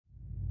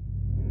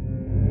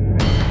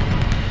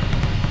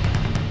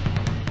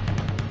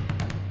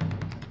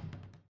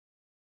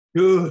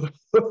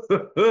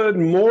Good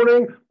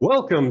morning.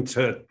 Welcome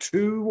to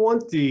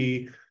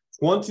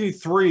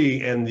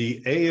 2023 and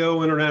the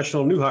AO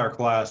International New Hire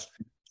Class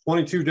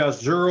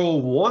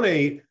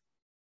 22-018.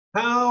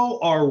 How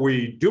are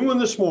we doing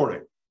this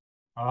morning?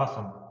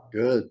 Awesome.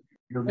 Good.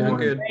 Good Doing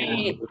morning. good.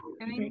 Great.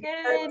 Doing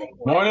good.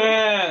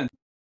 Morning.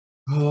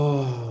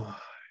 Oh,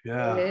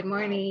 yeah. Good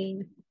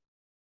morning.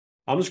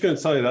 I'm just going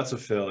to tell you that's a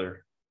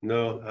failure.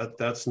 No,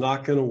 that's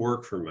not going to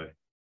work for me.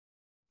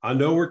 I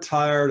know we're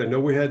tired. I know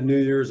we had New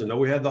Year's. I know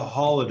we had the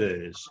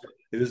holidays.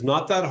 It is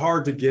not that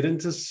hard to get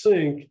into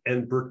sync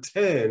and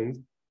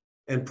pretend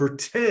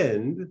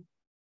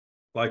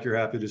like you're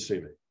happy to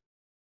see me.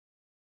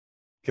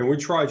 Can we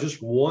try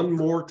just one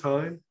more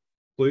time,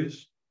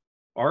 please?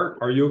 Art,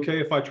 are you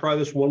okay if I try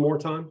this one more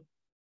time?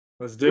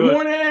 Let's do it.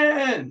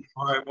 Morning.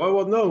 All right.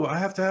 Well, no, I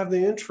have to have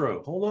the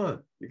intro. Hold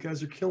on. You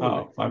guys are killing me.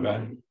 Oh, my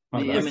bad.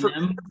 I forget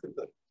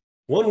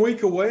 1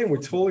 week away and we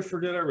totally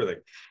forget everything.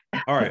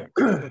 All right,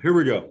 here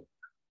we go.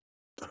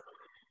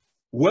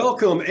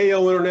 Welcome,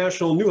 AO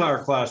International New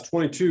Hire Class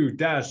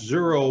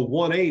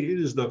 22-018. It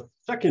is the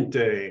second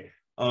day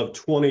of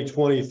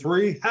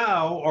 2023.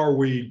 How are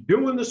we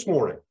doing this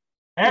morning?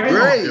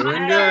 Great.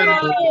 Doing good.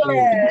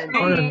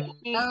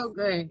 Oh,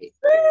 great.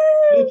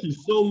 Thank you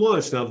so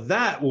much. Now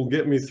that will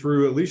get me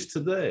through at least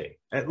today.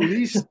 At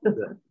least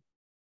today.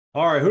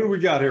 All right, who do we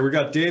got here? We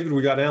got David,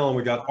 we got Alan,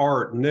 we got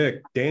Art,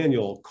 Nick,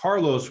 Daniel,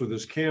 Carlos with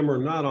his camera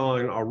not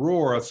on,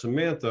 Aurora,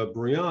 Samantha,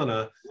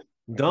 Brianna,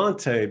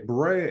 Dante,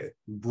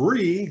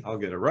 Bree, I'll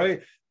get it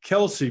right,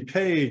 Kelsey,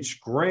 Paige,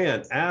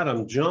 Grant,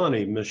 Adam,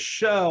 Johnny,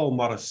 Michelle,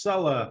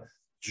 Maricela,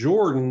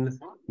 Jordan,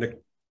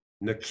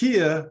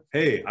 Nakia,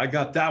 hey, I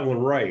got that one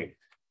right,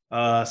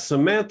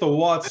 Samantha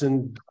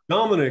Watson,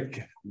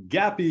 Dominic,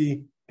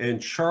 Gappy, and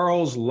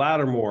Charles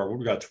Lattimore.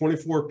 We've got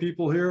 24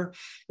 people here.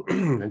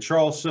 And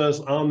Charles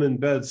says, I'm in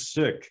bed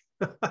sick.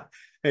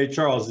 Hey,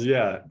 Charles,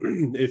 yeah,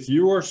 if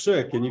you are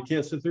sick and you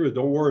can't sit through it,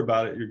 don't worry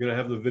about it. You're going to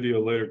have the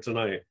video later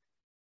tonight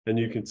and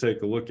you can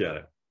take a look at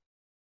it.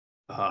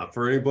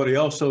 For anybody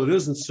else that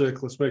isn't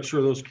sick, let's make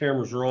sure those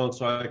cameras are on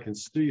so I can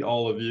see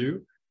all of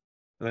you.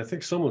 And I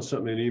think someone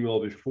sent me an email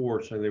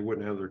before saying they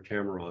wouldn't have their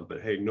camera on,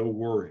 but hey, no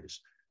worries.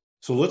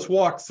 So let's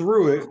walk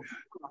through it.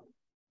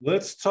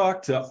 Let's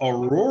talk to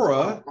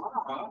Aurora.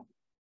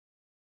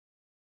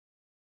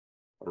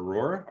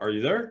 Aurora, are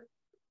you there?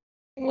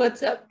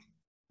 What's up?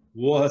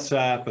 What's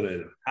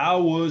happening? How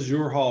was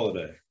your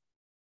holiday?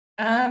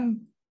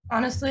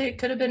 Honestly, it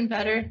could have been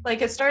better.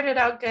 Like it started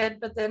out good,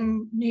 but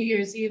then New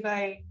Year's Eve,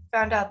 I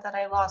found out that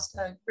I lost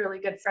a really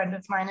good friend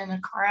of mine in a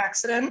car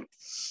accident.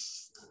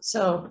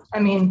 So, I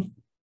mean,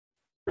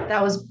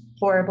 that was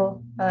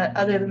horrible.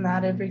 Other than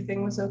that,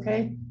 everything was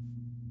okay.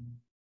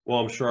 Well,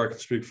 I'm sure I can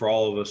speak for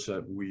all of us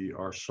that we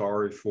are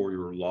sorry for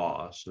your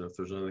loss. And if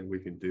there's anything we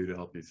can do to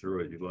help you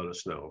through it, you let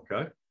us know,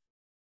 okay?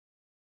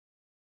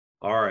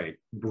 All right,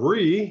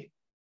 Bree.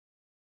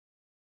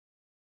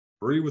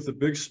 Bree with a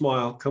big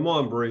smile. Come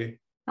on, Bree.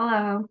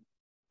 Hello.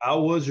 How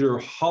was your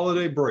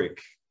holiday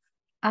break?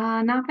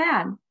 Not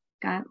bad.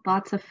 Got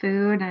lots of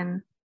food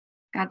and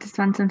got to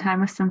spend some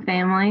time with some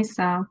family,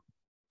 so.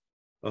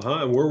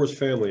 And where was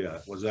family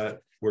at? Was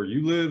that where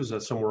you live? Is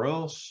that somewhere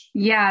else?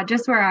 Yeah,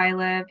 just where I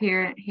live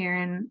here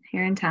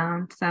in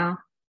town, so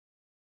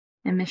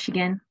in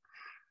Michigan.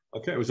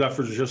 Okay, was that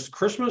for just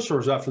Christmas or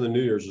was that for the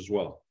New Year's as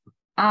well?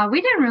 We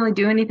didn't really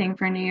do anything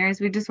for New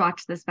Year's. We just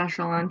watched the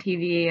special on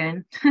TV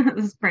and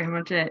that's pretty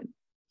much it.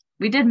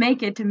 We did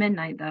make it to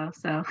midnight though,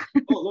 so.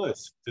 Oh,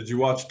 nice. Did you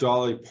watch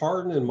Dolly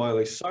Parton and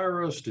Miley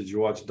Cyrus? Did you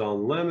watch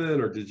Don Lemon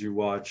or did you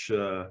watch,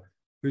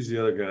 who's the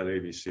other guy on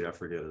ABC? I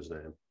forget his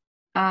name.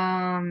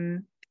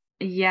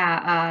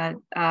 Yeah,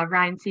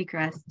 Ryan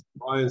Seacrest.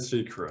 Ryan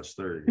Seacrest,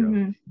 there you go.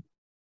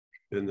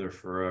 Been there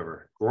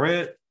forever.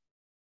 Grant,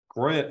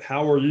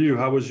 how are you?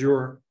 How was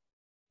your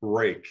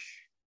break?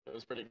 It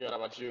was pretty good. How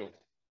about you?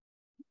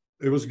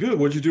 It was good.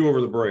 What'd you do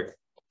over the break?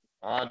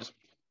 Just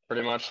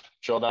pretty much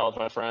chilled out with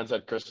my friends,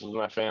 had Christmas with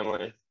my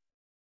family.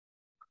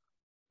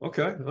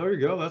 Okay, there you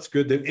go. That's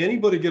good. Did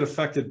anybody get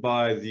affected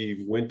by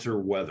the winter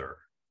weather?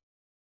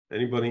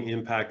 Anybody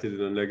impacted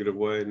in a negative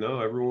way?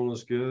 No, everyone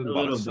was good. A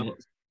little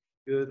bit.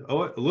 Good.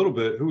 Oh, a little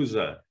bit. Who was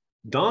that?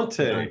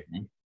 Dante.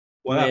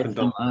 What happened?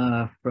 Some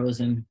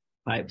frozen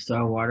pipes. So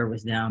our water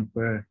was down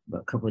for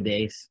a couple of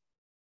days.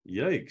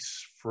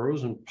 Yikes.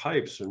 Frozen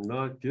pipes are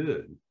not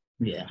good.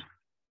 Yeah.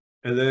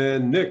 And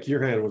then Nick,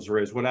 your hand was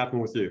raised. What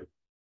happened with you?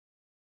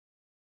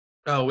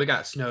 Oh, we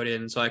got snowed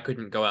in, so I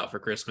couldn't go out for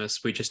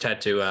Christmas. We just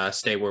had to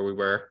stay where we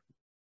were.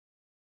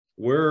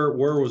 Where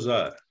was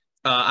that?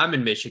 I'm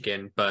in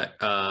Michigan, but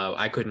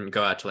I couldn't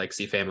go out to like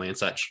see family and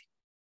such.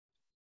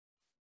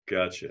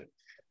 Gotcha.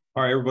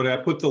 All right, everybody, I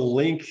put the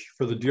link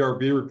for the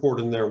DRB report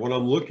in there. What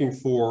I'm looking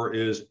for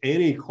is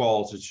any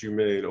calls that you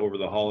made over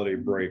the holiday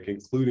break,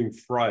 including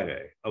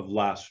Friday of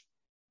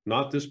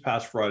not this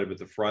past Friday, but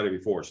the Friday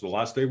before. So the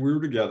last day we were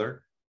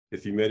together,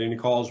 if you made any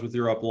calls with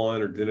your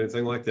upline or did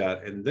anything like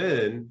that. And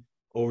then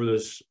over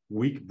this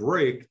week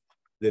break,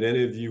 did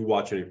any of you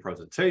watch any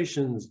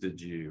presentations?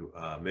 Did you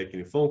make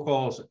any phone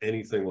calls?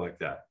 Anything like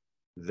that?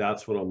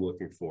 That's what I'm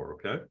looking for,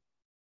 okay?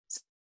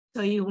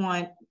 So you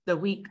want the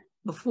week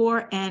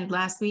before and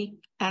last week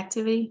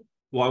activity?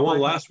 Well, I want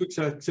last week's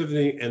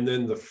activity and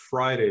then the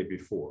Friday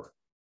before.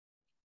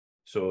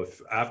 So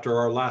if after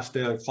our last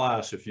day on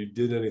class, if you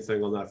did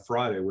anything on that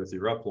Friday with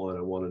your upline,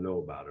 I want to know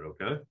about it,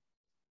 okay?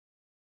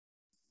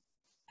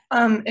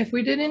 If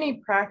we did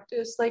any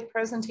practice like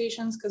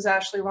presentations, because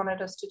Ashley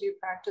wanted us to do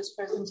practice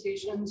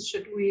presentations,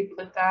 should we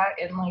put that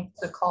in like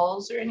the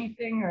calls or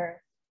anything,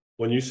 or?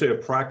 When you say a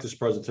practice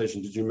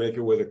presentation, did you make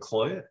it with a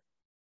client?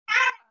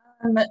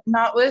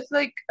 Not with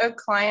like a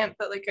client,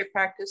 but like I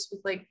practice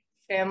with like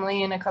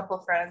family and a couple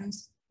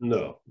friends.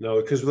 No,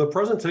 because the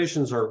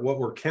presentations are what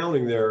we're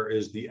counting there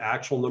is the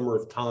actual number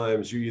of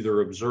times you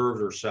either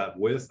observed or sat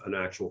with an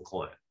actual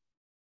client.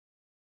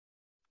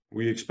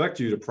 We expect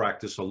you to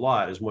practice a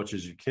lot, as much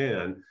as you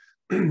can,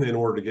 in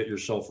order to get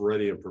yourself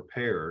ready and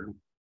prepared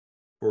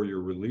for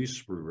your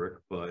release rubric,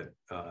 but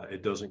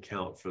it doesn't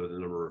count for the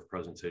number of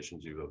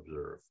presentations you've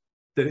observed.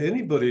 Did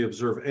anybody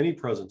observe any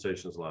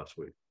presentations last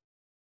week?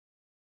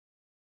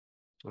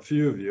 A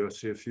few of you, I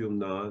see a few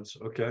nods.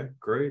 Okay,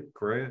 great.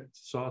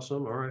 It's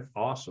awesome. All right,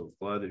 awesome.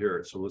 Glad to hear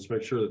it. So let's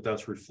make sure that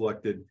that's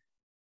reflected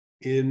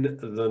in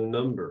the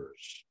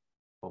numbers.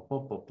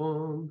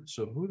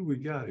 So who do we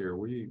got here?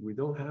 We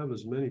don't have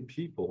as many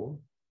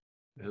people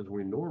as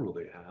we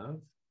normally have,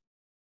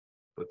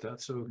 but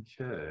that's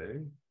okay.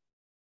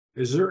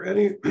 Is there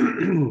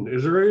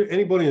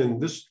anybody in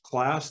this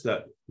class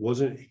that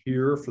wasn't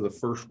here for the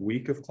first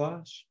week of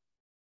class?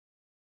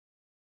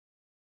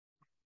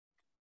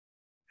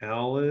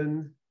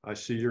 Alan, I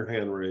see your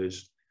hand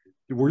raised.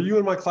 Were you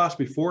in my class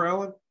before,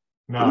 Alan?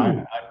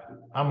 No,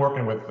 I'm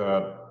working with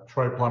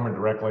Troy Plummer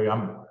directly.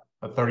 I'm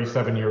a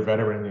 37-year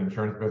veteran in the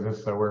insurance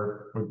business, so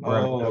we're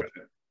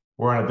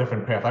on a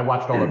different path. I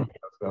watched all the videos,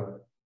 though.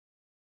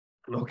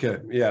 Okay,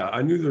 yeah,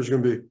 I knew there's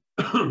going to be,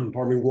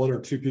 pardon me, one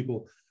or two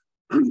people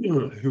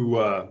who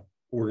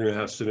we're going to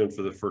have sit in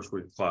for the first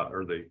week of class,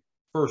 or the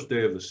first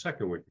day of the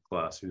second week of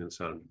class. You didn't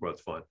sound, well,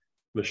 that's fine.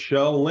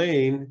 Michelle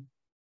Lane,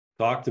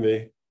 talk to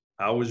me.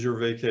 How was your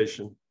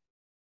vacation?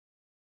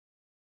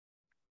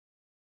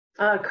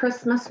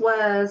 Christmas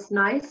was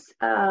nice,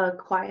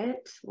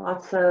 quiet,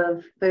 lots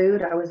of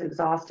food. I was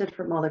exhausted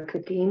from all the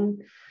cooking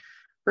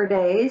for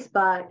days,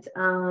 but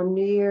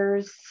New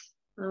Year's,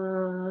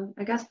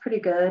 I guess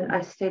pretty good.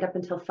 I stayed up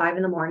until 5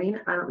 in the morning.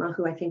 I don't know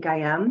who I think I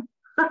am.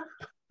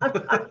 I'm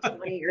not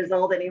 20 years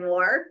old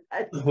anymore.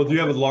 Well, do you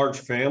have a large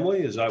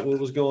family? Is that what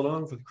was going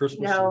on for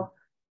Christmas?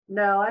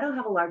 No, I don't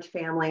have a large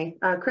family.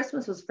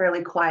 Christmas was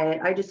fairly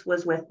quiet. I just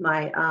was with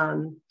my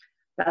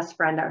best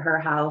friend at her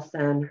house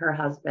and her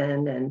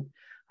husband. And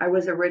I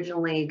was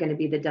originally going to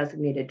be the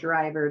designated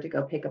driver to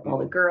go pick up all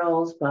the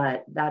girls,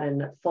 but that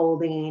ended up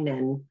folding.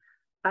 And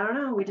I don't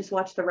know, we just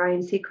watched the Ryan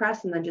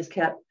Seacrest and then just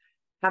kept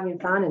having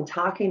fun and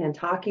talking.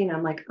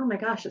 I'm like, oh my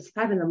gosh, it's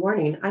 5 in the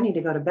morning. I need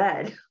to go to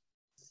bed.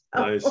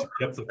 Nice,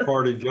 kept the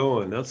party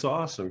going. That's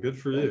awesome. Good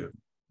for you.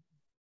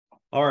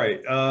 All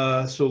right,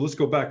 so let's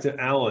go back to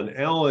Alan.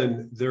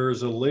 Alan,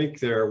 there's a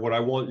link there. What I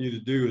want you to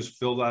do is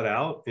fill that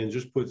out and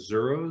just put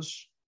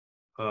zeros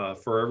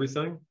for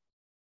everything.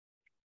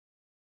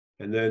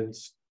 And then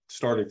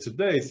starting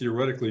today,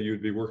 theoretically,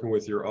 you'd be working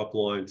with your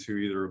upline to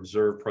either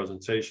observe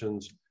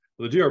presentations.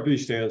 The DRB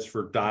stands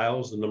for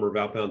dials, the number of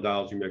outbound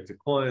dials you make to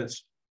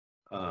clients,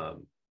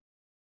 and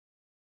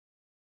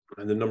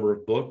the number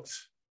of booked,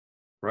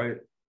 right,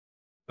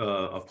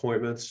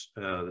 appointments,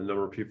 the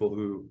number of people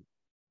who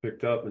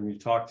picked up and you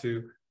talked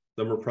to,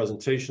 number of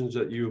presentations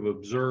that you've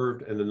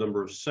observed, and the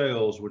number of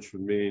sales, which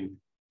would mean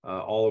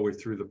all the way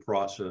through the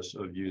process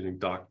of using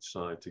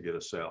DocuSign to get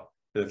a sale.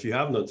 And if you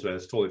have none today,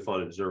 it's totally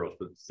fine at zeros,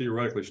 but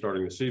theoretically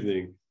starting this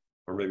evening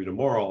or maybe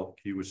tomorrow,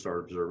 you would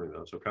start observing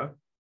those, okay?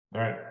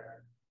 All right.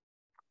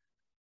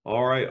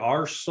 All right,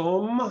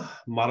 Arsom,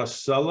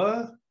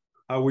 Maricela,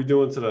 how are we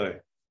doing today?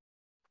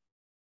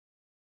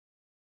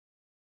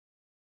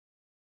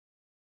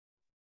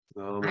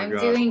 Oh my I'm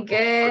gosh. doing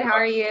good. How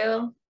are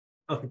you?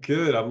 I'm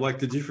good. I'm like,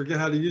 did you forget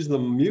how to use the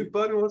mute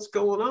button? What's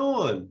going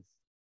on?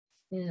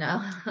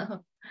 No.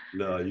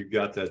 No, you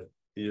got that.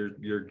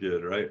 You're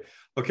good, right?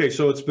 Okay,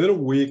 so it's been a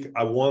week.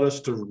 I want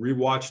us to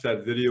rewatch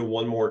that video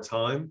one more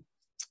time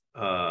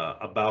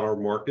about our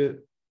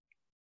market,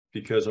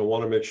 because I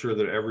want to make sure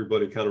that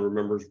everybody kind of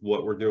remembers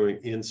what we're doing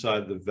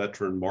inside the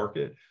veteran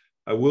market.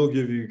 I will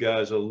give you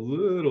guys a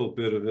little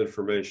bit of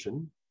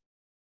information.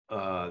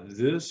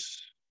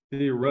 This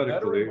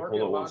theoretically,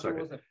 hold on one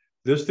second.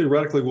 This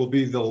theoretically will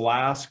be the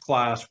last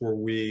class where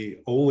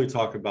we only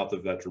talk about the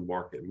veteran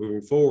market.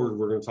 Moving forward,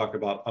 we're going to talk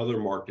about other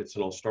markets,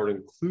 and I'll start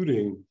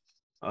including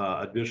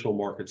additional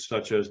markets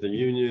such as the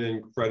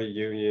union, credit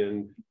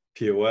union,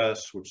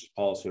 POS, which is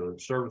policy owner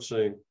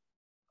servicing,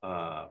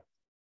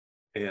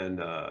 and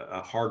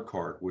a hard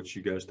card, which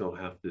you guys don't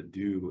have to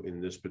do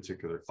in this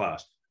particular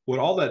class. What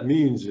all that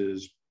means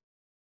is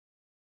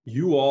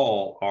you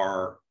all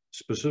are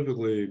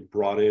specifically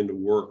brought in to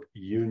work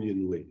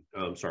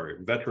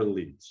veteran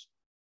leads.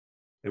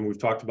 And we've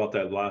talked about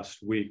that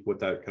last week, what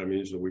that kind of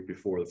means the week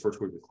before, the first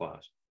week of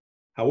class.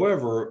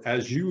 However,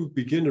 as you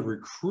begin to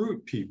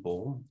recruit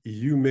people,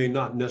 you may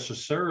not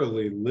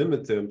necessarily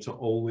limit them to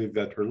only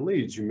veteran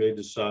leads. You may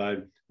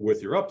decide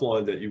with your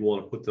upline that you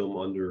want to put them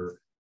under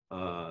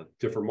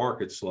different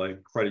markets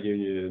like credit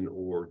union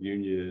or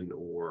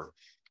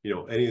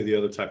any of the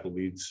other type of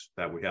leads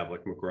that we have,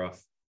 like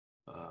McGruff,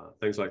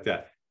 things like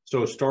that.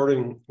 So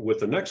starting with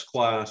the next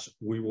class,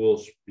 we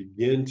will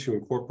begin to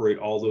incorporate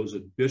all those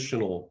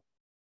additional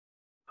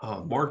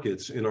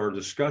markets in our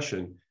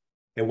discussion.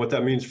 And what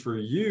that means for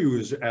you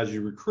is, as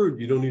you recruit,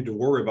 you don't need to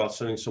worry about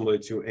sending somebody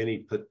to any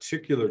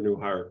particular new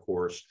hire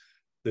course.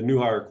 The new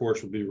hire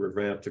course will be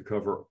revamped to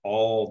cover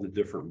all the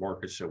different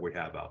markets that we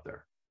have out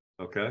there.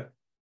 Okay.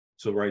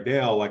 So right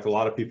now, like a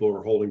lot of people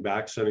are holding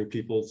back sending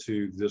people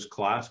to this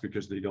class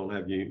because they don't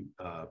have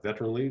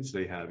veteran leads.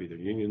 They have either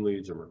union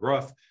leads or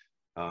McGruff.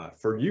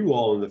 For you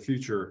all in the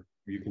future,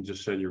 you can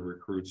just send your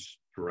recruits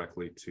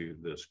directly to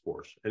this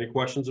course. Any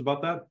questions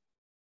about that?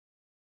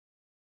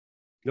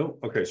 No?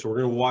 Okay, so we're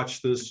going to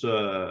watch this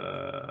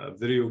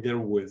video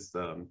again with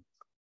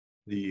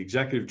the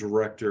Executive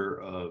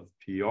Director of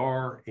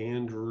PR,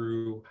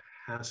 Andrew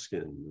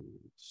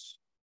Haskins.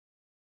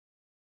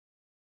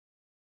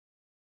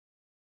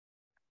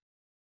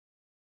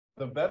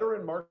 The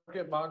Veteran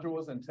Market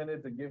module is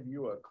intended to give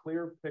you a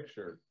clear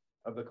picture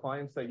of the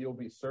clients that you'll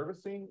be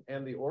servicing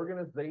and the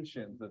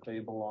organizations that they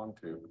belong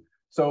to.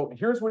 So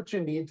here's what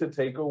you need to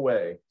take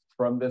away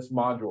from this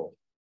module.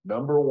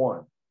 Number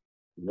one,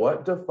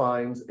 what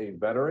defines a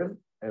veteran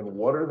and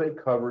what are they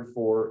covered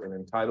for and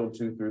entitled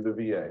to through the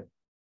VA?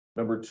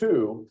 Number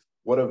two,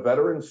 what a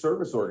veteran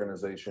service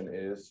organization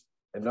is.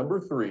 And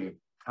number three,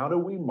 how do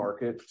we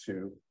market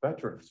to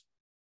veterans?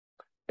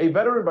 A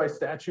veteran by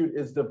statute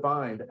is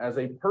defined as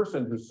a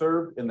person who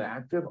served in the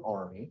active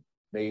Army,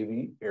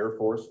 Navy, Air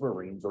Force,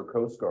 Marines, or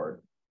Coast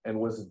Guard, and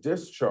was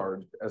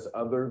discharged as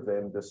other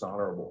than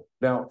dishonorable.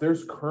 Now,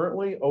 there's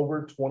currently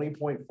over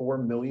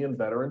 20.4 million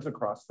veterans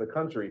across the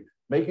country,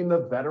 making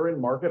the veteran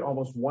market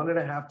almost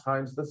 1.5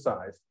 times the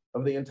size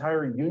of the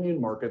entire union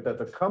market that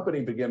the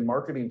company began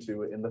marketing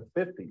to in the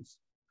 50s.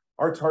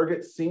 Our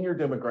target senior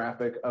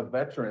demographic of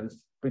veterans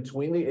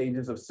between the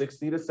ages of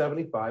 60 to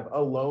 75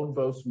 alone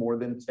boasts more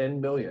than 10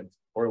 million,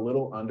 or a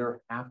little under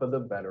half of the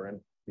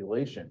veteran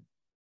population.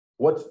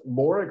 What's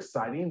more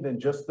exciting than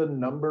just the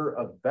number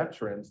of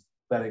veterans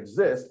that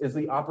exist is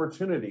the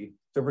opportunity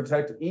to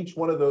protect each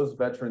one of those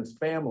veterans'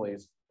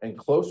 families and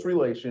close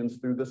relations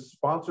through the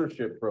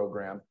sponsorship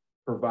program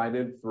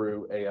provided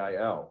through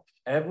AIL.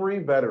 Every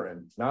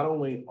veteran, not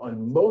only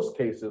in most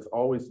cases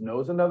always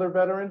knows another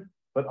veteran,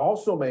 but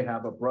also may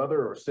have a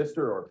brother or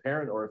sister or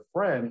parent or a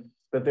friend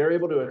that they're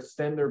able to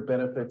extend their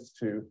benefits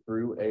to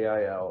through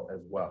AIL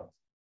as well.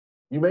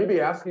 You may be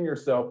asking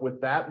yourself,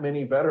 with that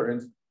many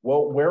veterans,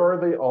 well, where are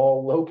they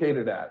all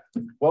located at?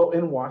 Well,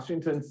 in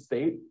Washington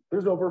State,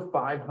 there's over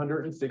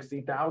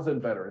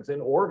 560,000 veterans.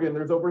 In Oregon,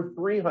 there's over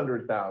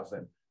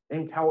 300,000.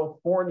 In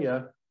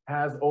California,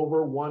 has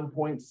over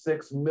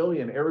 1.6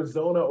 million.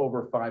 Arizona,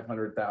 over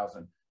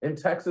 500,000. In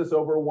Texas,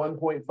 over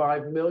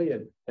 1.5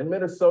 million. In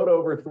Minnesota,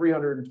 over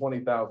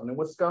 320,000. In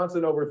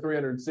Wisconsin, over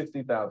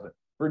 360,000.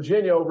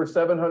 Virginia, over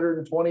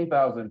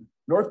 720,000.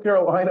 North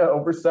Carolina,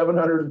 over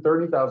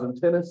 730,000.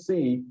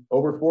 Tennessee,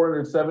 over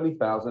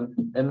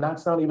 470,000. And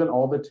that's not even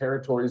all the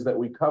territories that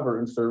we cover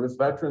and service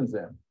veterans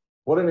in.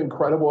 What an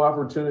incredible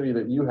opportunity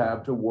that you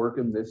have to work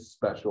in this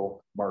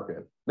special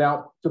market.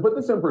 Now, to put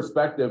this in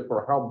perspective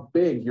for how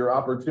big your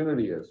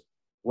opportunity is,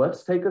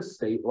 let's take a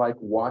state like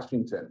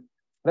Washington.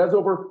 It has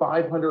over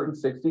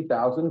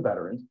 560,000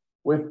 veterans,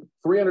 with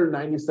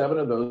 397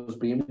 of those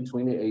being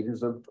between the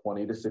ages of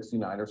 20 to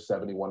 69, or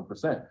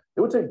 71%.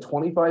 It would take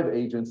 25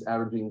 agents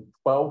averaging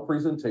 12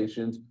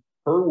 presentations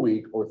per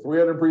week, or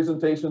 300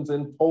 presentations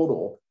in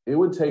total. It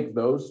would take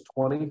those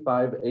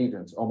 25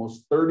 agents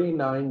almost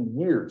 39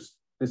 years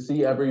to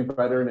see every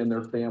veteran and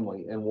their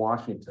family in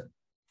Washington.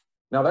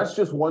 Now, that's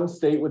just one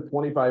state with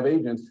 25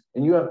 agents,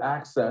 and you have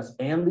access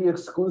and the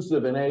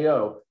exclusive in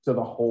AO to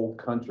the whole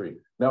country.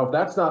 Now, if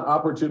that's not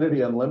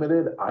opportunity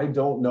unlimited, I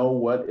don't know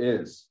what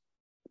is.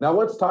 Now,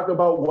 let's talk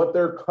about what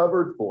they're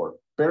covered for.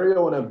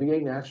 Burial in a VA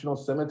National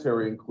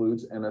Cemetery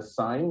includes an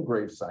assigned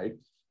gravesite,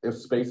 if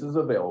space is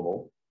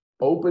available,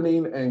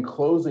 opening and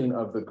closing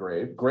of the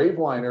grave, grave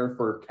liner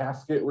for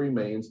casket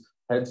remains,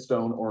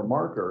 headstone, or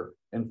marker,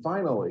 and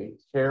finally,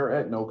 care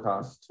at no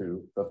cost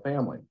to the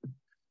family.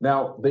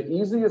 Now, the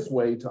easiest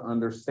way to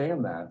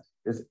understand that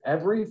is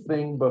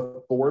everything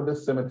before the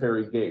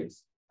cemetery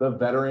gates, the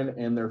veteran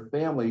and their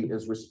family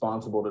is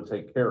responsible to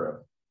take care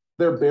of.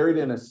 They're buried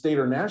in a state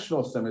or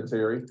national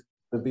cemetery,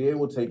 the VA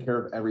will take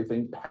care of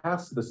everything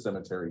past the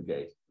cemetery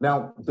gate.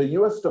 Now, the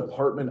U.S.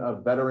 Department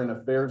of Veteran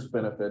Affairs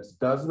benefits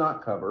does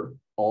not cover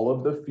all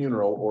of the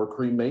funeral or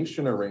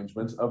cremation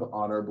arrangements of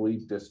honorably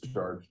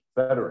discharged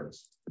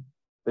veterans.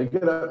 They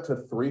get up to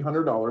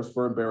 $300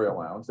 for a burial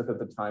allowance if at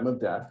the time of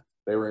death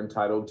they were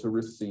entitled to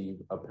receive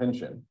a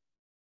pension.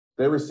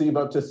 They receive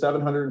up to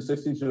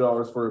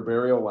 $762 for a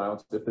burial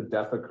allowance if the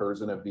death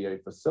occurs in a VA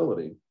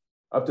facility,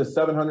 up to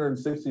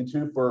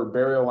 $762 for a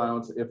burial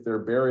allowance if their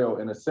burial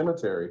in a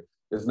cemetery,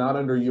 is not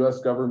under U.S.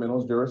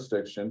 governmental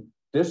jurisdiction,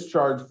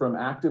 discharged from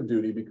active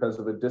duty because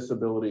of a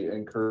disability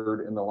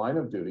incurred in the line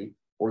of duty,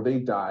 or they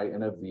die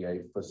in a VA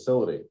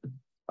facility.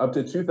 Up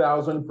to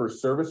 $2,000 for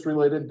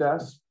service-related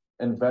deaths,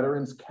 and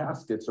veterans'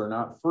 caskets are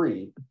not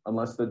free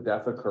unless the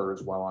death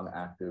occurs while on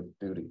active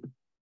duty.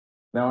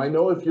 Now, I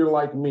know if you're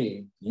like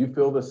me, you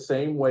feel the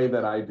same way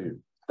that I do.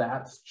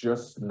 That's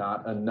just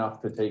not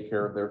enough to take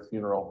care of their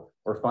funeral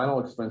or final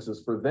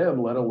expenses for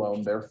them, let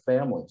alone their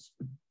families.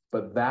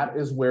 But that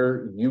is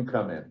where you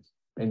come in.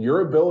 And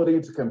your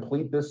ability to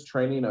complete this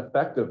training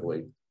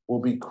effectively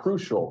will be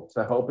crucial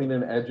to helping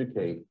and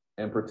educate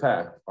and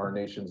protect our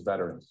nation's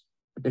veterans.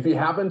 If you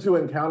happen to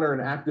encounter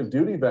an active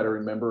duty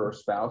veteran member or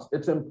spouse,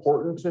 it's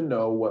important to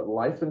know what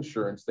life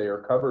insurance they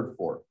are covered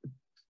for.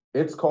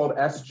 It's called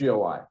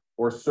SGLI,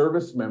 or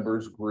Service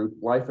Members Group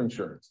Life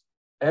Insurance.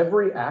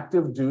 Every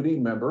active duty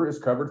member is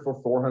covered for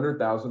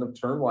 $400,000 of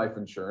term life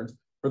insurance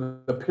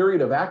for the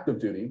period of active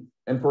duty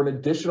and for an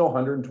additional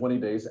 120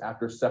 days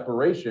after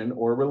separation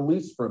or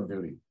release from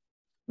duty.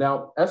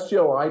 Now,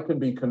 SGLI can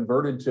be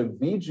converted to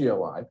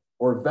VGLI,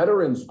 or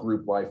Veterans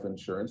Group Life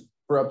Insurance,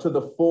 for up to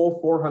the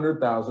full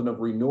 $400,000 of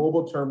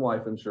renewable term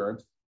life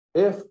insurance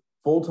if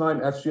full-time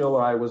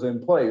SGLI was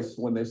in place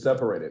when they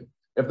separated.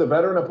 If the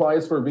veteran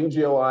applies for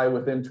VGLI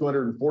within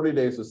 240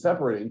 days of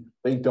separating,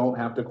 they don't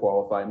have to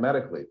qualify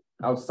medically.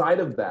 Outside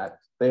of that,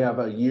 they have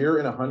a year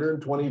and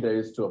 120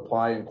 days to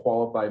apply and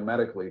qualify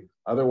medically.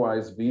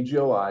 Otherwise,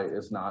 VGLI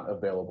is not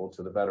available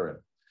to the veteran.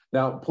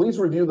 Now, please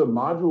review the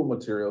module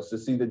materials to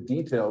see the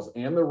details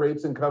and the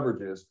rates and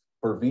coverages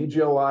for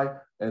VGLI,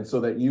 and so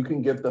that you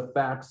can get the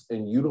facts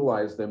and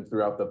utilize them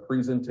throughout the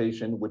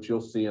presentation, which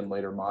you'll see in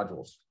later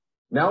modules.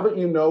 Now that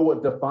you know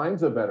what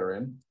defines a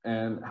veteran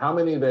and how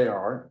many they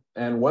are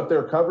and what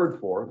they're covered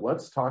for,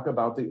 let's talk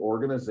about the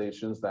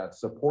organizations that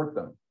support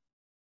them.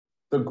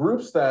 The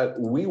groups that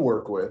we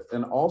work with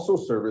and also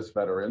service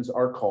veterans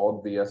are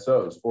called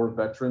VSOs, or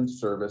Veteran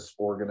Service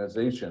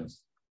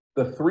Organizations.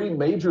 The three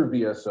major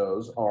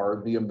VSOs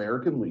are the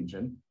American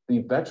Legion, the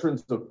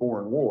Veterans of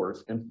Foreign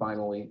Wars, and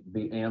finally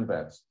the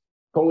AMVETS,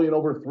 totaling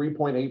over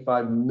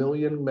 3.85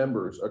 million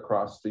members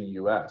across the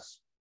US.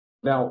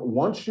 Now,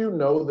 once you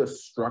know the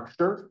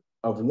structure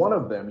of one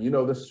of them, you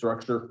know the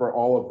structure for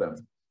all of them.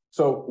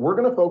 So we're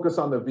going to focus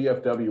on the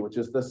VFW, which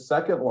is the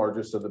second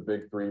largest of the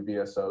big three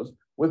VSOs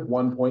with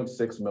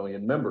 1.6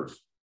 million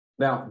members.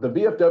 Now, the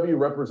VFW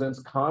represents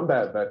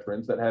combat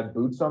veterans that had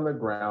boots on the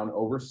ground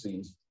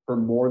overseas for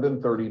more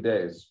than 30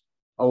 days.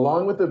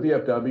 Along with the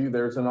VFW,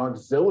 there's an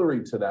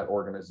auxiliary to that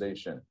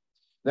organization.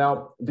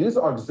 Now, these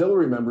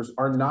auxiliary members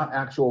are not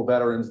actual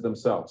veterans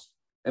themselves.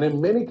 And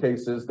in many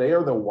cases, they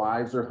are the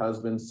wives or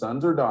husbands,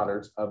 sons or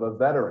daughters of a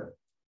veteran.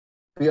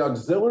 The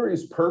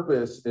auxiliary's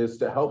purpose is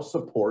to help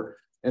support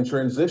and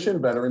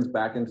transition veterans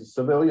back into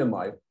civilian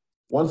life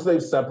once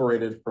they've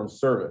separated from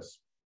service.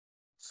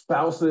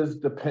 Spouses,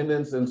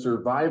 dependents, and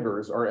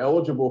survivors are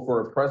eligible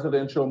for a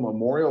presidential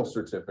memorial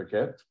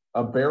certificate,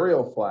 a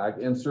burial flag,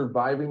 and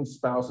surviving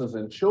spouses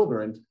and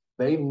children,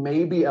 they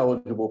may be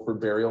eligible for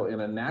burial in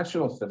a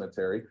national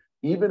cemetery,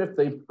 even if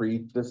they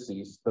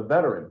predeceased the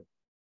veteran.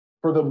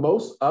 For the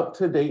most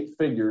up-to-date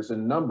figures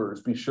and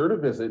numbers, be sure to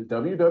visit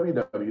www.cem.va.gov.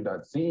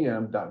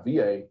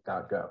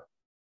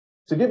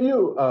 To give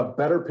you a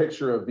better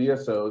picture of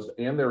VSOs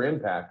and their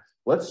impact,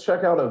 let's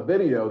check out a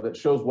video that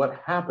shows what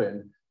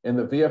happened in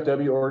the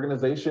VFW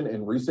organization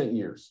in recent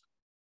years.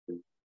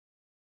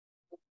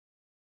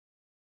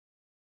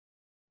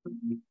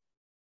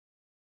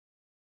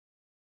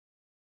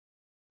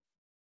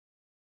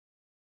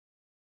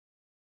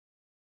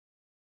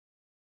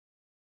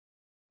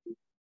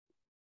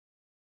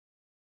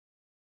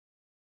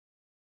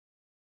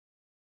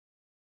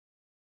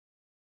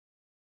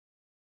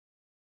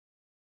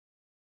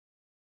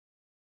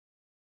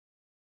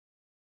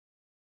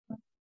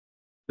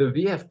 The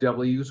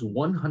VFW's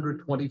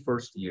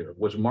 121st year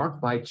was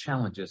marked by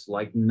challenges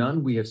like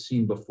none we have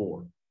seen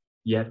before,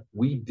 yet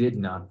we did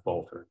not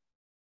falter.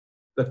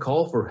 The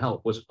call for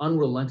help was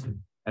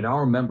unrelenting, and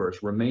our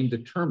members remained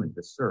determined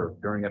to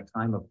serve during a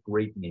time of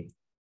great need.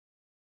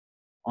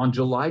 On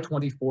July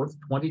 24th,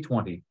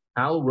 2020,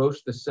 Hal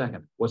Roche II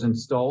was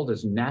installed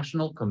as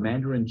National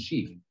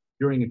Commander-in-Chief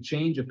during a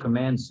change of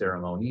command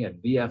ceremony at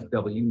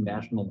VFW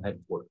National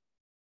Headquarters.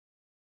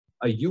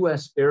 A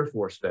U.S. Air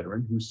Force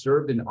veteran who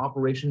served in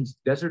Operations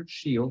Desert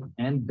Shield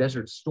and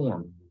Desert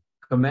Storm,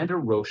 Commander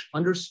Roche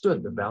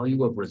understood the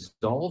value of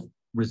resolve,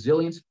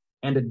 resilience,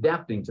 and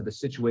adapting to the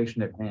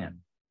situation at hand.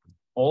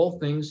 All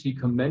things he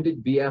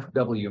commended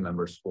VFW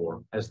members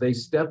for as they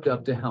stepped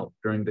up to help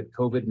during the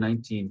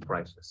COVID-19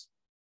 crisis.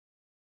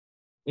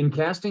 In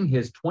casting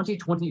his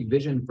 2020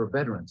 vision for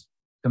veterans,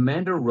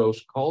 Commander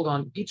Roche called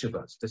on each of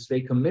us to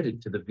stay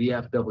committed to the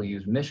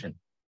VFW's mission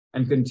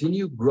and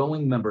continue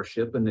growing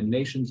membership in the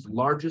nation's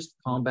largest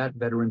combat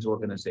veterans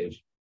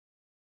organization.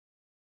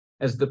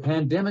 As the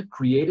pandemic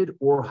created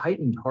or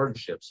heightened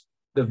hardships,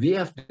 the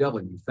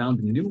VFW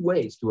found new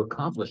ways to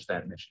accomplish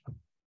that mission.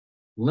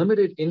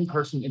 Limited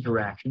in-person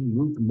interaction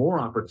moved more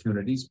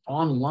opportunities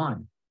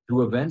online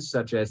through events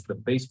such as the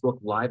Facebook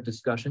Live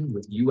discussion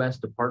with U.S.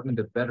 Department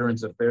of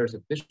Veterans Affairs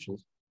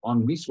officials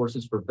on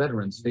resources for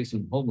veterans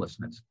facing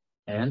homelessness,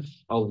 and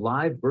a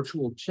live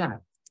virtual chat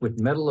with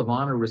Medal of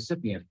Honor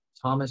recipient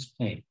Thomas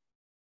Paine.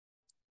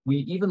 We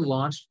even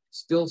launched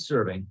Still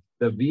Serving,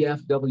 the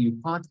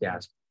VFW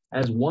podcast,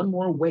 as one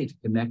more way to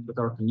connect with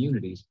our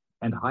communities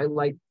and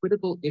highlight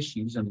critical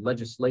issues and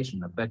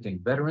legislation affecting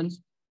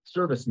veterans,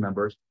 service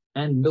members,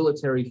 and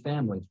military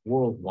families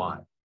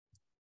worldwide.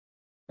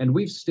 And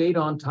we've stayed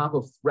on top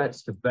of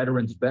threats to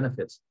veterans'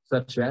 benefits,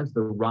 such as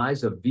the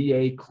rise of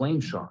VA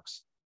claim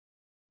sharks.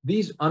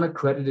 These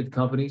unaccredited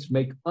companies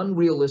make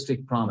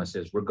unrealistic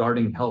promises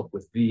regarding help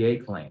with VA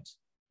claims,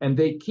 and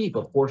they keep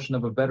a portion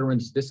of a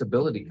veteran's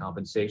disability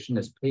compensation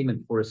as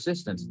payment for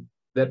assistance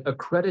that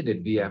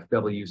accredited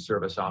VFW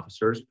service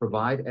officers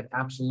provide at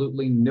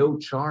absolutely no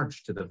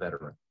charge to the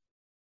veteran.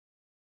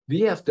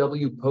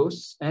 VFW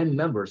posts and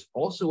members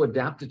also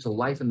adapted to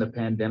life in the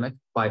pandemic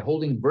by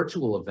holding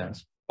virtual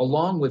events,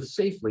 along with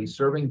safely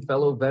serving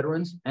fellow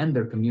veterans and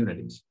their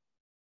communities.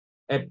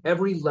 At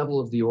every level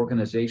of the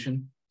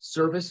organization,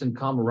 service and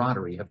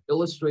camaraderie have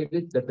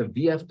illustrated that the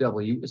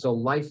VFW is a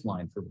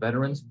lifeline for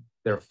veterans,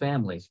 their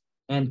families,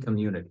 and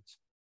communities.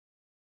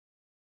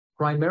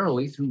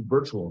 Primarily through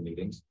virtual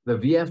meetings, the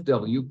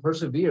VFW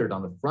persevered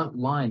on the front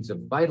lines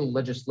of vital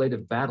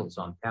legislative battles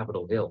on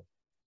Capitol Hill.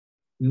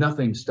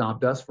 Nothing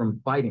stopped us from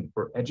fighting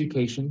for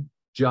education,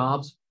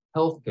 jobs,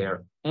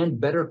 healthcare, and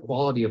better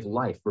quality of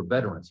life for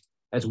veterans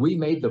as we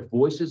made the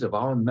voices of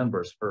our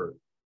members heard.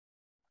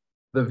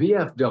 The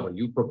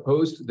VFW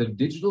proposed the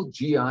Digital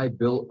GI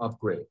Bill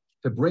upgrade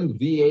to bring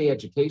VA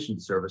education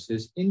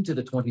services into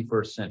the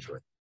 21st century.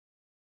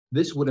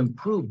 This would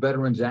improve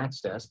veterans'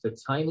 access to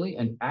timely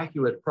and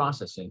accurate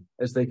processing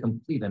as they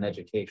complete an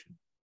education.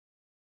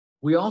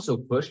 We also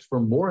pushed for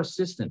more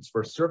assistance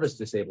for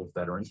service-disabled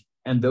veterans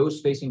and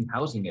those facing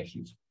housing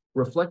issues,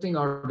 reflecting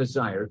our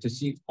desire to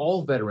see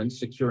all veterans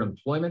secure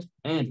employment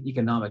and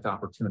economic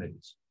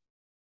opportunities.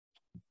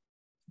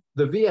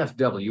 The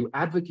VFW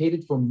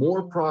advocated for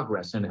more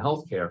progress in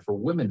healthcare for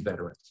women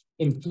veterans,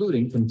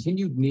 including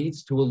continued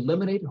needs to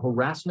eliminate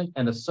harassment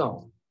and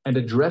assault and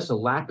address a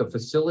lack of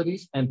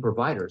facilities and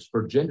providers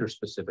for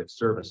gender-specific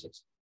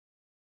services.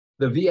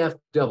 The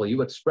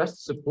VFW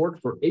expressed support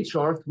for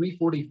HR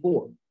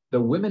 344,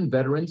 the Women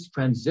Veterans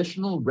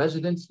Transitional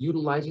Residence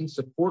Utilizing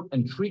Support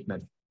and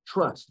Treatment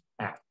Trust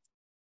Act,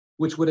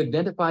 which would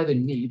identify the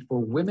need for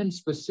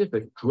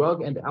women-specific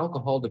drug and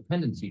alcohol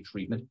dependency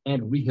treatment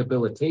and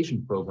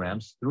rehabilitation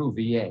programs through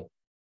VA.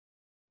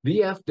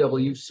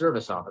 VFW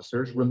service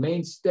officers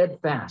remain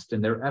steadfast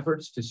in their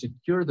efforts to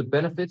secure the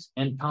benefits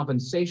and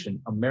compensation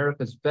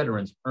America's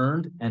veterans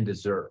earned and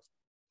deserve.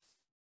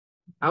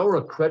 Our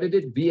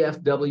accredited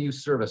VFW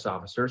service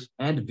officers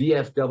and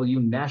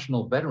VFW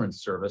National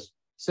Veterans Service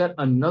set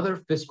another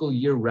fiscal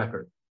year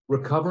record,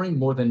 recovering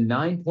more than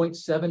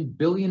 $9.7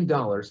 billion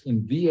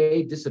in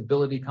VA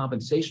disability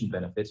compensation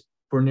benefits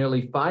for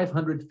nearly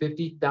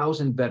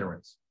 550,000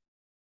 veterans.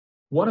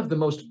 One of the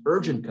most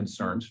urgent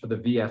concerns for the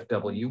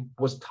VFW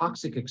was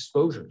toxic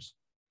exposures.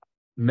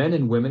 Men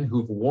and women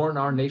who've worn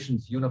our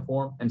nation's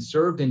uniform and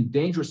served in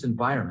dangerous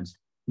environments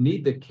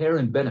need the care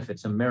and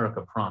benefits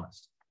America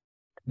promised.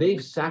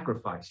 They've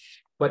sacrificed,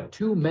 but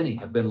too many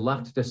have been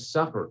left to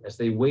suffer as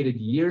they waited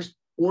years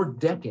or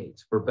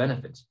decades for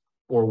benefits,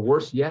 or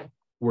worse yet,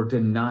 were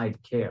denied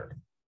care.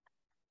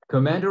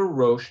 Commander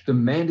Roche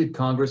demanded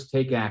Congress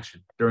take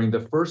action during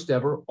the first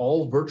ever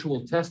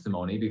all-virtual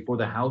testimony before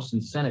the House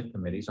and Senate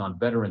committees on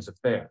Veterans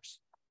Affairs.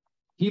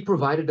 He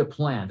provided a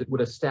plan that would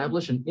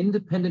establish an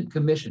independent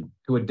commission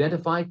to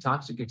identify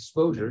toxic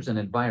exposures and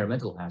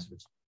environmental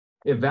hazards,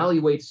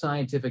 evaluate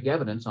scientific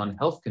evidence on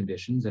health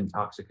conditions and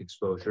toxic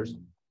exposures,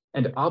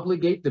 and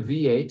obligate the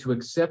VA to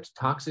accept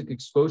toxic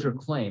exposure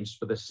claims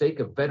for the sake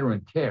of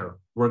veteran care,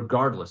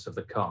 regardless of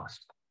the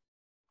cost.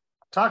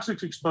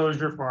 Toxic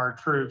exposure for our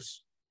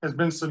troops has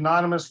been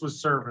synonymous with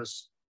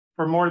service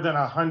for more than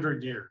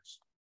 100 years.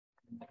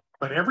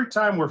 But every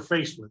time we're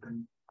faced with it,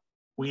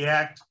 we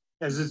act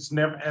as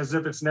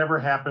if it's never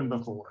happened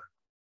before.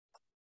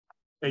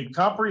 A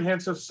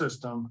comprehensive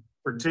system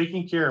for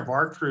taking care of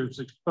our troops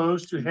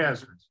exposed to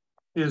hazards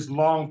is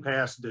long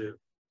past due.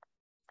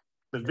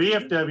 The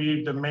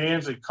VFW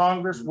demands that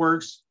Congress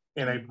works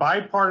in a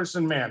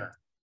bipartisan manner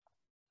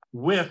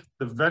with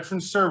the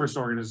veteran service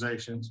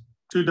organizations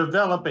to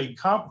develop a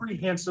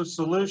comprehensive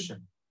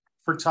solution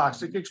for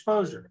toxic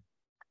exposure.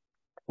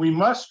 We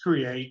must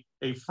create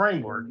a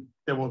framework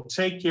that will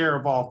take care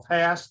of all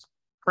past,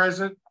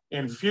 present,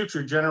 and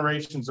future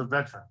generations of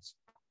veterans.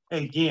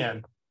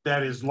 Again,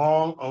 that is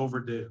long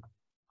overdue.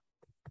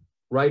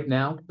 Right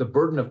now, the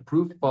burden of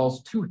proof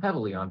falls too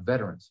heavily on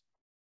veterans.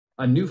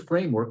 A new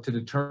framework to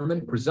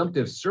determine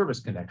presumptive service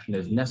connection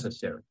is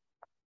necessary.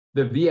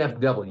 The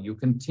VFW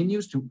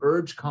continues to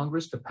urge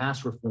Congress to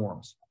pass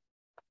reforms.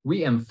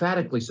 We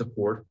emphatically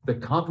support the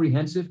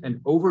Comprehensive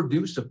and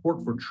Overdue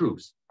Support for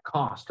Troops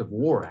Cost of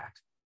War Act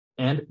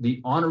and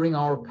the Honoring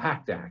Our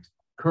Pact Act,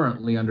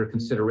 currently under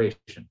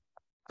consideration.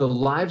 The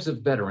lives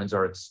of veterans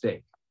are at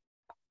stake.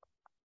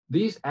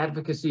 These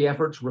advocacy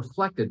efforts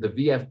reflected the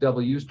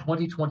VFW's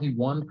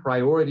 2021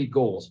 priority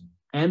goals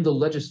and the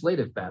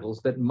legislative battles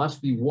that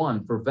must be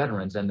won for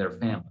veterans and their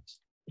families.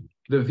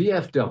 The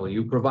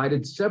VFW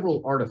provided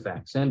several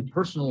artifacts and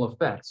personal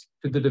effects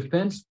to the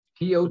Defense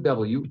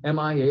POW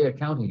MIA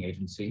Accounting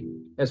Agency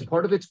as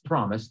part of its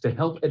promise to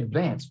help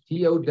advance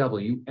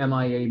POW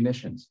MIA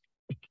missions.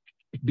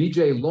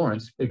 BJ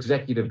Lawrence,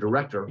 Executive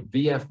Director,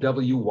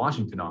 VFW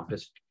Washington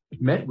Office,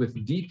 met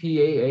with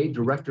DPAA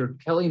Director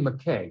Kelly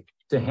McKay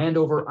to hand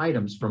over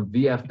items from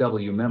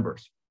VFW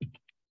members.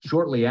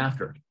 Shortly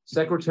after,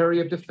 Secretary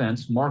of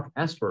Defense Mark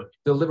Esper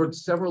delivered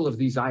several of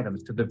these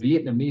items to the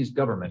Vietnamese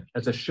government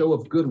as a show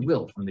of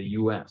goodwill from the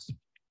U.S.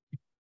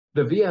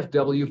 The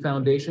VFW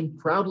Foundation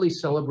proudly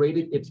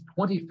celebrated its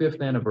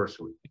 25th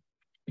anniversary.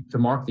 To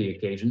mark the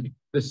occasion,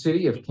 the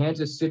city of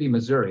Kansas City,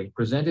 Missouri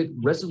presented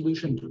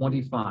Resolution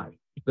 25,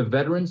 the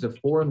Veterans of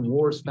Foreign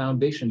Wars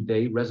Foundation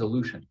Day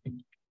Resolution.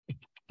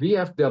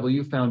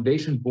 VFW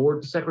Foundation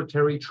Board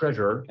Secretary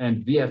Treasurer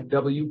and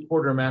VFW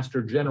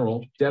Quartermaster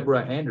General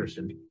Deborah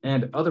Anderson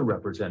and other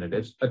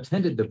representatives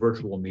attended the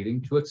virtual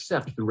meeting to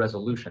accept the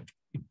resolution.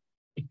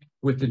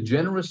 With the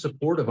generous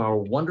support of our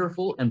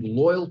wonderful and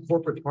loyal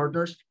corporate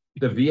partners,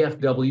 the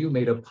VFW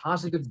made a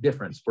positive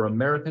difference for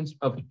Americans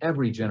of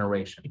every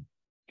generation.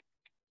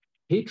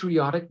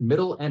 Patriotic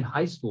middle and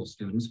high school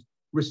students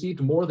received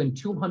more than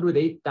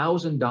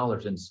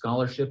 $208,000 in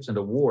scholarships and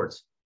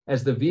awards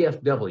as the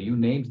VFW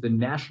named the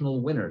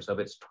national winners of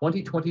its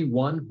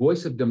 2021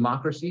 Voice of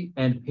Democracy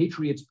and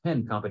Patriots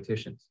Pen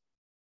competitions.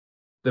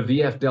 The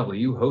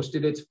VFW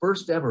hosted its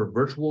first ever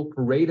virtual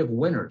Parade of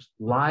Winners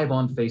live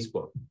on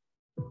Facebook.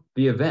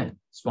 The event,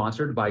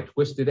 sponsored by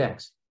Twisted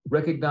X,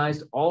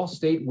 recognized all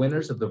state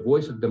winners of the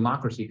Voice of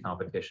Democracy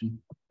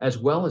competition, as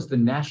well as the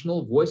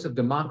National Voice of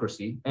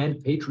Democracy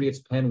and Patriots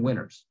Pen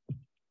winners.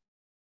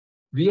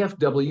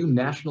 VFW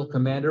National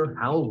Commander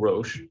Hal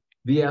Roche,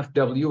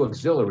 VFW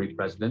Auxiliary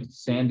President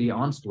Sandy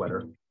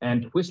Onstwetter,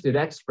 and Twisted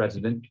X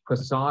President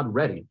Prasad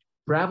Reddy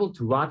traveled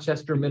to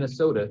Rochester,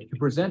 Minnesota to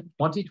present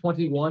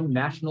 2021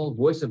 National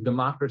Voice of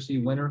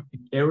Democracy winner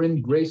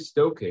Erin Grace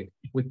Stokig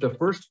with the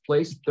first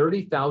place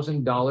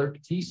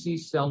 $30,000 T.C.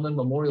 Selman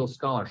Memorial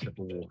Scholarship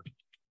Award.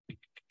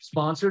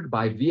 Sponsored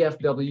by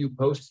VFW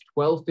Post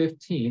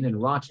 1215 in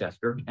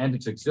Rochester and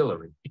its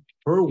auxiliary,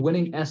 her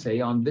winning essay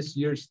on this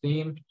year's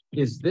theme,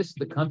 "Is This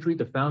the Country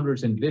the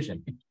Founders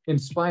Envisioned?"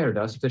 inspired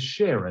us to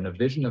share in a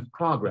vision of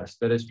progress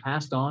that is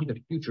passed on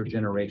to future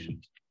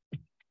generations.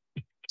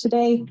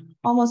 Today,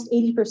 almost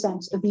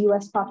 80% of the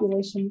US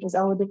population is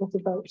eligible to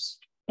vote,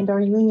 and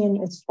our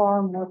union is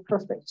far more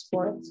perfect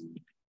for it.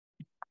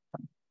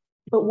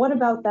 But what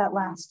about that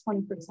last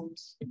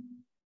 20%?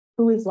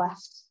 Who is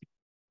left?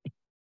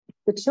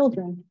 The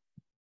children,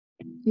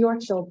 your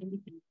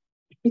children,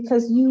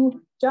 because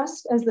you,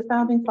 just as the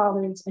founding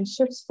fathers and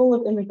ships full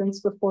of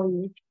immigrants before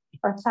you,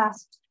 are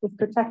tasked with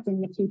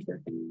protecting the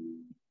future.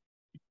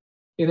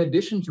 In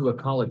addition to a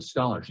college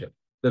scholarship,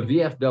 the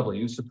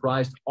VFW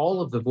surprised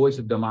all of the Voice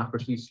of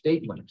Democracy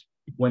state winners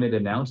when it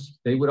announced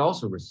they would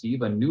also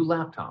receive a new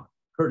laptop,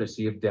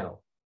 courtesy of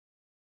Dell.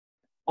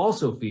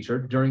 Also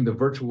featured during the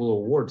virtual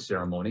award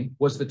ceremony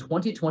was the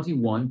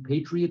 2021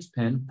 Patriots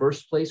Pen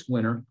first place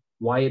winner,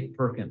 Wyatt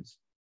Perkins.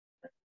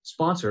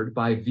 Sponsored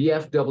by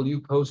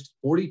VFW Post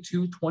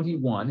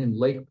 4221 in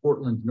Lake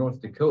Portland,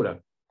 North Dakota,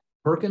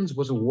 Perkins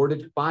was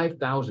awarded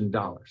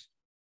 $5,000.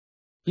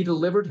 He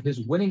delivered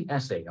his winning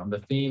essay on the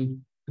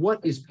theme,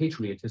 "What is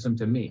Patriotism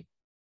to Me?"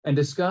 and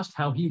discussed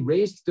how he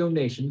raised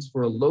donations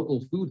for a local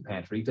food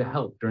pantry to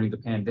help during the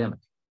pandemic.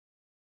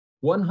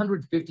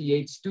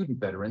 158 student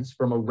veterans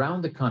from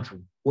around the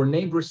country were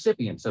named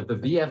recipients of the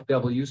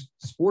VFW's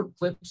Sport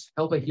Clips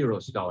Help a Hero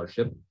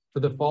Scholarship for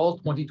the fall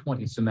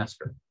 2020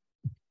 semester.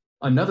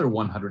 Another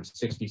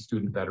 160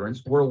 student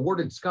veterans were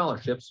awarded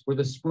scholarships for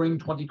the spring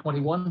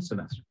 2021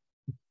 semester.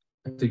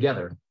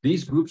 Together,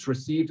 these groups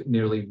received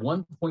nearly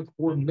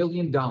 $1.4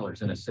 million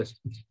in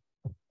assistance.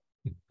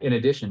 In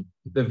addition,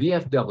 the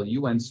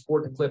VFW and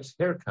Sport Clips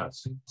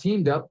Haircuts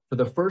teamed up for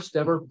the first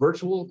ever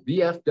virtual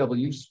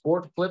VFW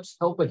Sport Clips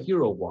Help a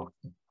Hero Walk,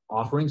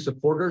 offering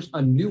supporters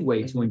a new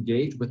way to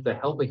engage with the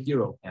Help a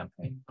Hero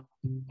campaign.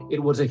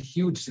 It was a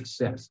huge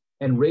success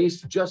and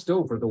raised just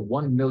over the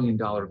 $1 million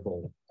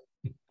goal.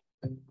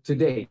 To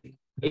date,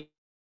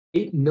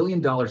 $8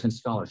 million in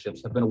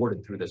scholarships have been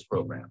awarded through this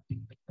program.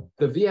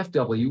 The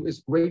VFW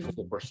is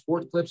grateful for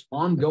Sport Clips'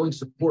 ongoing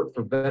support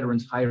for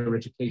veterans' higher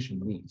education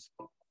needs.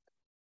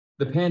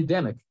 The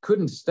pandemic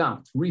couldn't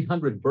stop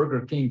 300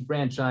 Burger King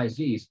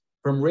franchisees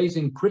from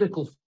raising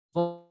critical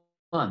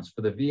funds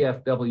for the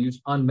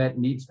VFW's Unmet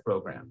Needs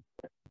program.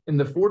 In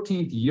the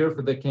 14th year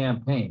for the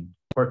campaign,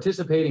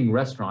 participating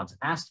restaurants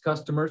asked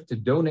customers to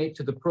donate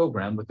to the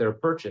program with their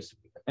purchase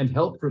and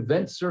help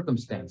prevent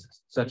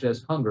circumstances such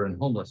as hunger and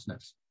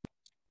homelessness.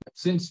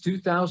 Since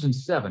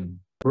 2007,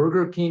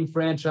 Burger King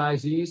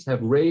franchisees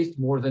have raised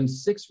more than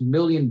 $6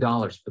 million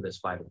for this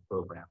vital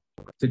program.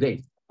 To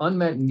date,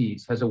 Unmet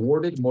Needs has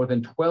awarded more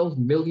than $12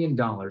 million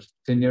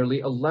to nearly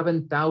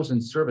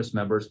 11,000 service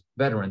members,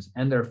 veterans,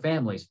 and their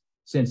families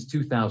since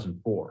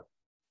 2004.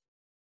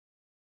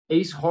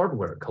 Ace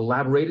Hardware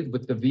collaborated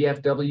with the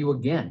VFW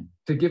again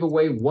to give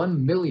away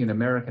 1 million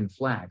American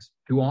flags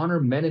to honor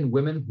men and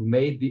women who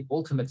made the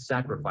ultimate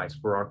sacrifice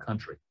for our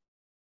country.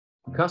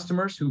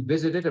 Customers who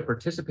visited a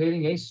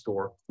participating Ace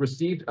store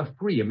received a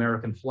free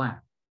American flag.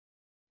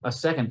 A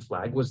second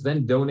flag was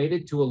then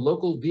donated to a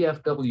local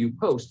VFW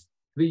post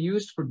to be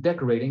used for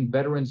decorating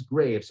veterans'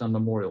 graves on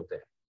Memorial Day.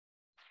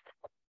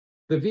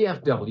 The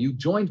VFW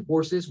joined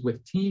forces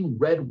with Team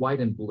Red, White,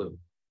 and Blue.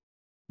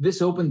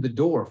 This opened the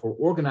door for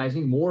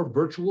organizing more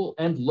virtual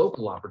and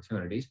local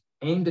opportunities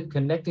aimed at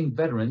connecting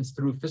veterans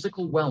through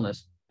physical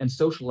wellness and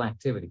social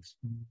activities.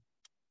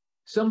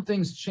 Some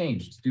things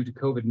changed due to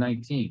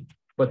COVID-19,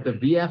 but the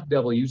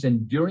VFW's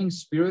enduring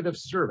spirit of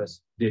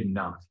service did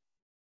not.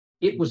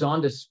 It was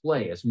on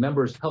display as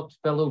members helped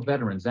fellow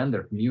veterans and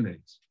their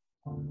communities.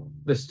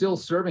 The Still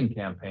Serving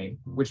campaign,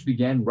 which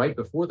began right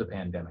before the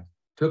pandemic,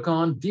 took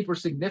on deeper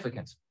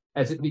significance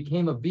as it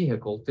became a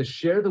vehicle to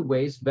share the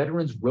ways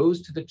veterans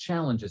rose to the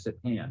challenges at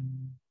hand.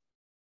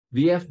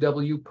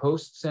 VFW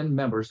posts and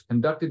members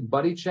conducted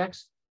buddy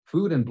checks,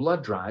 food and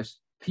blood drives,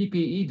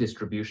 PPE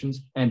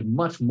distributions, and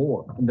much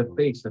more in the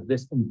face of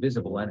this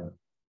invisible enemy.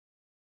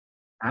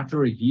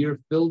 After a year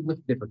filled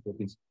with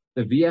difficulties,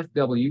 the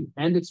VFW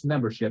and its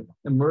membership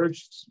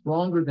emerged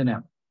stronger than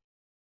ever.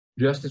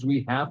 Just as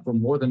we have for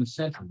more than a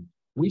century,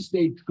 we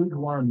stayed true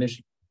to our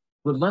mission,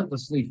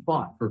 relentlessly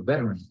fought for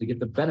veterans to get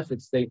the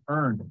benefits they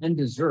earned and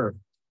deserved,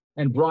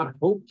 and brought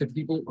hope to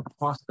people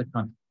across the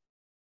country.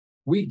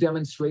 We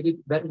demonstrated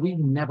that we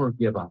never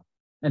give up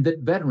and that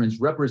veterans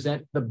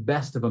represent the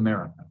best of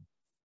America.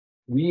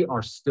 We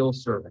are still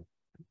serving.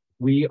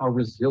 We are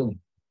resilient.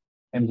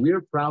 And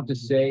we're proud to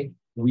say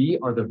we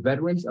are the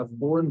veterans of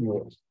foreign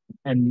wars,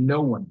 and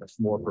no one does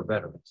more for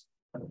veterans.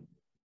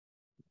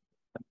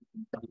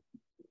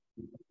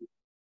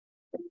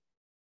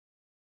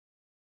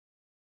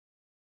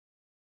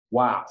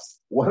 Wow,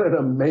 what an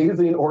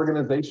amazing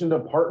organization to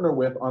partner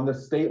with on the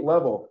state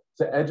level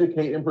to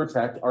educate and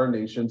protect our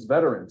nation's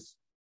veterans.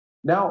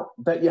 Now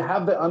that you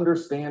have the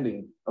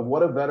understanding of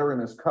what a veteran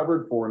is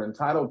covered for and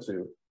entitled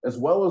to, as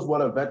well as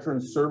what a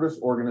veteran service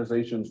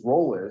organization's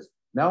role is,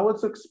 now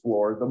let's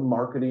explore the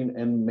marketing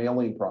and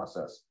mailing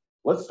process.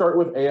 Let's start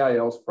with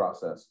AIL's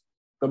process.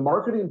 The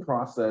marketing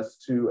process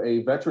to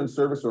a veteran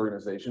service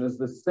organization is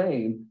the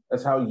same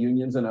as how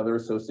unions and other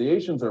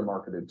associations are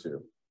marketed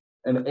to.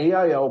 An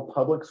AIL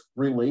public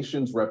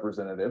relations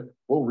representative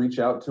will reach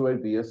out to a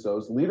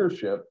VSO's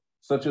leadership,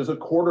 such as a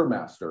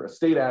quartermaster, a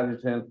state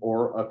adjutant,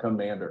 or a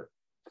commander.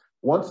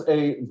 Once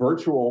a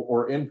virtual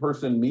or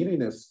in-person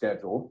meeting is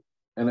scheduled,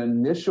 an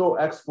initial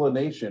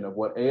explanation of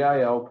what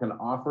AIL can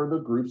offer the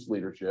group's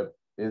leadership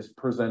is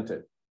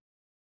presented.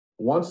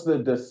 Once the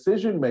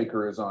decision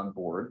maker is on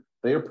board,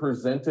 they are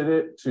presented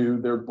it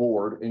to their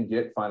board and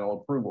get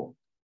final approval.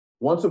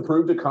 Once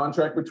approved, a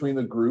contract between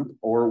the group,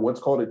 or what's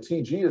called a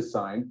TG, is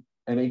signed,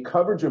 and a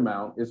coverage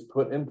amount is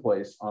put in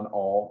place on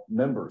all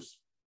members.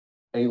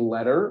 A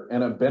letter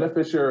and a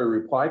beneficiary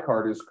reply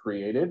card is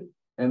created,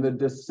 and the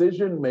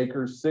decision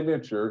maker's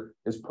signature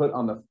is put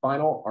on the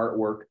final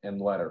artwork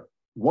and letter.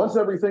 Once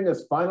everything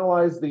is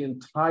finalized, the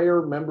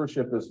entire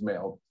membership is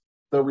mailed.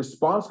 The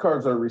response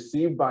cards are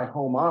received by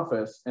home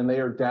office and they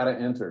are data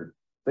entered.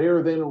 They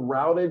are then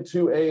routed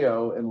to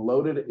AO and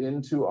loaded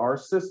into our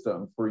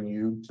system for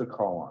you to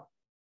call on.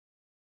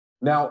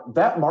 Now,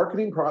 that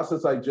marketing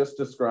process I just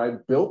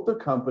described built the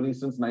company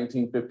since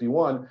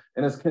 1951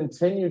 and has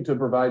continued to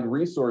provide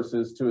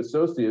resources to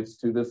associates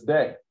to this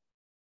day.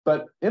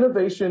 But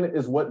innovation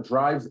is what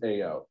drives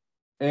AO.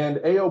 And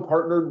AO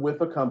partnered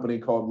with a company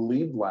called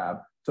Lead Lab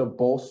to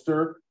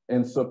bolster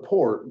and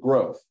support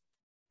growth.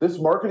 This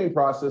marketing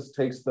process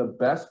takes the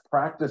best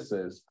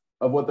practices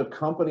of what the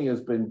company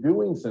has been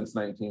doing since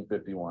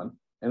 1951,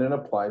 and it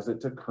applies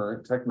it to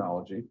current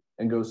technology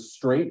and goes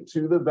straight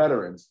to the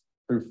veterans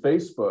through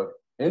Facebook,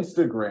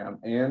 Instagram,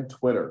 and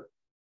Twitter,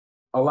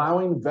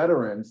 allowing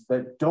veterans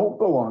that don't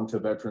belong to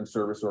veteran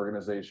service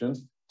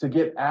organizations to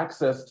get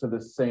access to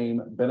the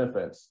same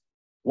benefits.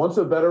 Once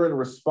a veteran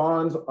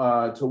responds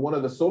to one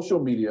of the social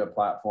media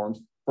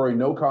platforms for a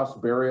no-cost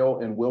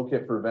burial and will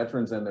kit for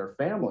veterans and their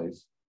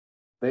families,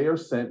 they are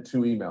sent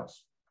two emails.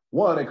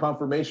 One, a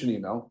confirmation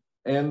email,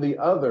 and the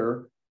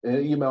other,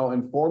 an email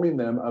informing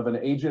them of an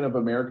agent of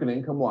American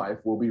Income Life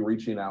will be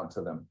reaching out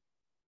to them.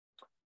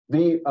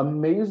 The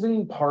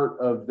amazing part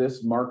of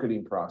this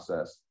marketing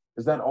process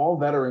is that all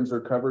veterans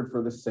are covered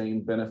for the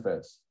same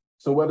benefits.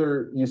 So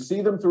whether you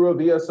see them through a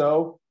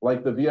VSO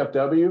like the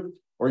VFW,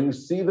 or you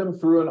see them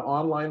through an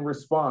online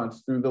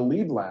response through the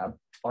Lead Lab,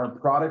 our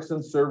products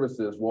and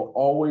services will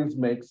always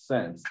make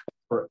sense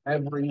for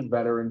every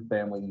veteran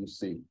family you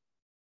see.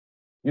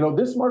 You know,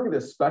 this market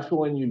is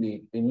special and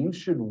unique, and you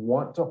should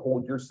want to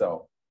hold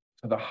yourself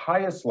to the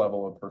highest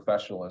level of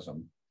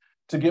professionalism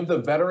to give the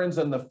veterans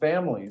and the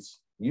families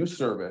you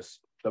service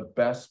the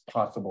best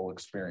possible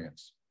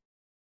experience.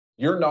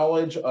 Your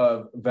knowledge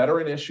of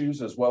veteran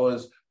issues as well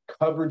as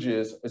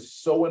coverages is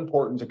so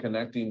important to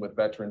connecting with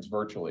veterans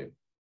virtually.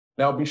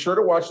 Now be sure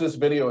to watch this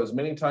video as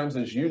many times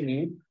as you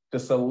need to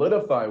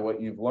solidify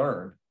what you've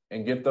learned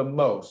and get the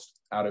most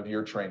out of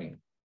your training.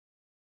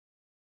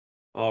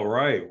 All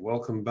right,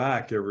 welcome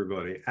back,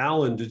 everybody.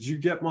 Alan, did you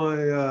get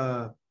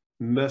my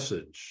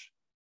message?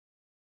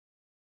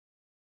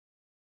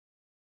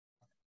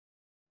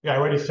 Yeah, I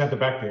already sent it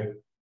back to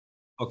you.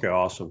 Okay,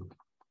 awesome.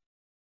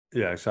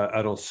 Yeah,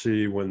 I don't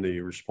see when the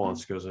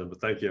response goes in, but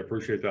thank you. I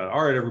appreciate that.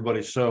 All right,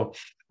 everybody. So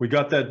we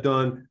got that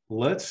done.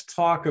 Let's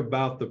talk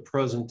about the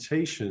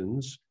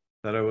presentations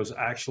that I was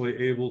actually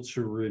able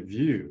to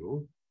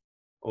review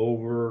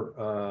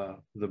over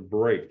the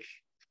break.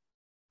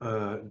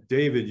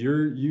 David,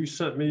 you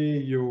sent me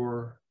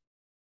your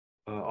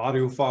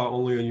audio file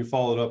only, and you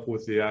followed up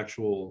with the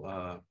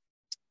actual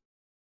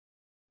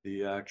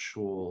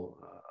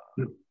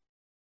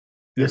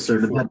Yes,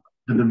 sir.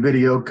 Did the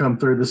video come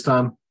through this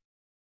time?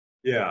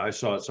 Yeah, I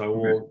saw it, so I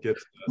won't get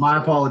to that. My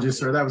apologies,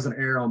 sir. That was an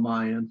error on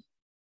my end.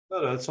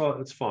 No, that's all.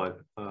 It's fine.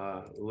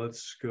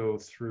 Let's go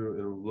through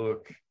and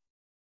look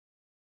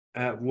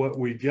at what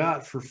we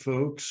got for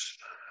folks,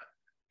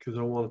 because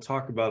I want to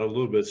talk about it a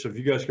little bit. So if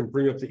you guys can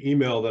bring up the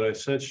email that I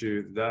sent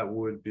you, that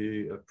would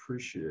be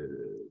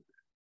appreciated.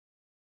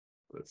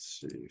 Let's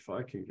see if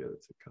I can get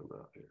it to come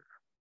out here.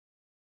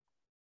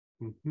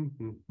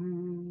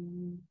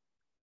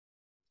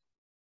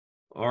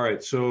 All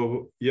right.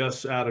 So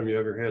yes, Adam, you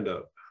have your hand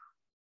up.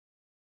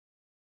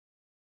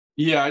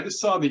 Yeah, I just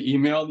saw the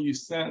email you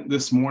sent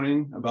this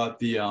morning about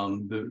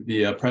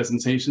the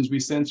presentations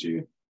we sent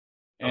you,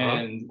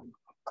 and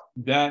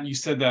that you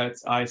said that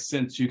I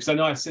sent you, because I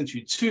know I sent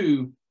you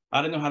two.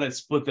 I don't know how to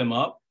split them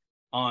up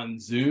on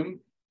Zoom.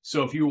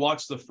 So if you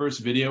watch the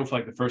first video for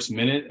like the first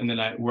minute, and then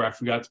where I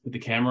forgot to put the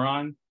camera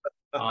on,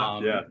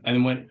 yeah,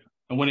 and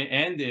when it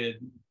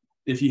ended,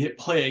 if you hit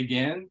play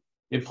again,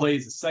 it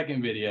plays the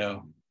second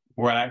video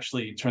where I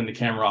actually turned the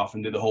camera off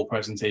and did the whole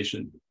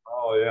presentation.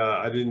 Oh yeah,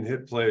 I didn't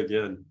hit play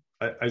again.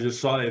 I just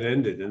saw it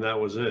ended and that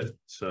was it.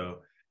 So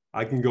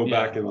I can go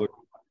back and look.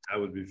 That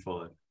would be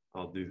fun.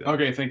 I'll do that.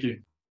 Okay, thank you.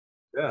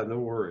 Yeah, no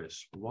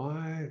worries.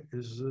 Why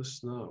is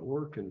this not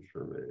working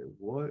for me?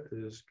 What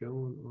is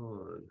going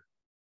on?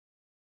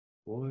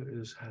 What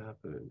is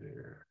happening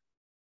here?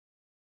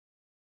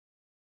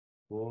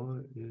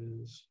 What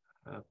is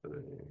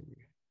happening?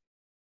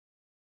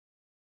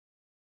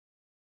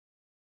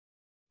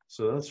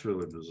 So that's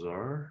really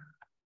bizarre.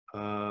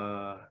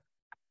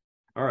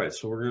 All right,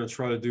 so we're going to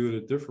try to do it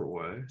a different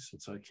way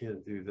since I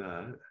can't do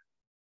that.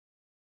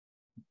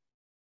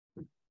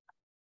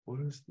 What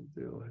is the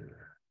deal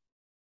here?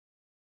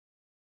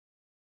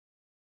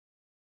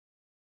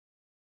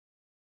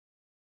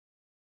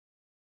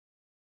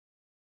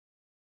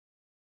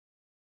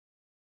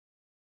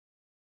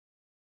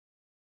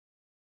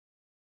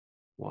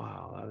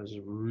 Wow, that is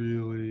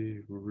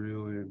really,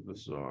 really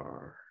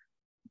bizarre.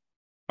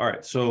 All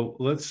right, so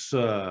let's,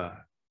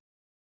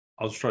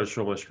 I'll just try to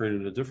show my screen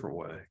in a different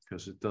way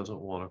because it doesn't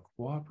want to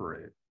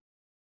cooperate.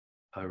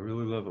 I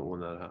really love it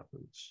when that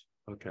happens.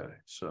 Okay,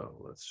 so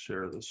let's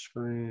share the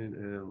screen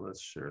and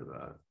let's share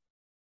that.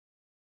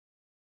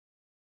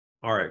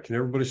 All right, can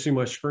everybody see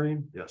my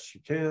screen? Yes, you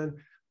can.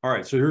 All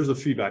right, so here's the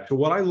feedback. So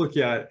what I look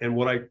at and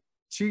what I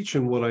teach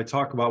and what I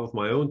talk about with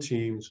my own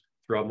teams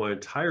throughout my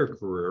entire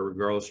career,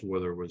 regardless of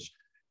whether it was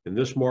in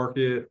this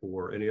market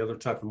or any other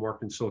type of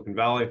market in Silicon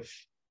Valley,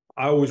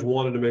 I always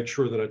wanted to make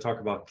sure that I talk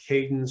about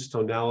cadence,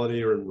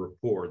 tonality, or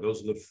rapport.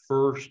 Those are the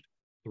first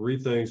three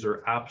things that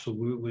are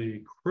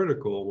absolutely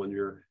critical when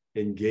you're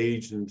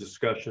engaged in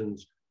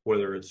discussions,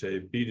 whether it's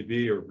a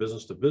B2B or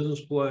business to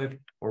business play,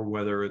 or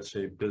whether it's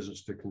a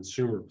business to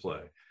consumer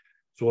play.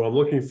 So what I'm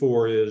looking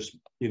for is,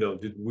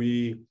 did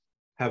we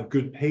have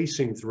good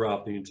pacing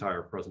throughout the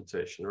entire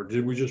presentation, or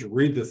did we just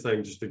read the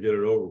thing just to get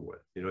it over with?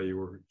 You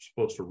were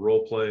supposed to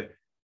role play.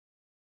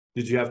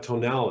 Did you have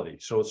tonality?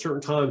 So at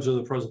certain times in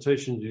the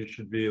presentation, you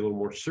should be a little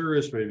more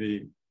serious,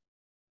 maybe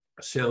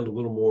sound a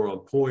little more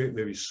on point,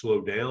 maybe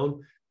slow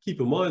down.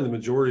 Keep in mind, the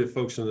majority of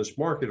folks in this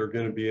market are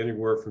going to be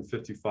anywhere from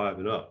 55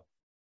 and up.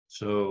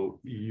 So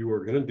you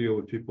are going to deal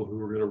with people who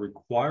are going to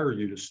require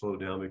you to slow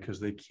down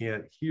because they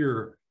can't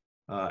hear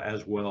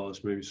as well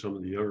as maybe some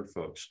of the younger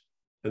folks.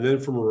 And then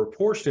from a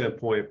rapport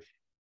standpoint,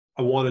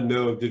 I want to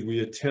know, did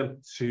we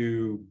attempt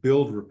to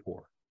build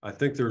rapport? I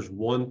think there's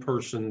one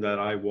person that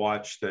I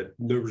watched that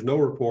there was no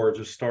rapport,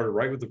 just started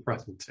right with the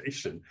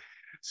presentation.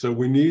 So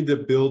we need to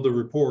build the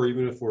rapport,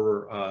 even if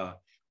we're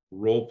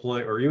role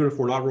playing, or even if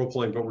we're not role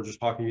playing, but we're just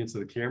talking into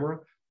the camera.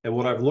 And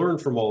what I've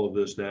learned from all of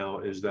this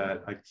now is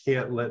that I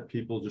can't let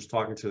people just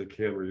talking to the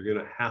camera. You're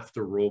going to have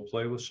to role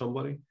play with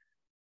somebody.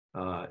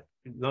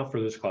 Not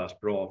for this class,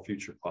 but all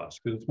future class,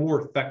 because it's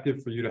more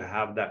effective for you to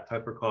have that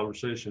type of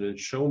conversation and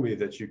show me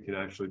that you can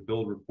actually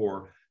build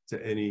rapport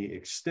to any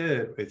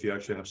extent if you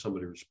actually have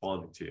somebody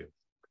responding to you.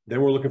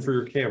 Then we're looking for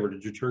your camera.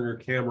 Did you turn your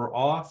camera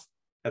off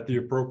at the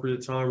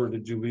appropriate time, or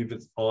did you leave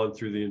it on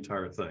through the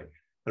entire thing?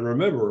 And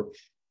remember,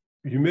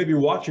 you may be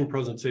watching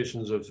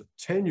presentations of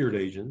tenured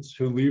agents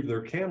who leave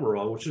their camera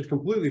on, which is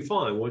completely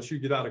fine. Once you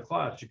get out of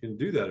class, you can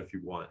do that if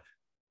you want.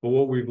 But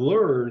what we've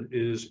learned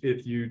is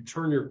if you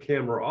turn your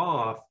camera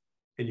off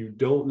and you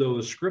don't know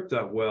the script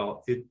that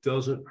well, it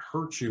doesn't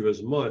hurt you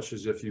as much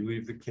as if you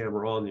leave the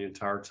camera on the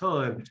entire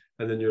time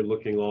and then you're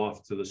looking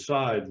off to the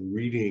side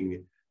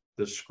reading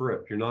the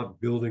script. You're not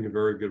building a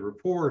very good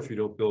rapport. If you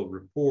don't build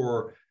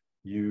rapport,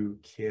 you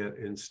can't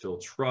instill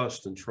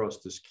trust, and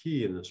trust is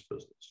key in this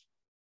business.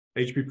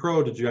 HP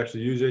Pro, did you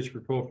actually use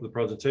HP Pro for the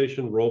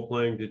presentation? Role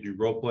playing, did you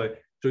role play?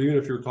 So even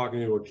if you're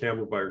talking to a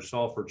camera by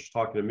yourself or just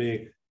talking to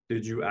me,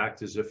 did you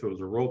act as if it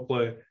was a role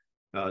play?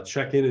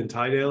 Check-in and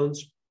tie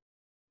downs.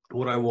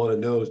 What I want to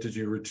know is, did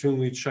you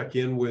routinely check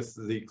in with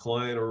the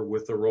client or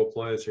with the role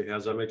play and say,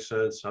 how's that make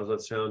sense? How's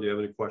that sound? Do you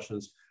have any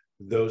questions?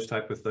 Those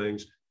type of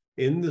things.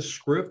 In the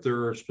script,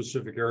 there are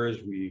specific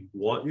areas we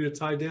want you to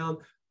tie down,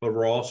 but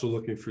we're also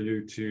looking for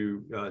you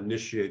to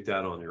initiate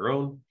that on your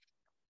own.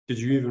 Did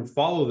you even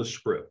follow the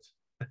script?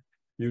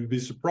 You'd be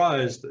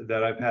surprised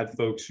that I've had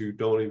folks who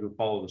don't even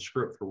follow the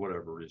script for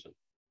whatever reason.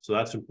 So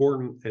that's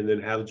important. And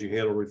then how did you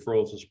handle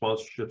referrals and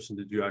sponsorships? And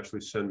did you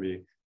actually send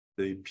me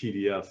the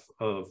PDF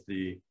of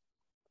the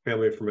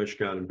family information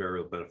guide and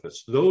burial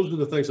benefits? Those are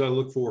the things I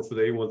look for the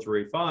A1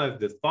 through A5.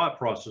 The thought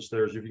process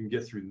there is if you can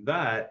get through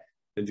that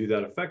and do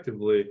that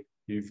effectively,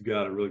 you've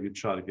got a really good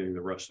shot at getting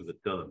the rest of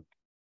it done.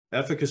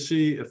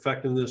 Efficacy,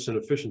 effectiveness, and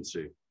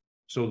efficiency.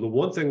 So the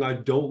one thing I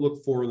don't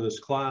look for in this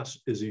class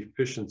is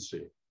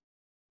efficiency,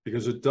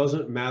 because it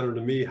doesn't matter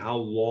to me how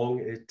long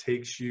it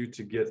takes you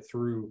to get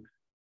through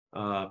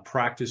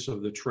practice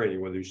of the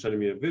training, whether you're sending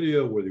me a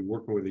video, whether you're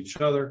working with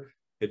each other,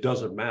 it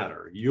doesn't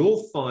matter.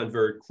 You'll find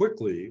very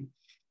quickly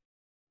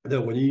that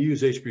when you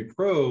use HP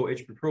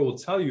Pro will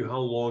tell you how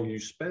long you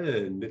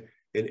spend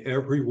in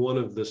every one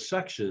of the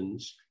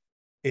sections.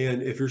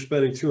 And if you're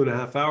spending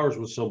 2.5 hours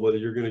with somebody,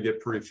 you're going to get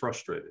pretty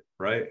frustrated,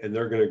 right? And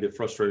they're going to get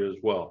frustrated as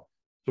well.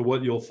 So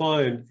what you'll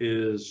find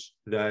is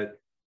that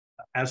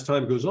as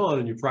time goes on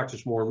and you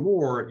practice more and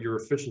more, your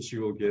efficiency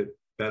will get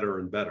better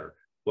and better.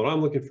 What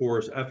I'm looking for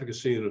is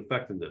efficacy and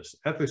effectiveness.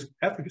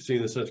 Efficacy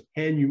in the sense,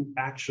 can you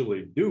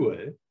actually do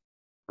it,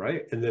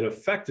 right? And then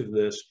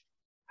effectiveness,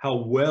 how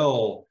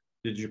well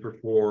did you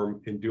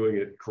perform in doing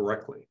it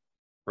correctly,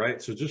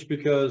 right? So just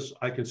because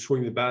I can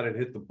swing the bat and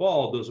hit the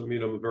ball doesn't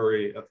mean I'm a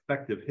very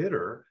effective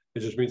hitter. It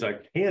just means I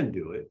can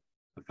do it.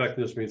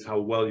 Effectiveness means how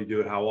well you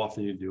do it, how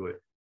often you do it,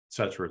 et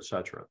cetera, et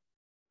cetera.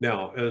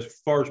 Now, as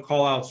far as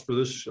call outs for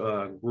this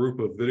group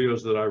of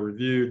videos that I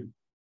reviewed,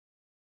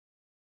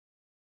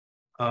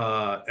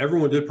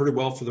 everyone did pretty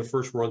well for the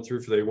first run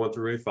through for the A1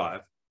 through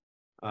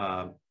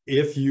A5.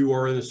 If you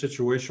are in a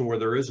situation where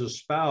there is a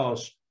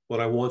spouse, what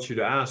I want you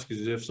to ask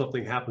is, if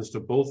something happens to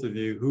both of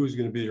you, who's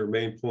going to be your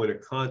main point of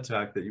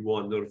contact that you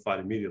want notified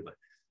immediately?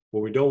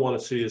 What we don't want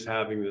to see is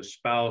having the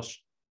spouse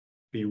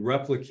be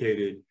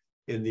replicated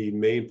in the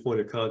main point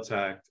of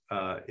contact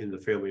in the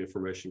family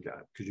information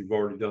guide, because you've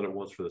already done it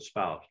once for the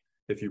spouse.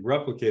 If you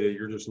replicate it,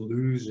 you're just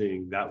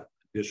losing that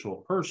additional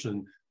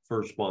person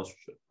for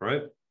sponsorship,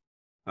 right?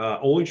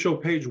 Only show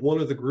page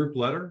 1 of the group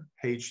letter.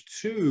 Page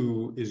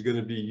 2 is going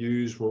to be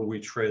used when we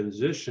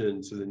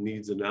transition to the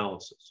needs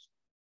analysis.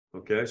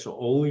 Okay, so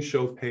only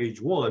show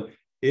page 1.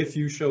 If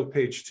you show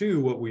page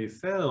 2, what we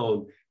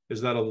found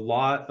is that a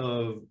lot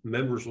of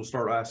members will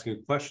start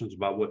asking questions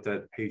about what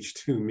that page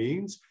 2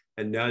 means.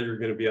 And now you're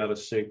going to be out of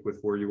sync with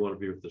where you want to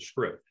be with the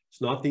script.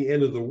 It's not the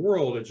end of the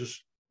world. It's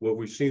just what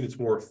we've seen. It's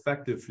more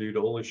effective for you to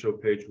only show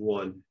page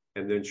 1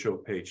 and then show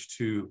page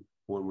 2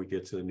 when we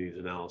get to the needs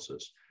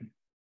analysis.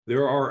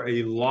 There are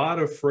a lot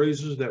of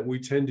phrases that we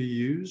tend to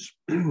use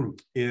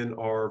in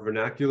our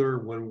vernacular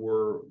when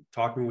we're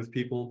talking with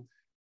people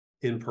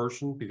in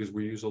person, because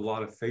we use a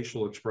lot of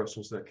facial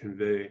expressions that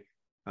convey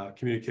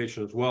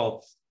communication as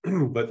well.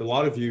 But a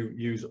lot of you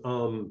use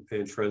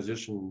and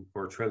transition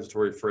or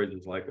transitory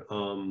phrases like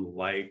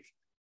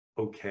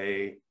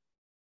okay.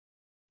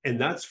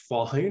 And that's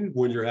fine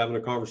when you're having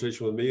a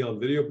conversation with me on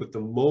video, but the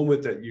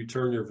moment that you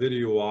turn your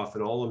video off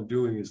and all I'm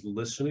doing is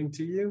listening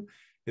to you,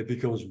 it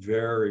becomes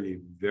very,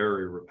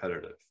 very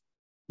repetitive.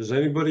 Is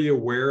anybody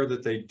aware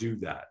that they do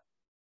that?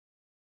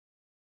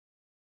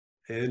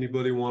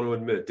 Anybody want to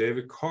admit?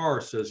 David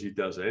Carr says he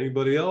does it.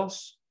 Anybody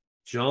else?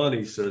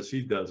 Johnny says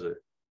he does it.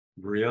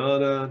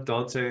 Brianna,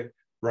 Dante,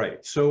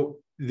 right. So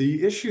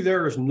the issue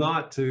there is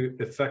not to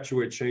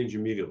effectuate change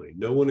immediately.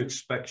 No one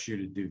expects you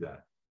to do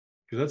that,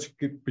 because that's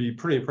could be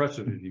pretty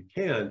impressive if you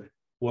can.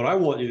 What I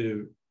want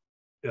you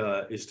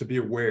to is to be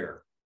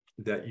aware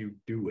that you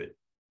do it.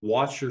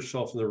 Watch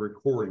yourself in the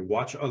recording,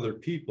 watch other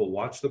people,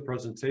 watch the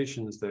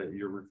presentations that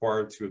you're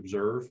required to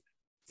observe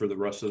for the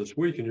rest of this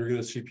week, and you're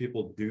going to see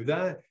people do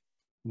that.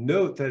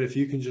 Note that if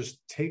you can just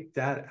take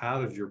that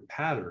out of your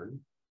pattern,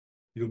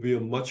 you'll be a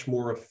much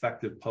more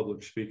effective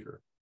public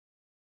speaker.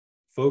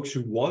 Folks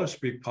who want to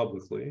speak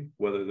publicly,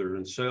 whether they're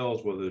in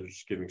sales, whether they're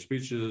just giving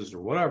speeches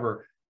or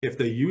whatever, if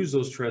they use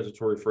those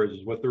transitory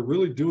phrases, what they're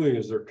really doing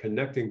is they're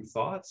connecting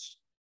thoughts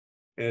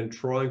and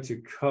trying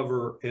to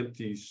cover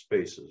empty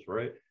spaces,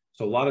 right?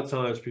 So a lot of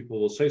times people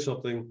will say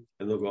something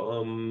and they'll go,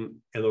 and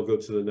they'll go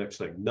to the next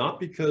thing. Not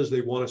because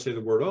they want to say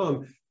the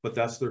word, but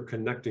that's their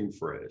connecting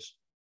phrase.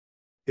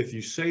 if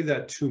you say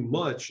that too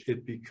much,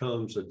 it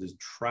becomes a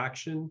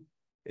detraction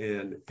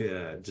and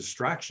a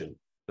distraction,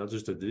 not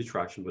just a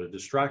detraction, but a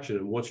distraction.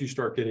 And once you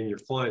start getting your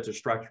clients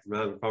distracted from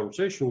having a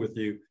conversation with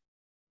you,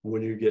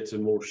 when you get to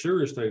more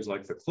serious things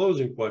like the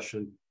closing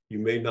question, you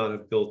may not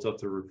have built up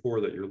the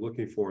rapport that you're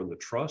looking for and the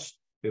trust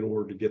in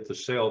order to get the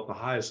sale at the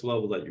highest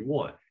level that you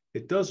want.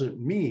 It doesn't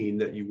mean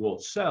that you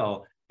won't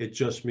sell. It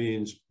just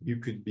means you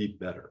could be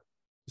better.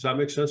 Does that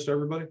make sense to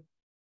everybody?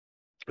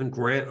 And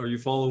Grant, are you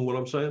following what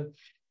I'm saying?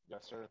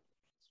 Yes, sir.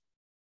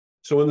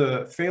 So in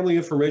the family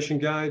information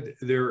guide,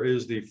 there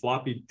is the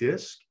floppy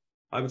disk.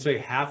 I would say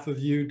half of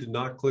you did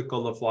not click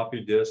on the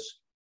floppy disk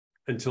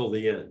until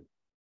the end.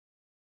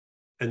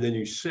 And then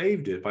you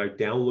saved it by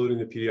downloading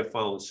the PDF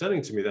file and sending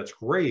it to me. That's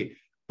great.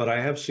 But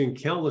I have seen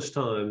countless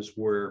times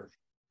where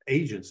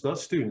agents, not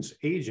students,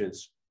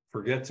 agents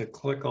forget to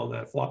click on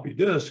that floppy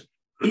disk.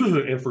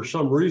 And for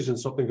some reason,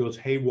 something goes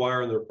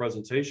haywire in their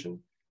presentation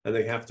and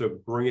they have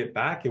to bring it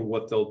back. And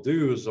what they'll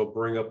do is they'll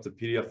bring up the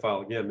PDF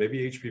file again.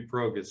 Maybe HP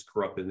Pro gets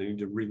corrupted and they need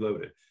to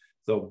reload it.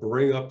 They'll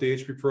bring up the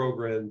HP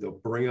program,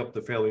 they'll bring up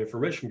the family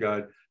information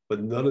guide,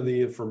 but none of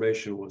the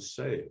information was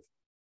saved.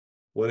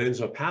 What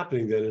ends up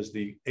happening then is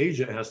the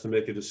agent has to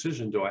make a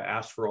decision. Do I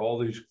ask for all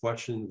these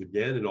questions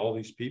again and all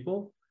these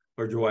people,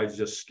 or do I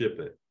just skip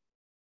it?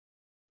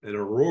 And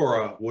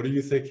Aurora, what do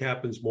you think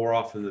happens more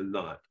often than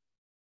not?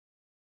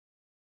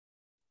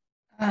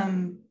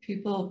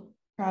 People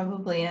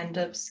probably end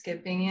up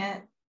skipping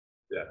it.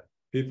 Yeah,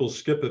 people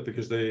skip it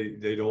because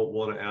they don't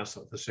want to ask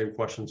the same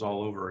questions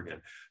all over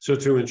again. So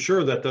to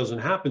ensure that doesn't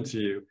happen to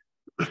you,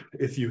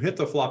 if you hit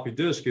the floppy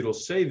disk, it'll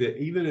save it.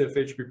 Even if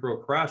HP Pro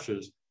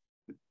crashes,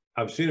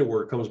 I've seen it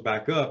where it comes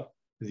back up,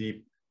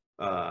 the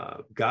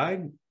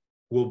guide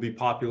will be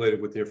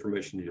populated with the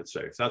information you had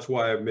saved. That's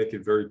why I make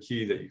it very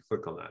key that you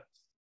click on that.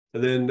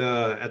 And then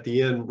at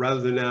the end,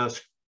 rather than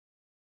ask,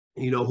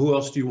 who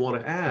else do you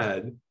want to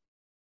add?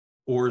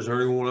 Or is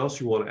there anyone else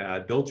you want to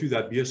add? Don't do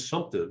that. Be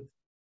assumptive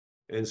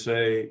and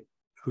say,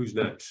 who's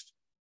next?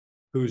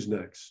 Who's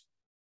next?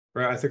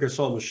 Right? I think I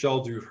saw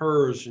Michelle do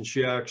hers and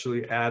she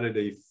actually added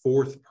a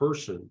fourth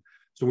person.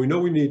 So we know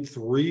we need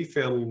 3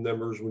 family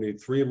members, we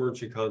need 3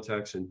 emergency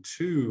contacts and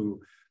 2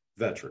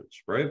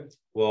 veterans, right?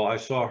 Well, I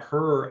saw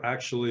her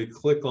actually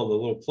click on the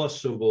little plus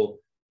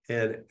symbol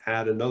and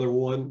add another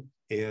one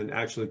and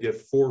actually get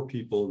 4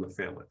 people in the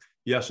family.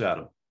 Yes,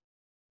 Adam.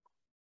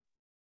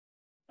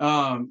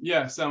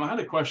 Yes, I had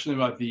a question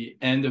about the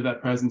end of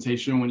that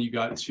presentation when you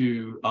got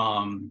to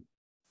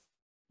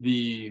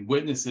the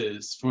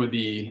witnesses for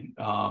the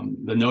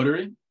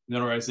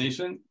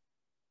notarization.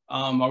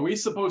 Are we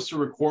supposed to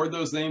record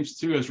those names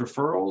too as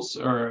referrals,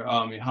 or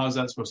how is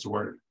that supposed to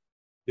work?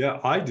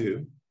 Yeah, I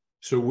do.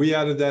 So we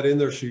added that in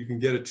there so you can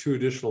get it 2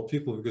 additional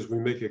people because we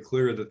make it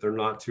clear that they're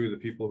not 2 of the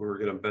people who are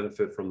going to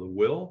benefit from the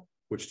will,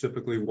 which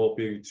typically won't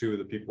be 2 of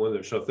the people in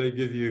there. So if they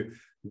give you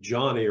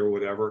Johnny or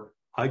whatever,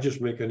 I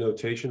just make a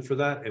notation for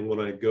that. And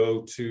when I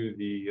go to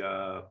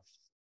the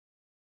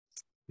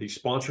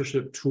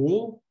sponsorship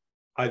tool,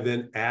 I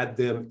then add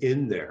them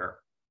in there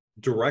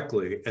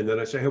directly. And then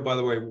I say, oh, by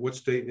the way, what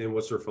state and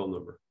what's their phone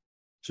number?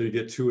 So you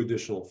get 2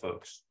 additional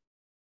folks,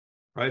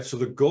 right? So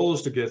the goal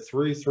is to get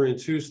 3, 3, and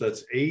 2. So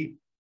that's 8.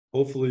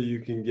 Hopefully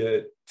you can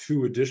get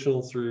 2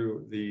 additional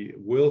through the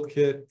will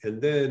kit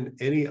and then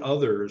any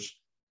others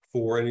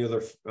for any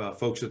other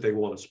folks that they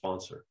want to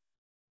sponsor.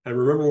 And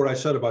remember what I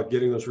said about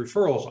getting those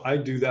referrals. I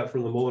do that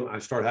from the moment I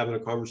start having a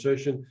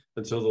conversation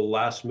until the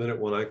last minute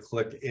when I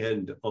click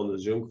end on the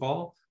Zoom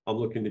call. I'm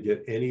looking to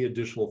get any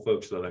additional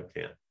folks that I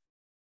can.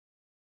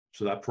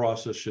 So that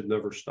process should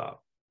never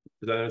stop.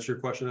 Did that answer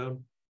your question,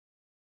 Adam?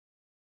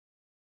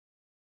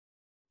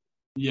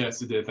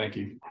 Yes, it did. Thank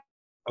you.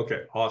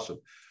 Okay, awesome.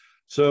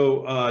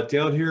 So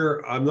down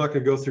here, I'm not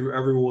going to go through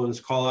everyone's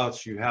call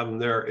outs. You have them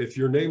there. If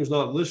your name's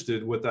not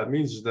listed, what that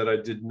means is that I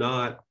did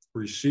not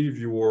receive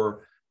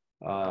your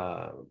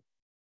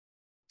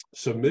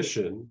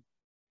submission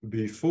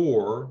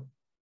before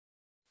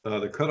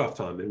the cutoff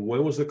time. And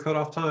when was the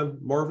cutoff time,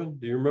 Marvin?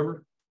 Do you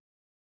remember?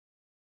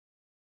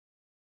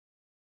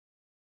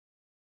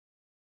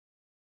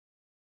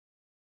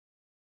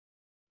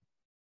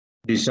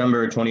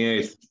 December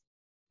 28th.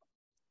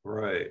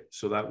 Right.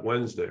 So that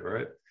Wednesday,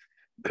 right?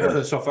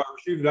 So if I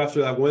received it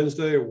after that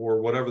Wednesday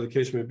or whatever the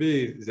case may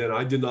be, then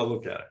I did not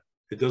look at it.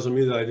 It doesn't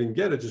mean that I didn't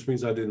get it, it just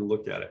means I didn't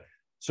look at it.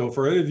 So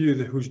for any of you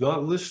who's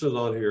not listed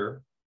on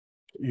here,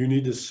 you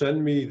need to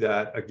send me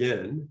that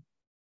again,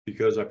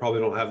 because I probably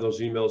don't have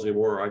those emails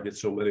anymore. I get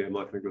so many, I'm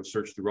not going to go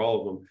search through all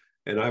of them.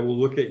 And I will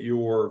look at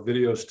your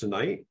videos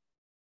tonight,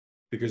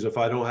 because if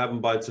I don't have them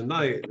by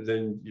tonight,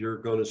 then you're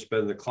going to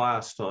spend the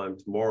class time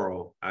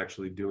tomorrow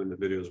actually doing the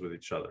videos with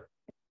each other.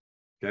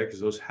 Okay,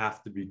 because those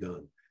have to be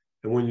done.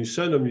 And when you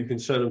send them, you can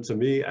send them to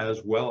me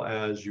as well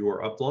as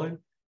your upline.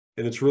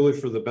 And it's really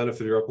for the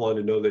benefit of your upline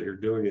to know that you're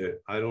doing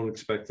it. I don't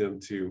expect them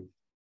to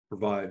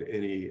provide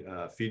any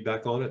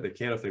feedback on it. They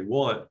can if they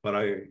want, but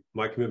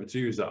my commitment to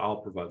you is that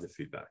I'll provide the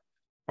feedback.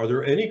 Are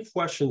there any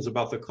questions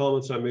about the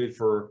comments I made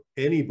for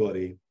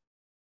anybody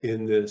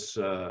in this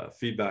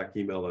feedback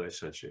email that I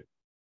sent you?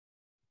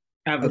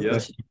 I have a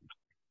Yes. question.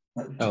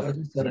 I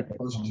just had a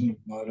question,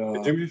 but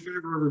Do me a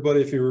favor,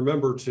 everybody, if you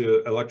remember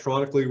to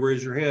electronically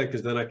raise your hand,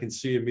 because then I can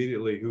see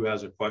immediately who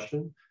has a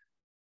question.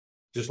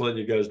 Just letting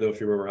you guys know if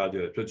you remember how to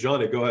do it. But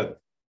Johnny, go ahead.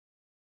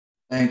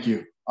 thank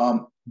you.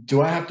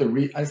 Do I have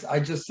to I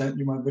just sent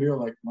you my video,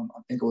 like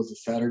I think it was a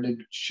Saturday.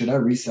 Should I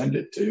resend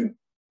it to you?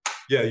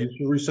 Yeah, you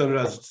should resend it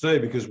as of today,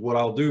 because what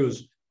I'll do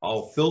is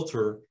I'll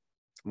filter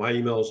my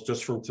emails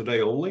just from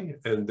today only,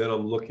 and then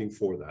I'm looking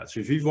for that. So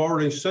if you've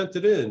already sent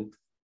it in,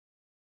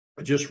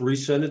 just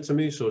resend it to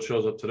me so it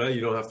shows up today.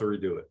 You don't have to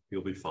redo it.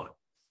 You'll be fine.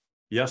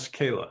 Yes,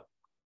 Kayla.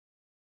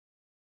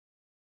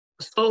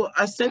 So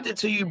I sent it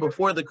to you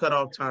before the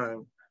cutoff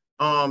time.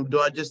 Do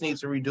I just need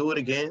to redo it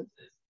again?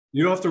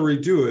 You don't have to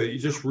redo it. You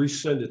just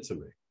resend it to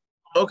me.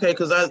 Okay,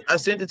 because I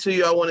sent it to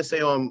you, I want to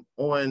say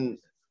on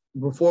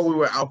before we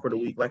were out for the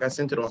week. Like I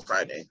sent it on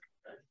Friday.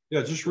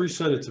 Yeah, just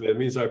resend it to me. It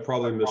means I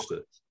probably missed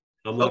it.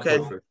 I'm not Okay.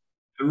 perfect.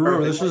 And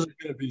remember, this isn't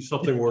going to be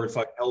something where it's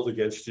like held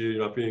against you.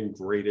 You're not being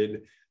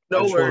graded.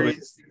 No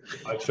worries.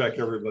 I check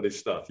everybody's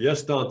stuff.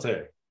 Yes,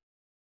 Dante.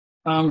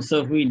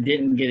 So if we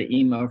didn't get an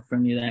email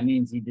from you, that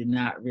means you did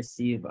not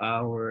receive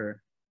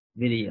our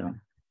video.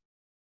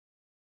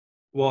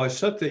 Well, I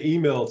sent the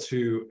email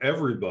to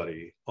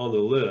everybody on the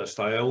list.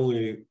 I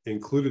only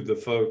included the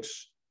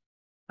folks.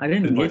 I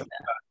didn't get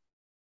that.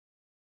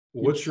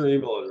 What's your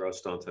email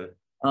address, Dante?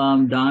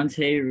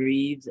 Dante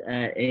Reeves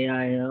at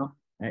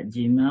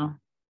AIL@gmail.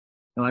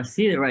 Oh, I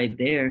see it right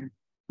there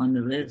on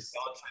the list.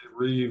 Dante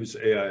Reeves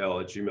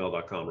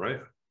AIL@gmail.com,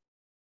 right?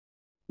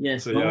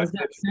 Yes. So, When yeah, was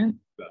that sent?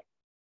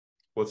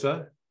 What's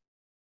that?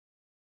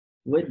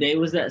 What day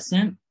was that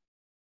sent?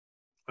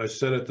 I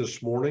sent it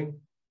this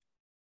morning.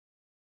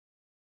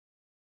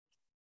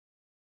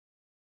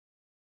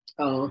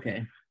 Oh,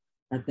 okay.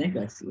 I think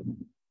I see.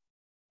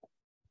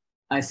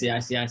 I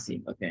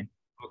see. Okay.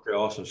 Okay,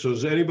 awesome. So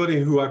does anybody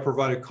who I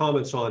provided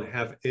comments on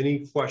have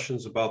any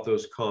questions about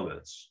those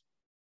comments?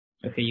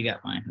 Okay, you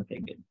got mine. Okay,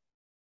 good.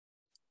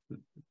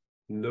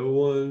 No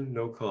one,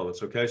 no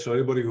comments. Okay, so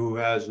anybody who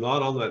has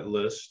not on that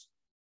list,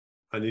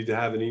 I need to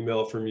have an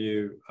email from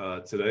you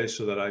today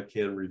so that I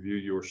can review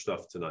your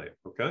stuff tonight,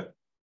 okay?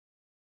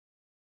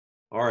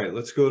 All right,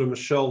 let's go to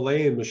Michelle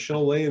Lane.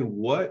 Michelle Lane,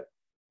 what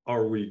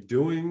are we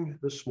doing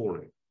this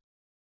morning?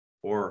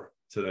 Or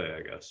today,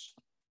 I guess.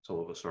 Some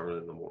of us aren't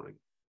in the morning.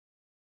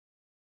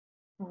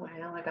 Oh, I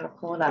know, I gotta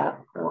pull it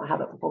up. I don't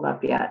have it pulled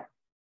up yet.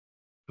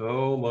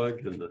 Oh my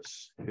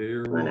goodness,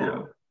 here we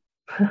go.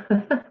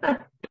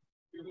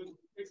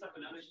 Picks up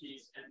another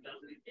keys and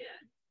does it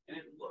again, and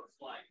it looks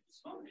like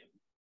smoking.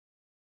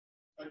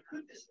 But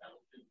could this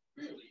elephant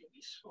really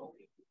be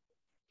smoking?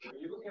 When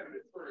you look at it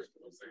at first,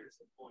 it looks like it's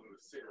the point of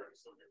a cigarette or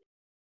something.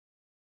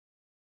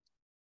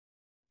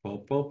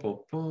 Bum, bum, bum,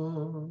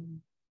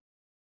 bum.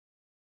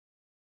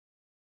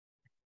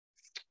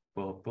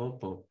 Bum, bum,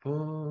 bum,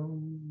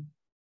 bum.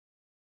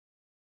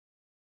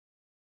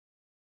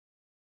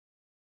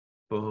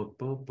 Bum,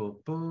 bum, bum,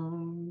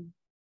 bum.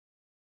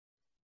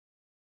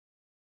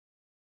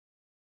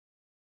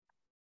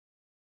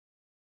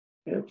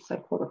 Oops, I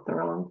pulled up the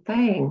wrong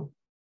thing.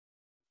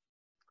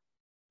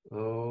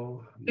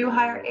 Oh, Do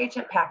hire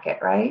agent packet,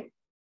 right?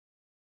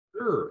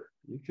 sure.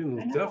 You can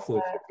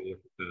definitely take a look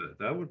at that.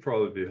 That would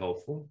probably be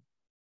helpful.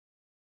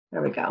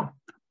 There we go.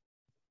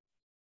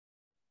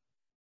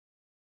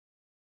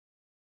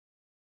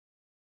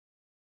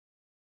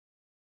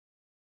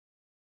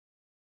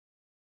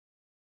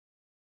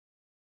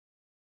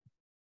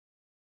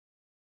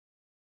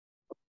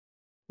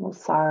 Well,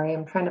 sorry,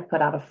 I'm trying to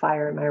put out a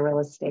fire in my real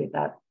estate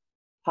that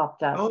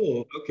popped up.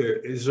 Oh, okay.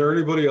 Is there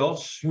anybody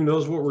else who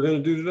knows what we're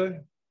going to do today?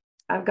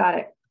 I've got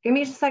it. Give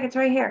me just a second. It's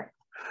right here.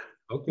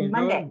 Okay, go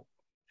Monday. ahead.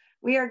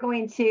 We are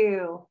going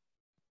to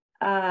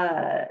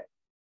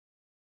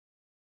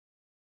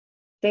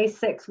day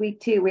 6, week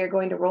 2. We are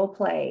going to role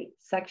play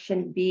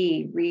section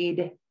B.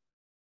 Read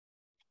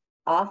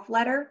off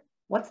letter.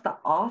 What's the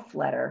off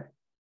letter?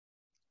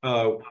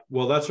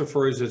 Well, that's a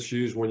phrase that's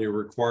used when you're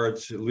required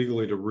to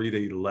legally to read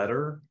a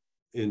letter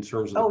in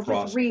terms of the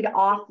process. Just read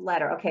off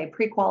letter. Okay,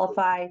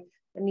 pre-qualify,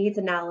 the needs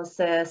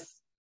analysis,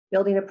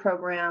 building a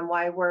program,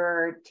 why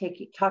we're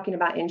talking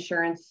about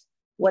insurance,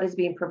 what is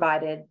being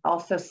provided.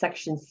 Also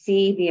section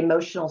C, the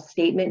emotional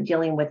statement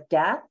dealing with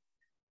death,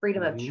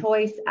 freedom of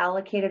choice,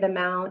 allocated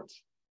amount,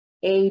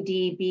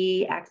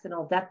 ADB,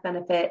 accidental death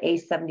benefit,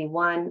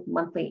 A71,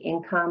 monthly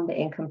income, the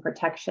income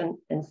protection,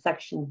 and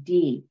section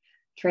D,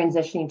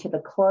 transitioning to the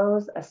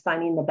close,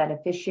 assigning the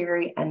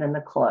beneficiary, and then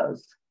the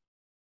close.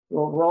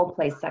 We'll role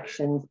play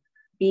sections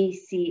B,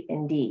 C,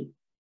 and D.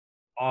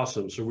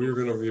 Awesome. So we're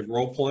going to be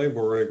role playing,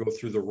 but we're going to go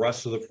through the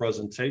rest of the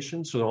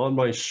presentation. So on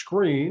my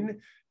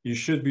screen, you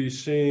should be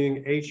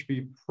seeing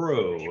HB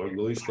Pro, or at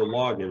least the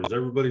login. Does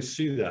everybody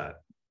see that?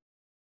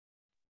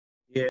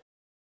 Yeah.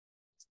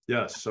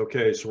 Yes.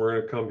 Okay. So we're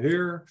going to come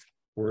here.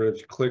 We're going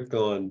to click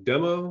on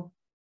demo.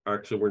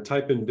 Actually, we're going to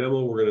type in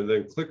demo. We're going to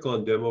then click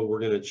on demo. We're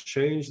going to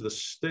change the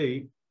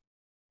state.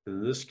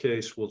 In this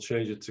case, we'll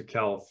change it to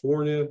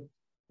California.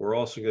 We're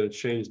also going to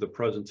change the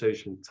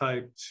presentation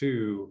type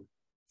to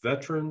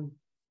veteran.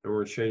 and we're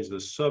going to change the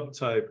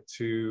subtype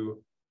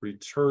to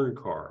return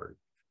card.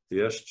 The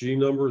SG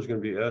number is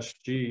going to be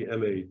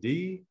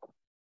SGMAD.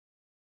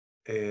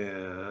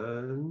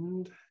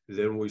 And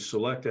then we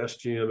select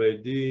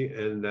SGMAD,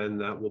 and then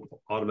that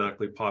will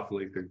automatically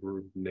populate the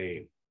group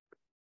name.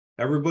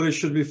 Everybody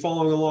should be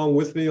following along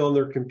with me on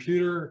their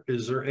computer.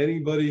 Is there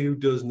anybody who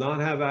does not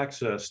have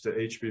access to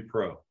HB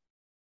Pro?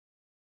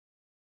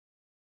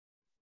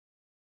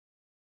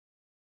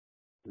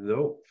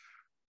 Nope.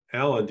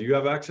 Alan, do you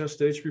have access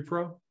to HB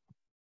Pro?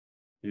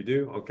 You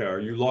do? Okay.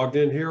 Are you logged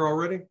in here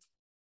already?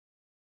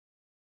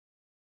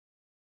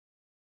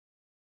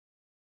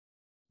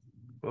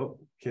 Oh,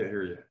 can't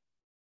hear you.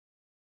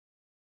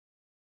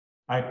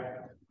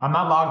 I'm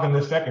not logged in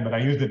this second, but I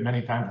used it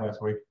many times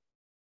last week.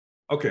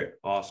 Okay,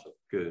 awesome.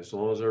 Good. As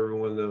long as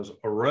everyone knows.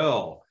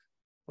 Arel,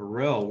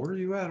 where are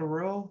you at,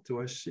 Arel? Do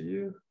I see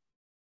you?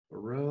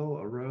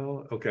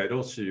 Arel. Okay, I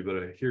don't see you,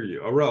 but I hear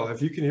you. Arel,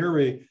 if you can hear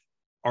me,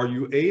 are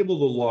you able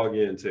to log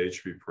in to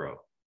HB Pro?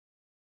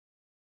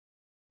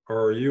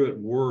 Or are you at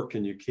work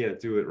and you can't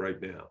do it right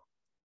now?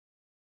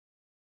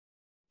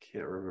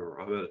 Can't remember.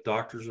 I'm at a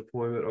doctor's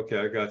appointment. Okay,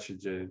 I got you,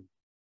 Jane.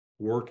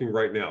 Working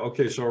right now.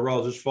 Okay, so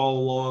Arel, just follow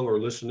along or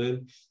listen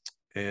in,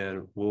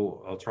 and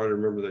I'll try to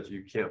remember that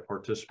you can't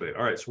participate.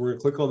 All right, so we're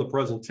gonna click on the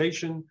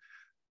presentation.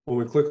 When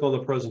we click on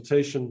the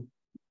presentation,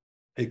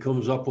 it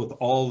comes up with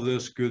all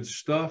this good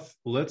stuff.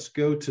 Let's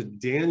go to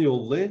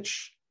Daniel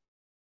Lynch.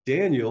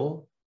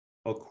 Daniel,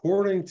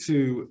 according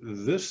to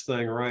this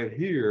thing right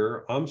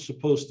here, I'm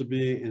supposed to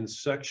be in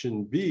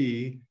section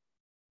B.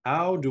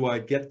 How do I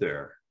get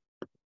there?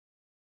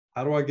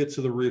 How do I get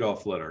to the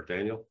read-off letter,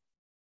 Daniel?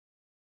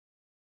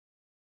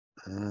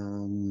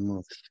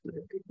 Let's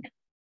see.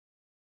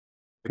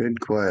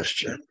 Good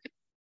question.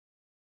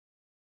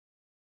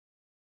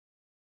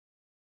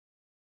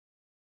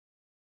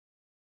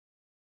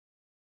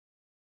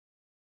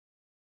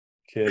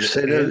 Say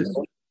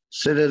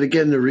that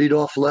again, the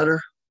read-off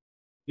letter?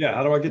 Yeah,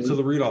 how do I get to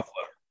the read-off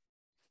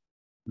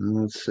letter?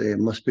 Let's see, it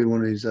must be one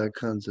of these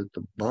icons at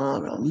the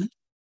bottom.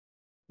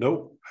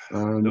 Nope.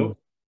 Nope.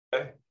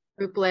 Okay.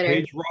 Group letter.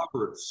 Paige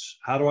Roberts,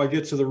 how do I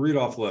get to the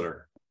read-off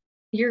letter?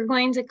 You're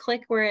going to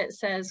click where it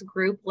says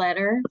group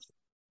letter.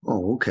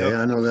 Oh, okay.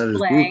 I know that is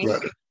group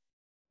letter.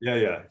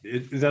 Yeah.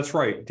 That's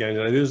right,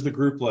 Daniel. It is the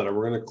group letter.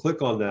 We're going to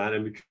click on that.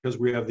 And because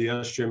we have the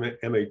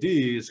SGMAD,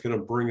 it's going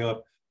to bring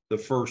up the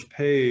first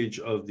page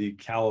of the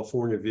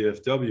California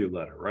VFW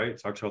letter, right?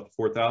 It talks about the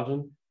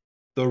 4,000.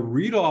 The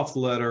read-off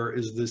letter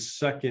is the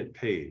second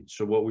page.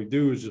 So what we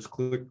do is just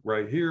click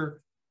right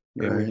here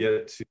and we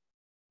get to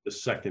the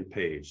second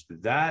page.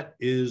 That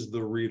is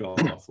the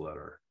read-off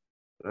letter.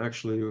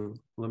 Actually,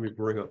 let me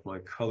bring up my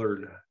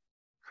colored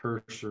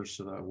cursor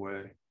so that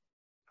way.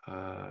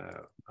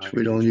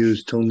 We don't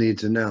use till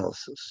needs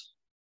analysis.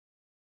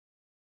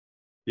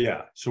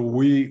 Yeah. So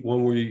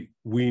when we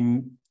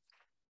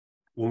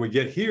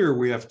get here,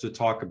 we have to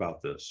talk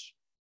about this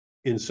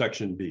in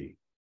section B.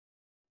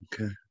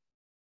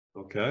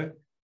 Okay.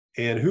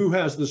 And who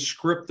has the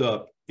script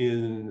up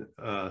in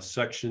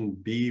section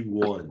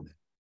B1?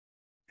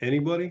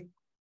 Anybody?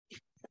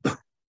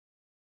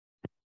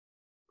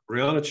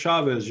 Brianna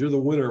Chavez, you're the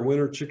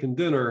winner chicken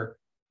dinner.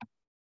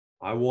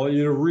 I want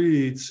you to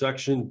read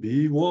section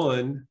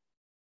B1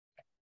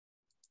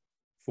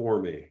 for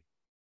me.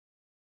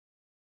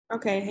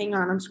 Okay, hang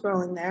on, I'm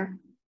scrolling there.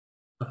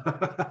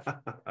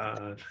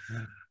 I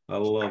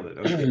love it.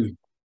 Okay.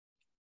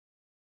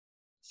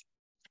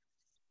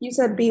 You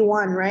said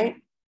B1, right?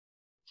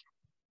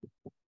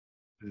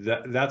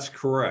 That's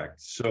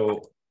correct.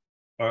 So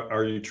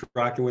are you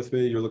tracking with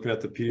me? You're looking at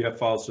the PDF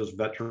file that says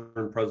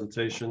veteran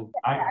presentation.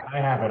 I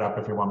have it up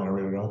if you want me to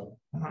read it off.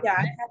 Yeah,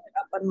 I have it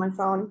up on my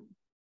phone.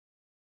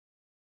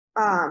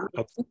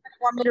 You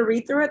want me to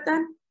read through it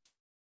then?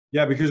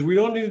 Yeah, because we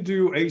don't need to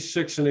do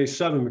A6 and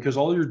A7 because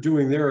all you're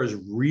doing there is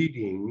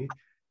reading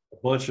a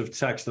bunch of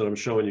text that I'm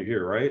showing you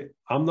here, right?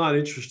 I'm not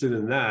interested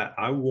in that.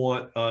 I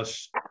want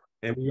us,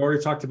 and we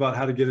already talked about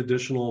how to get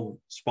additional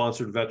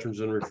sponsored veterans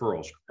and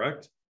referrals,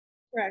 correct?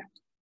 Correct.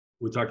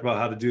 We talked about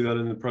how to do that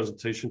in the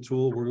presentation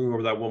tool. We're going to go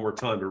over that one more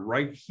time. But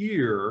right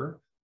here,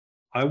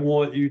 I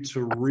want you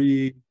to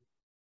read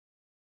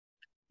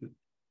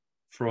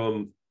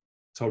from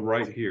to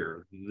right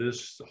here,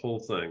 this whole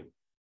thing.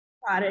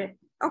 Got it.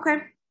 Okay.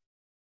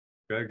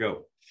 Okay,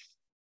 go.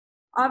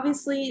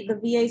 Obviously, the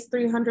VA's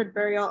 $300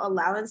 burial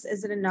allowance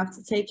isn't enough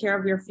to take care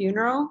of your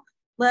funeral,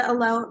 let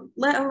alone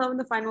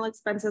the final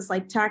expenses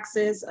like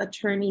taxes,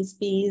 attorney's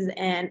fees,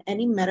 and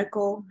any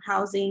medical,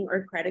 housing,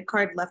 or credit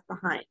card left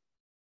behind.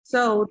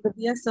 So the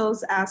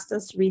VSOs asked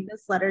us to read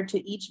this letter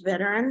to each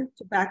veteran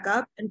to back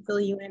up and fill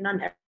you in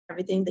on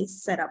everything they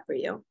set up for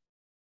you.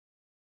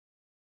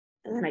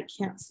 And then I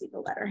can't see the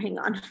letter, hang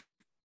on.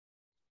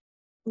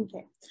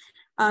 Okay.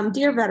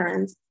 Dear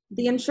veterans,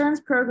 the insurance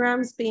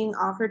programs being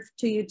offered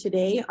to you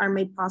today are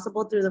made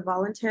possible through the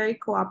voluntary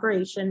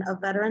cooperation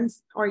of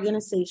veterans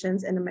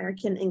organizations and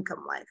American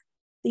Income Life.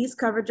 These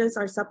coverages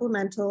are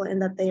supplemental in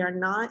that they are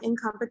not in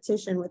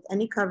competition with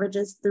any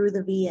coverages through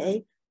the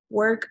VA,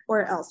 work,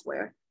 or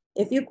elsewhere.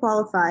 If you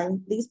qualify,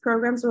 these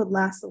programs will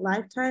last a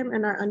lifetime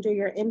and are under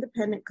your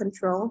independent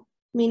control,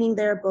 meaning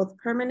they are both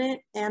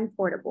permanent and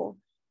portable.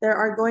 There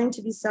are going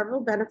to be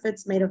several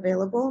benefits made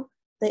available.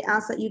 They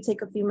ask that you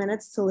take a few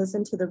minutes to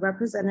listen to the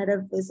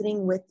representative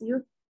visiting with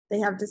you. They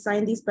have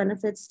designed these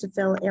benefits to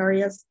fill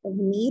areas of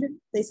need.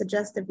 They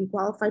suggest if you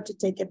qualify to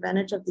take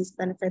advantage of these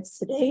benefits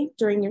today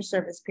during your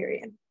service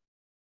period.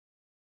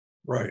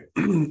 Right.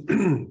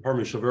 Pardon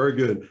me. So very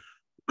good.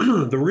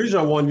 The reason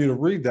I want you to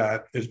read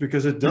that is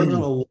because it doesn't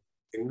align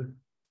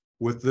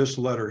with this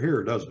letter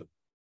here, does it?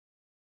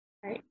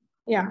 Right.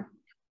 Yeah.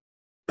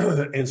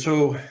 And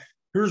so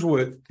here's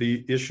what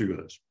the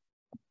issue is.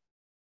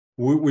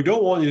 We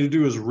don't want you to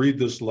do is read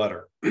this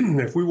letter.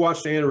 If we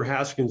watched Andrew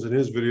Haskins in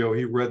his video,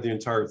 he read the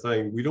entire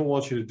thing. We don't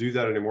want you to do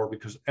that anymore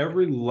because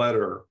every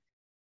letter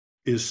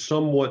is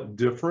somewhat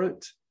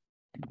different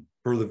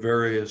for the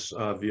various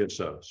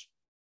VSOs.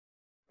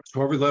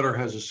 So every letter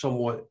has a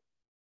somewhat,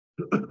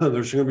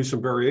 there's going to be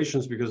some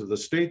variations because of the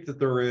state that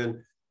they're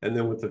in, and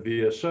then with the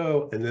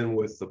VSO, and then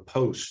with the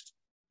post,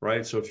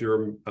 right? So if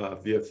you're a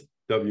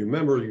VFW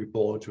member, you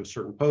belong to a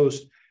certain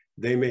post,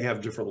 they may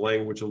have different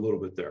language a little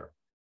bit there.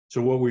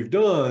 So what we've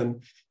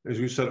done is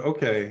we said,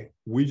 okay,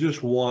 we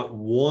just want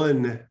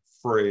one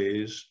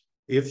phrase.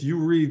 If you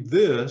read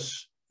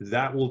this,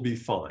 that will be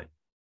fine.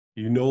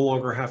 You no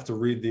longer have to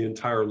read the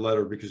entire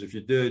letter because if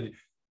you did,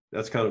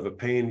 that's kind of a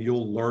pain.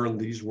 You'll learn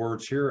these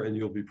words here and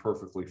you'll be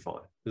perfectly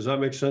fine. Does that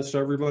make sense to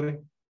everybody?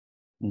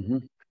 Mm-hmm.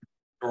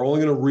 We're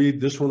only going to read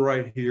this one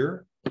right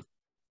here.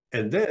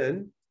 And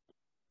then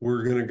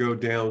we're going to go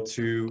down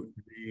to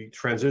the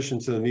transition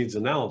to the needs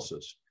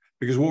analysis.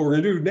 Because what we're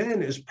going to do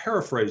then is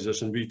paraphrase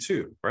this in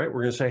V2, right?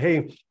 We're going to say,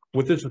 hey,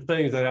 what this is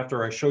saying is that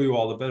after I show you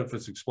all the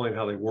benefits, explain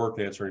how they work,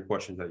 and answer any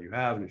questions that you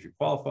have, and if you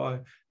qualify,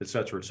 et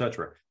cetera, et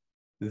cetera.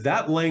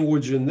 That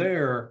language in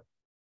there,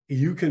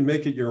 you can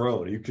make it your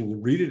own. You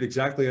can read it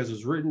exactly as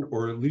it's written,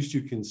 or at least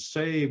you can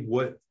say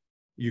what,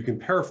 you can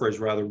paraphrase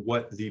rather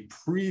what the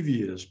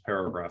previous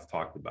paragraph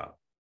talked about.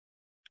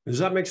 Does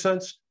that make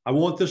sense? I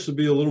want this to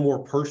be a little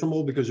more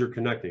personal because you're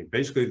connecting.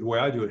 Basically, the way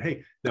I do it,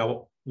 hey,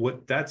 now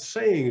what that's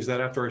saying is that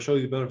after I show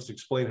you the benefits,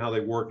 explain how they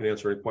work and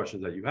answer any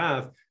questions that you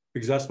have,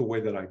 because that's the way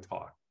that I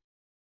talk.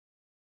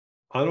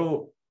 I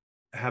don't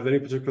have any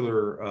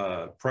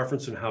particular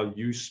preference in how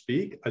you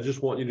speak. I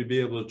just want you to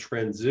be able to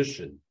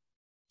transition.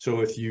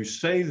 So if you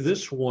say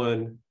this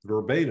one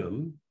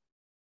verbatim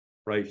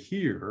right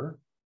here,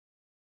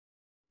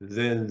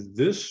 then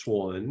this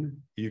one,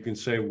 you can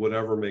say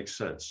whatever makes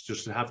sense.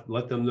 Just to have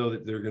let them know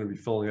that they're going to be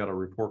filling out a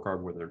report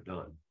card when they're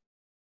done.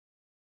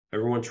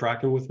 Everyone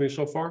tracking with me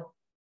so far?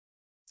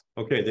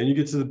 Okay, then you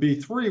get to the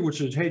B3,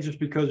 which is, hey, just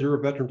because you're a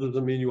veteran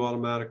doesn't mean you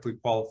automatically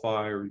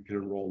qualify or you can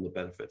enroll in the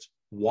benefits.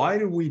 Why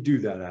do we do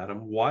that, Adam?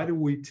 Why do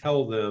we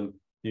tell them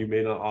you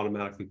may not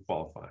automatically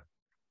qualify?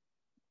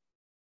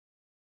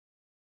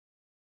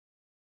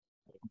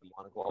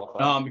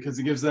 Because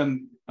it gives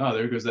them, oh,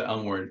 there goes the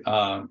L word.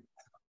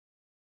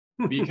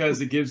 Because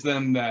it gives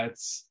them that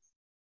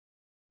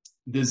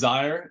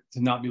desire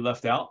to not be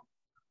left out.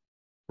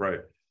 Right.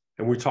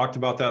 And we talked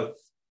about that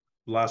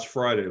last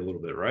Friday a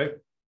little bit, right?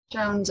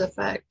 Jones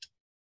effect.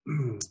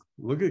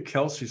 Look at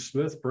Kelsey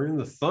Smith bringing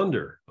the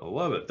thunder. I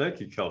love it.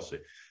 Thank you, Kelsey.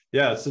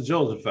 Yeah, it's the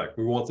Jones effect.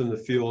 We want them to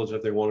feel as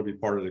if they want to be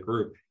part of the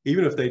group.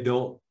 Even if they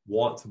don't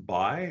want to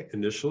buy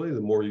initially,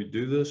 the more you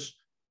do this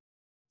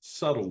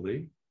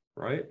subtly,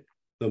 right,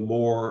 the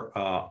more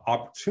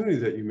opportunity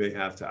that you may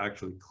have to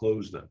actually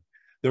close them.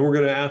 Then we're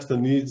going to ask the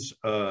needs,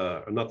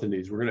 not the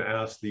needs, we're going to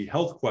ask the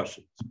health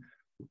questions.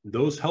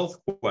 Those health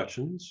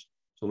questions,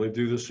 so let me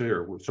do this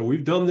here. So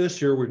we've done this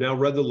here. We've now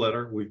read the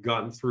letter. We've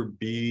gotten through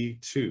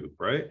B2,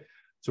 right?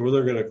 So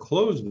we're going to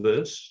close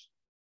this,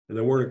 and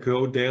then we're going to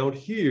go down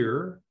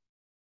here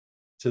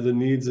to the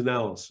needs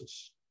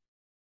analysis.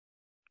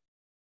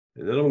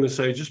 And then I'm going to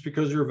say, just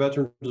because you're a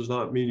veteran does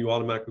not mean you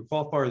automatically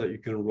qualify or that you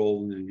can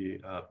enroll in the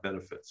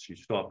benefits. You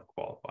still have to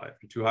qualify. If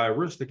you're too high a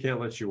risk, they can't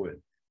let you in.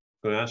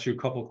 I'm going to ask you a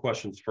couple of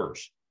questions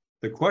first.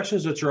 The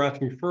questions that you're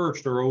asking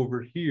first are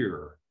over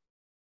here,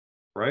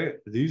 right?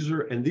 These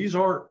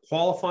aren't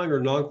qualifying or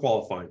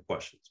non-qualifying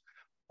questions.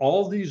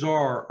 All these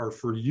are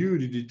for you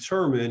to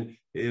determine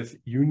if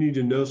you need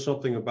to know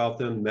something about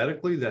them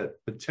medically that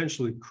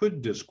potentially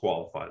could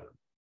disqualify them.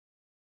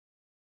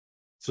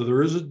 So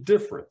there is a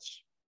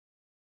difference,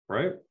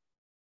 right?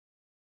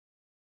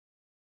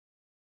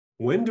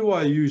 When do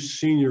I use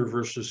senior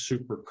versus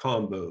super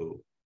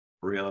combo?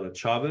 Brianna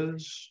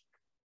Chavez?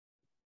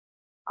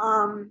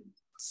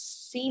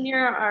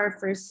 Senior are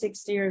for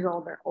 60 years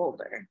old or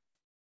older.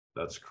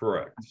 That's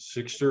correct.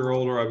 60 or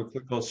older, I would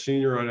click on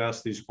senior, I'd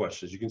ask these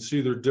questions. You can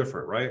see they're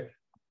different, right?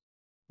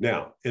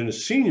 Now, in a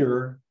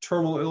senior,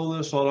 terminal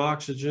illness on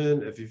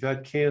oxygen, if you've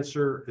had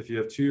cancer, if you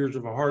have 2 years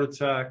of a heart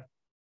attack,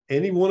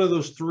 any one of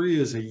those three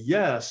is a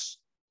yes,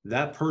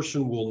 that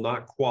person will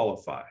not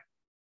qualify.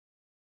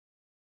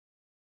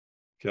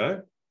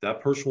 Okay? That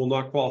person will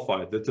not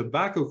qualify. The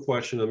tobacco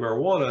question, the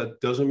marijuana,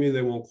 doesn't mean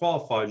they won't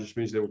qualify, it just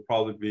means they will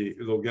probably be,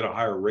 they'll get a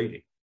higher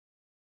rating.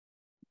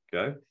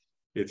 Okay?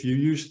 If you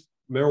use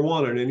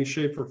marijuana in any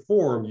shape or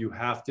form, you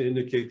have to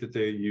indicate that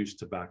they use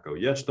tobacco.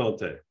 Yes,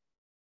 Dante?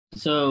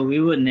 So we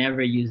would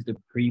never use the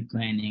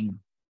pre-planning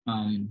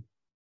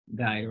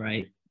guide,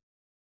 right?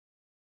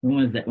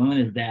 When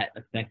is that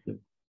effective?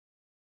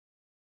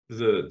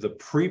 The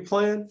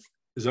pre-plan?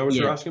 Is that what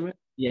you're asking me?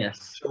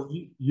 Yes. So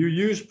you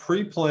use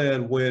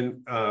pre-plan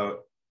when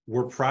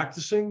we're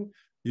practicing.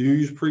 You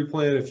use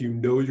pre-plan if you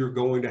know you're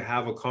going to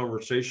have a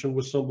conversation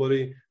with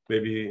somebody,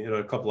 maybe in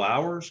a couple of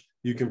hours.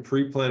 You can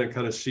pre-plan and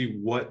kind of see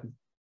what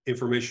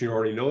information you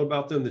already know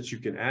about them that you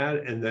can add,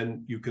 and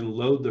then you can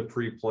load the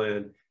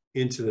pre-plan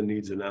into the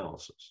needs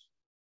analysis,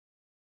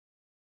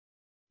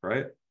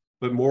 right?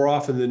 But more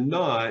often than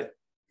not,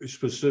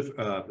 specific,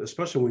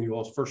 especially when you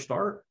all first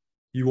start,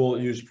 you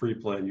won't use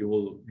pre-plan. You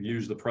will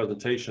use the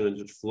presentation and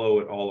just flow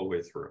it all the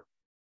way through.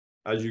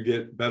 As you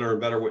get better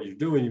and better what you're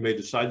doing, you may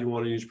decide you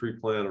want to use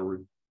pre-plan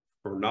or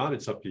not.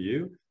 It's up to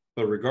you.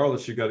 But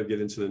regardless, you got to get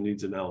into the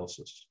needs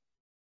analysis.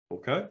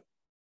 Okay?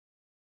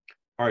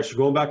 All right, so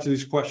going back to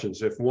these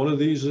questions, if one of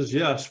these is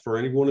yes for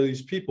any one of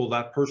these people,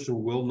 that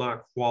person will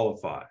not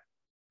qualify.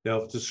 Now,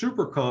 if it's a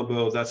super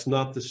combo, that's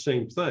not the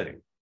same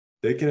thing.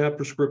 They can have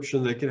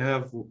prescription, they can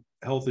have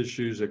health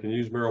issues, they can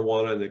use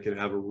marijuana, and they can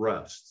have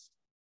arrests.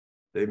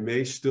 They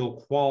may still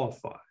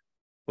qualify,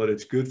 but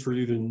it's good for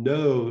you to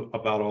know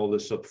about all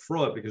this up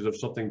front, because if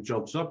something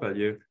jumps up at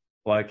you,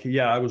 like,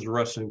 yeah, I was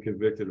arrested and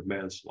convicted of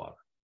manslaughter.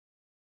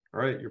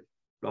 All right, you're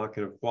not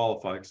going to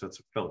qualify because that's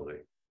a felony,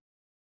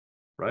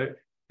 right?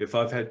 If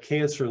I've had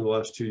cancer in the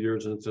last 2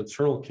 years and it's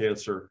internal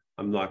cancer,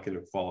 I'm not going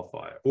to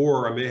qualify.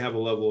 Or I may have a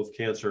level of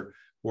cancer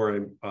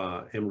where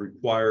I am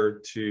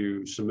required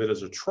to submit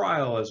as a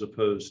trial as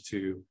opposed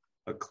to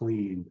a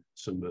clean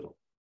submittal.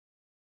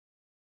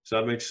 Does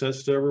that make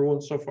sense to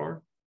everyone so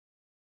far?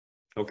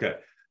 Okay,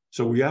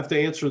 so we have to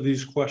answer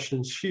these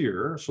questions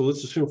here. So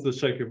let's assume for the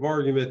sake of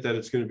argument that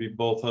it's going to be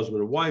both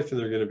husband and wife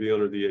and they're going to be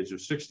under the age of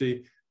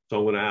 60. So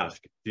I'm going to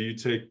ask, do you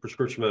take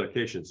prescription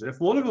medications? If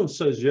one of them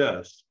says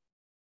yes,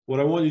 what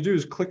I want you to do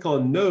is click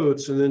on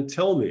notes and then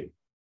tell me.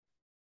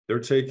 They're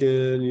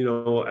taking, you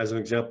know, as an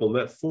example,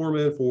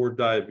 metformin for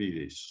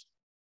diabetes.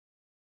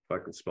 If I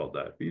can spell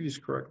diabetes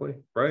correctly,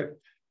 right?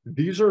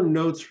 These are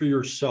notes for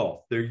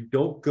yourself. They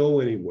don't go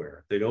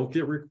anywhere. They don't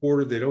get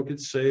recorded. They don't get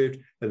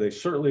saved. And they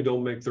certainly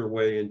don't make their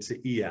way into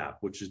EAP,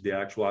 which is the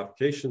actual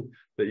application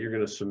that you're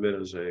going to submit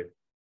as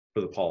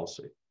for the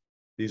policy.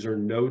 These are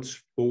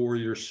notes for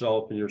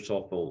yourself and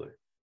yourself only.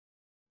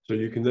 So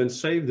you can then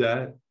save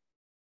that,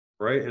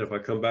 right? And if I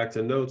come back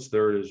to notes,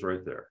 there it is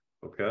right there,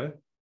 okay?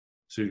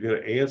 So you're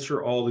going to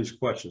answer all these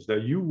questions. Now,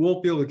 you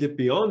won't be able to get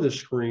beyond this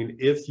screen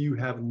if you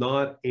have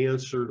not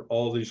answered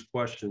all these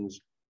questions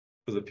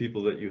for the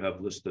people that you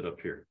have listed up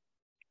here.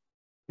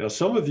 Now,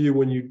 some of you,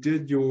 when you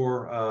did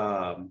your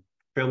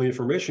family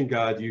information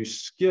guide, you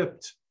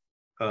skipped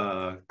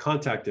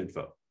contact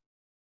info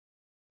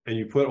and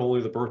you put only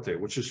the birthday,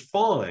 which is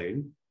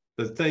fine.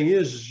 The thing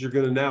is you're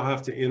going to now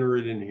have to enter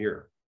it in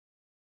here.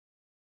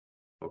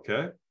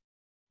 Okay?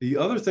 The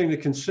other thing to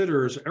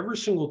consider is every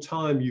single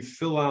time you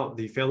fill out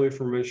the family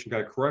information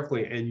guide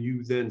correctly and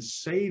you then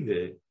save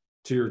it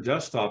to your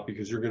desktop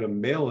because you're going to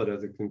mail it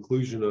at the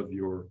conclusion of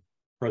your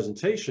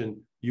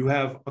presentation, you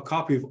have a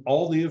copy of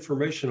all the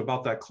information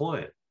about that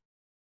client.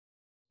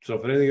 So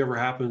if anything ever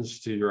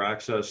happens to your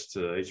access to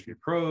HP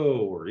Pro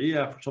or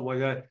EF or something like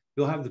that,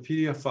 you'll have the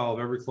PDF file of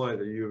every client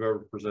that you've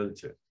ever presented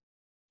to.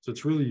 So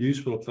it's really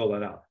useful to fill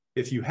that out.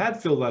 If you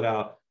had filled that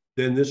out,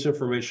 then this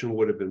information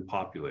would have been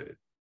populated.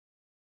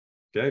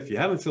 Okay, if you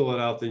haven't filled it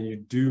out, then you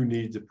do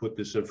need to put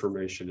this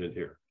information in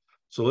here.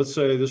 So let's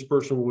say this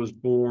person was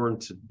born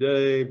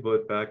today,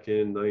 but back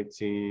in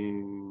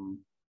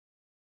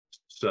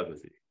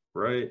 1970,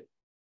 right?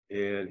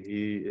 And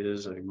he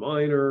is a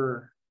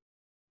minor,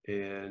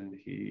 and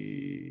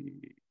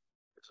he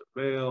is a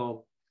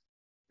male,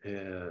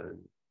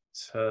 and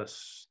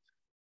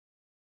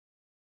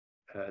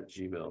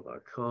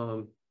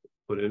test@gmail.com.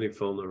 Put any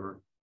phone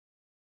number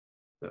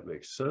that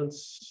makes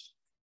sense.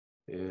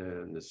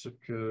 And the zip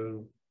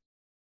code,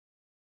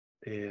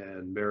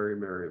 and Mary,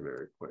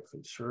 quite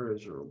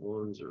insurance,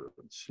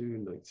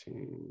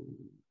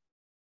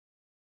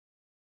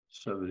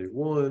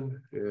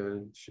 01/02/1971,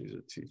 and she's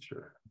a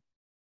teacher.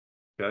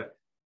 Okay,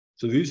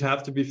 so these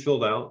have to be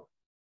filled out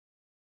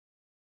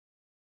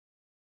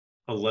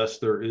unless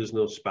there is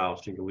no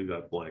spouse. You can leave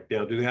that blank.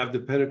 Now, do they have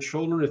dependent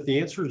children? If the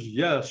answer is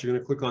yes, you're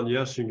going to click on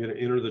yes, and you're going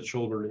to enter the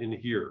children in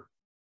here.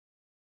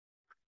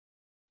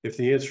 If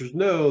the answer is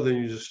no, then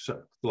you just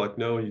select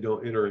no, you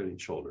don't enter any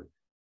children.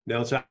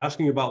 Now it's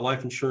asking about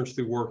life insurance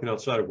through work and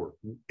outside of work.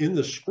 In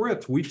the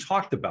script, we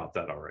talked about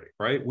that already,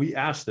 right? We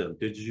asked them,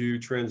 did you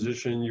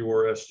transition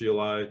your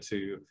SGLI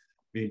to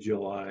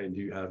VGLI? And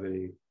do you have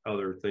any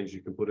other things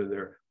you can put in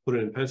there? Put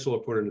it in pencil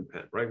or put it in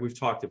pen, right? We've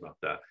talked about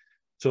that.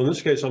 So in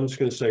this case, I'm just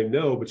going to say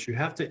no, but you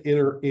have to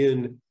enter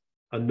in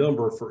a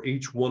number for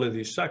each one of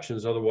these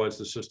sections. Otherwise,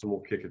 the system will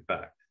kick it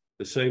back.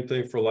 The same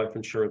thing for life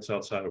insurance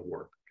outside of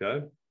work,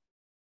 okay?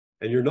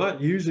 And you're not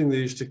using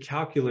these to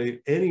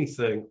calculate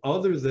anything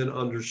other than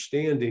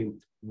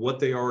understanding what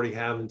they already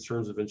have in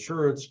terms of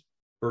insurance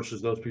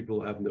versus those people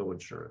who have no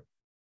insurance.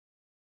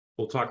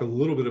 We'll talk a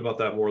little bit about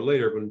that more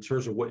later, but in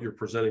terms of what you're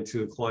presenting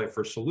to the client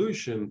for a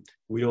solution,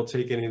 we don't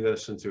take any of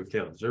this into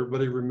account. Does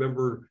everybody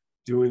remember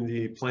doing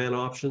the plan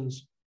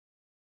options?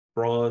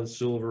 Bronze,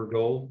 silver,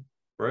 gold,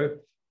 right?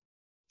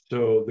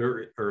 So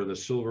there are the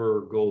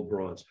silver, gold,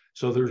 bronze.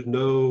 So there's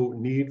no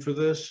need for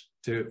this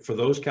for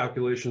those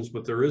calculations,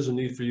 but there is a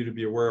need for you to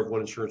be aware of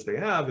what insurance they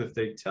have. If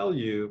they tell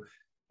you,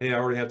 hey, I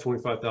already have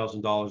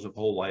 $25,000 of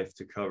whole life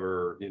to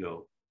cover, you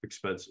know,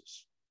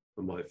 expenses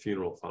for my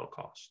funeral final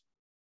cost,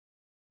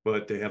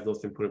 but they have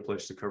nothing put in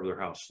place to cover their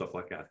house, stuff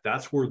like that.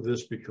 That's where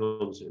this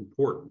becomes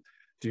important.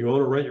 Do you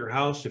own or rent your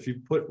house? If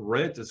you put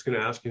rent, it's going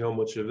to ask you how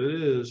much of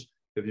it is.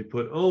 If you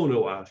put own,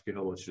 it'll ask you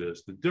how much it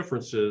is. The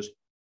difference is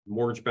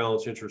mortgage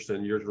balance, interest,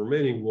 and years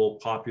remaining will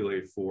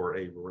populate for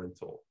a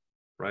rental,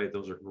 right?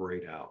 Those are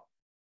grayed out.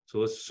 So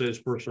let's say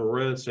this person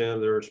rents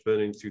and they're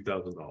spending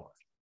 $2,000. Do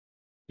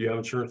you have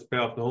insurance to pay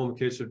off the home in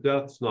case of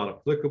death? It's not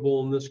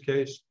applicable in this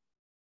case.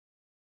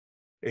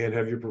 And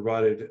have you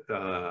provided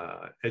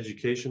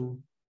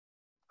education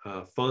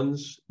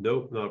funds?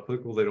 Nope, not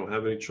applicable. They don't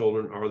have any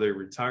children. Are they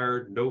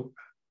retired? Nope.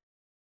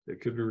 They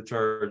could be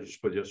retired.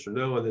 Just put yes or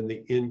no. And then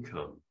the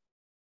income,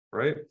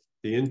 right?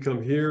 The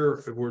income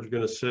here, if we're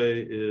going to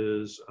say,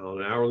 is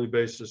on an hourly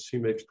basis, he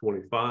makes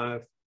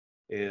 25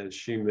 and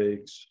she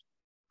makes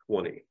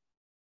 20.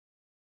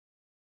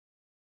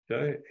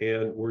 Okay,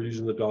 and we're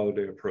using the dollar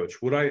day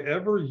approach. Would I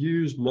ever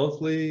use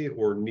monthly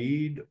or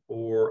need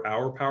or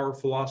hour power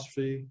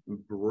philosophy?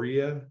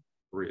 Bree?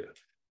 Would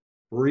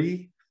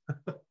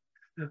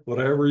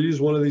I ever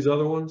use one of these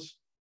other ones?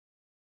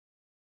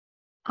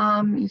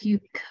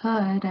 You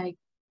could, I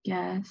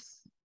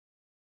guess.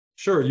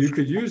 Sure, you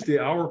could use the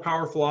hour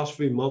power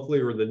philosophy monthly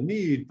or the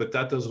need, but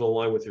that doesn't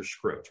align with your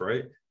script,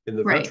 right? In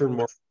the veteran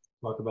market,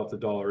 talk about the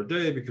dollar a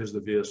day because the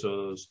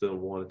VSOs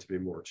don't want it to be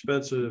more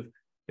expensive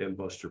and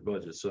bust your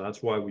budget. So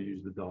that's why we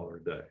use the dollar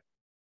a day.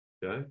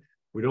 Okay.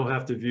 We don't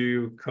have to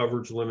view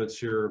coverage limits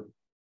here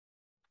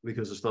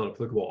because it's not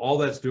applicable. All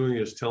that's doing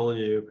is telling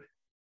you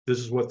this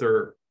is what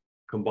their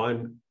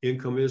combined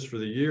income is for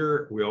the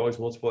year. We always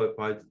multiply it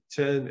by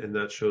 10, and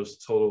that shows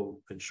the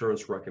total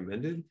insurance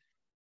recommended.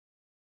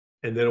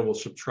 And then it will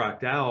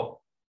subtract out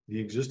the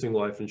existing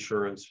life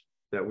insurance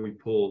that we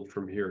pulled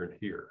from here and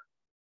here.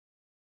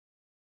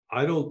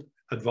 I don't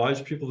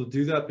advise people to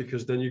do that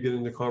because then you get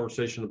into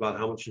conversation about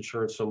how much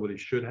insurance somebody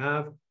should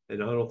have.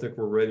 And I don't think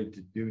we're ready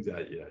to do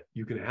that yet.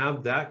 You can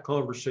have that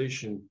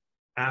conversation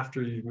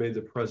after you've made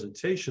the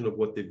presentation of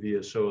what the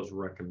VSO is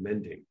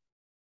recommending.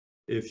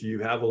 If you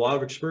have a lot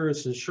of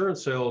experience in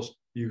insurance sales,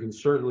 you can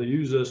certainly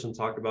use this and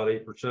talk about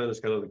 8% as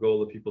kind of the goal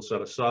that people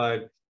set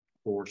aside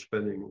for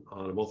spending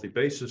on a monthly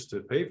basis to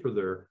pay for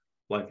their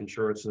life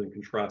insurance, and then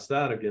contrast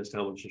that against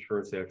how much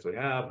insurance they actually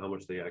have, how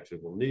much they actually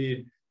will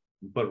need.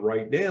 But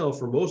right now,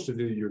 for most of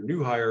you, your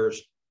new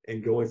hires,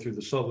 and going through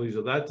the subtleties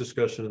of that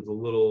discussion is a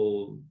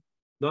little,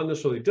 not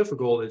necessarily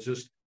difficult. It's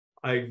just,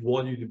 I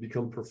want you to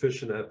become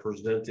proficient at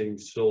presenting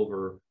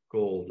silver,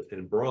 gold,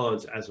 and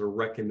bronze as a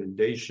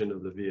recommendation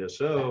of the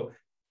VSO,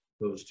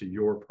 opposed to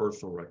your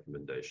personal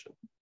recommendation.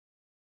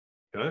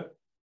 Okay?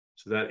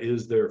 So that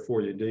is there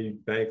for you. Do you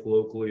bank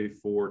locally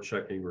for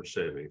checking or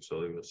saving?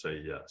 So they would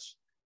say yes.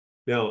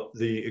 Now,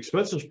 the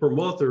expenses per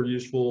month are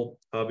useful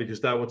because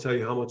that will tell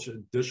you how much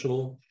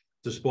additional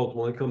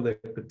disposable income they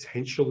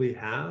potentially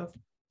have.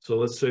 So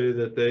let's say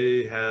that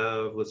they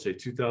have, let's say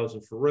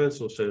 2,000 for rent,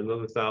 so let's say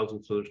another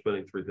 1,000, so they're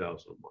spending 3,000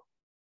 a month.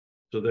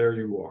 So there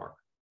you are.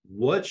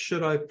 What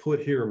should I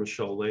put here,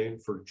 Michelle Lane,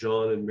 for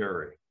John and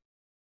Mary?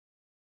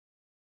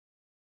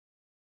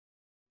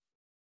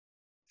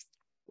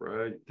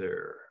 Right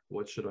there.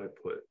 What should I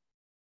put?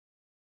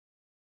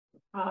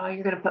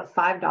 You're going to put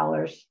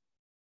 $5.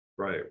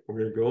 Right. We're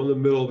going to go in the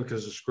middle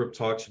because the script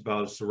talks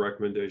about it's the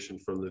recommendation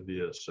from the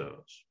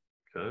VSOs.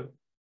 Okay.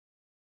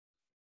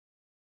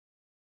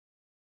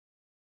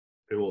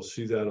 And we'll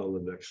see that on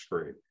the next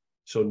screen.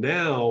 So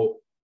now,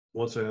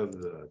 once I have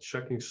the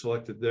checking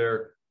selected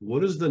there,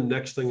 what is the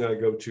next thing I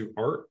go to,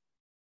 Art?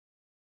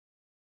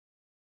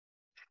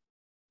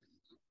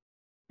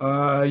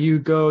 You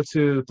go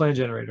to the plan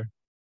generator.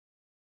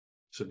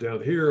 So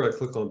down here, I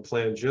click on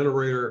plan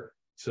generator.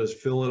 It says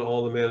fill in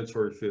all the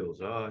mandatory fields.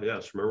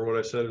 Yes, remember what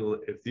I said?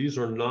 If these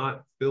are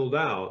not filled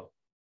out,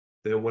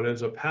 then what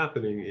ends up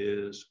happening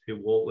is it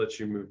won't let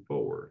you move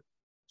forward.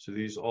 So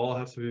these all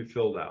have to be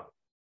filled out.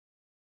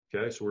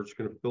 Okay, so we're just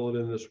going to fill it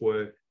in this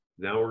way.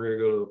 Now we're going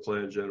to go to the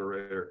plan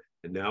generator.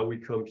 And now we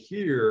come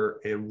here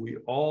and we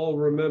all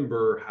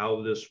remember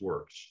how this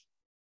works.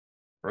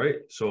 Right?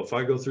 So if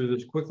I go through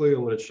this quickly,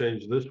 I'm going to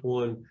change this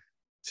one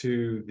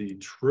to the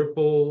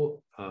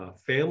triple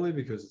family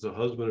because it's a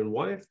husband and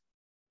wife.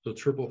 So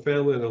triple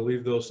family, I'm going to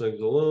leave those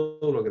things alone.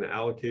 I'm going to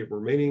allocate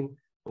remaining.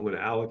 I'm going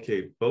to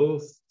allocate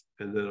both.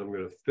 And then I'm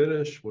going to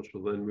finish, which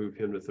will then move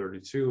him to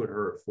 32 and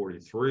her at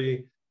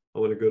 43.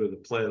 I'm going to go to the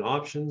plan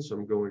options.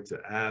 I'm going to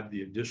add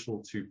the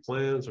additional 2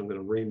 plans. I'm going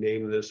to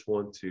rename this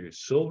one to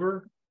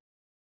silver.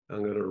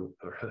 I'm going to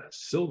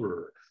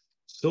silver.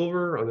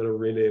 I'm going to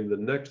rename the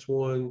next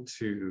one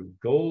to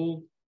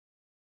gold.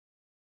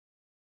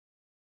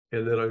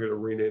 And then I'm going to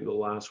rename the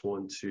last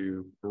one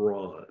to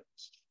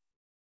bronze,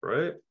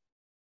 right?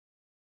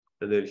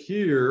 And then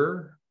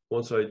here,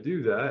 once I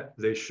do that,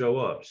 they show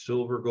up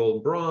silver,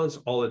 gold, bronze.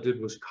 All it did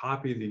was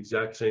copy the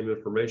exact same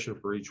information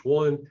for each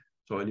one.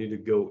 So I need to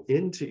go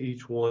into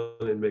each one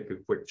and make a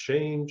quick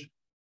change.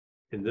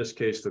 In this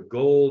case, the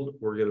gold,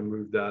 we're going to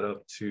move that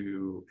up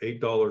to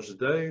 $8 a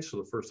day. So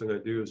the first thing I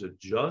do is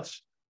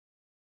adjust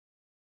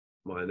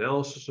my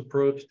analysis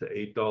approach to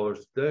 $8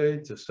 a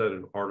day to set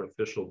an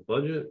artificial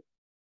budget.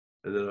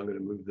 And then I'm going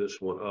to move this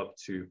one up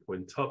to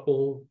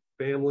quintuple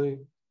family.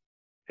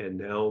 And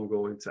now I'm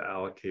going to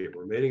allocate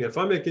remaining. If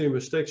I make any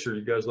mistakes here,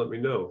 you guys let me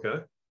know,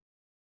 okay?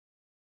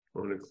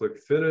 I'm going to click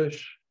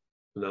finish.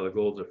 So now the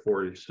gold's at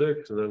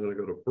 46, and then I'm going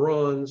to go to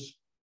bronze.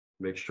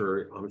 Make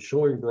sure I'm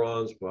showing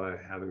bronze by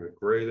having a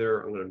gray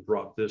there. I'm going to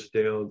drop this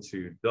down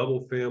to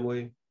double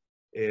family,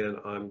 and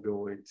I'm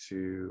going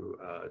to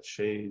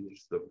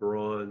change the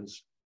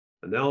bronze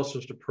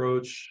analysis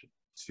approach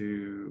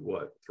to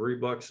what,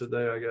 $3 a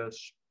day, I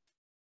guess.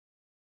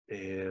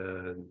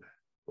 And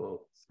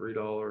well,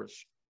 $3.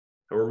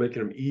 And we're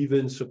making them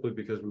even simply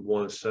because we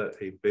want to set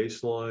a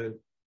baseline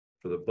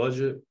for the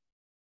budget.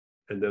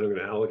 And then I'm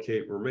going to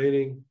allocate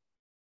remaining,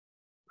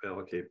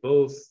 allocate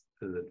both,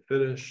 and then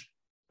finish.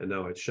 And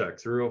now I check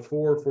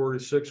 304,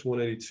 46,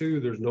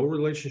 182. There's no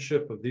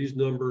relationship of these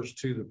numbers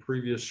to the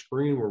previous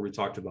screen where we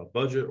talked about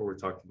budget or we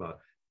talked about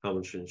how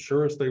much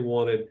insurance they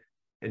wanted.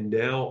 And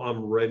now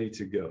I'm ready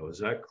to go. Is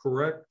that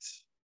correct?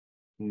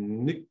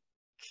 Nikia,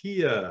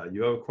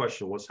 you have a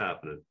question. What's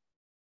happening?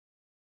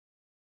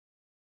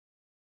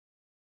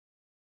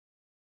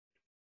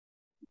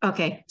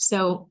 Okay,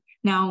 so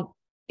now,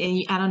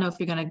 and I don't know if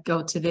you're going to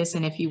go to this,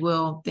 and if you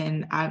will,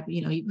 then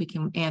we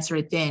can answer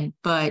it then.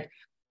 But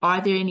are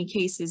there any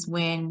cases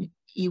when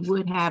you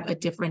would have a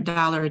different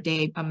dollar a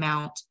day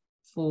amount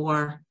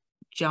for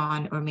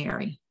John or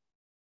Mary?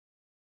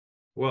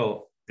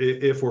 Well,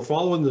 if we're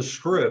following the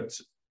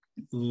script,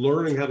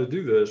 learning how to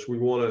do this, we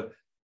want to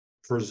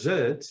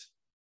present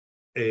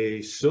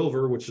a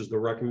silver, which is the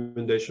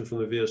recommendation from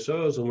the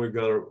VSOs,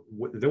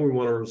 and then we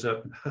want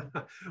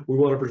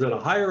to present a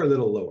higher and then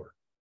a lower.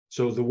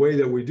 So the way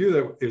that we do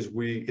that is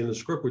in the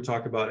script we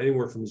talk about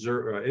anywhere from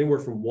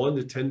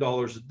 $1 to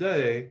 $10 a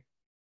day,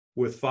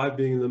 with 5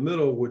 being in the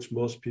middle, which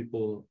most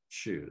people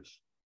choose.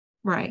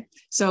 Right.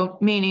 So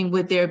meaning,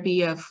 would there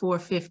be a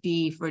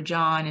 450 for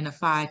John and a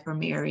 5 for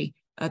Mary,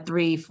 a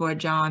 3 for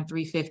John,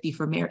 350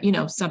 for Mary?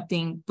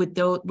 Something would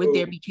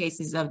there be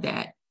cases of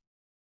that?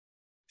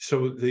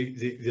 So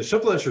the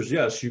simple answer is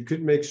yes, you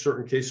could make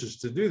certain cases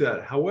to do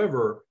that.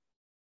 However,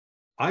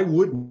 I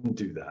wouldn't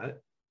do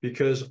that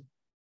because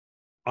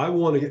I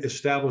want to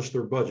establish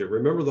their budget.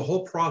 Remember, the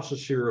whole process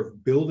here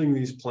of building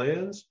these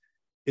plans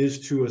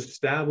is to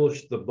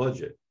establish the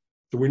budget.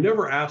 So we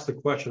never ask the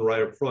question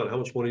right up front, how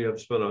much money you have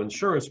to spend on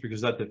insurance,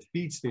 because that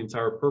defeats the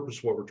entire purpose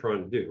of what we're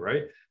trying to do,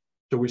 right?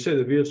 So we say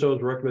the VSOs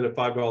recommended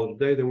 $5 a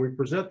day, then we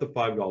present the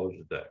 $5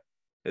 a day.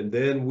 And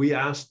then we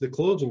ask the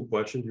closing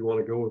question, do you want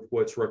to go with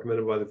what's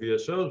recommended by the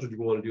VSOs, or do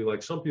you want to do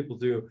like some people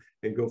do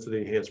and go for the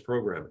enhanced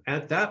program?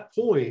 At that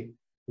point,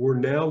 we're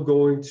now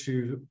going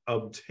to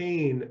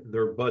obtain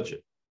their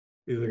budget.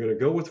 Either going to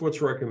go with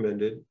what's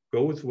recommended,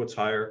 go with what's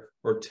higher,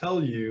 or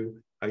tell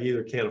you, I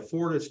either can't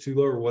afford it, it's too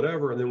low, or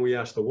whatever. And then we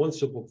ask the one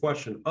simple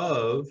question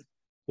of,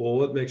 well,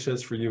 what makes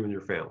sense for you and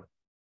your family,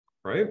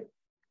 right?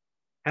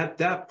 At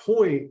that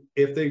point,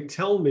 if they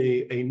tell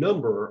me a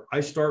number, I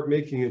start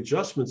making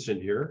adjustments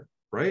in here,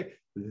 right?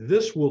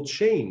 This will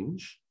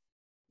change,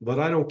 but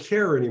I don't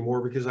care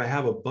anymore because I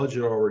have a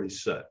budget already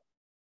set.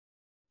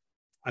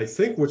 I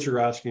think what you're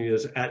asking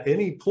is, at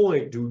any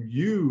point, do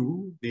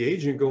you, the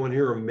agent, go in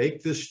here and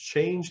make this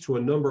change to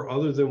a number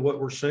other than what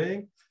we're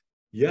saying?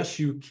 Yes,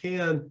 you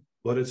can,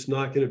 but it's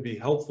not going to be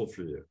helpful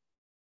for you.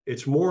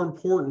 It's more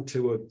important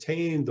to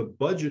obtain the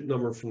budget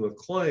number from the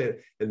client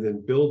and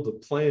then build the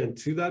plan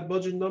to that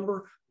budget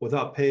number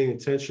without paying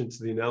attention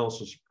to the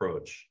analysis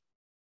approach.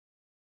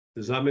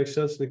 Does that make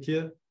sense,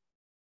 Nikia?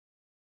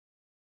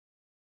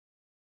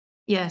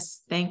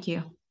 Yes, thank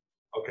you.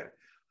 Okay,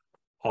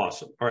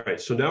 awesome. All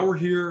right, so now we're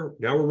here.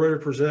 Now we're ready to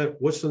present.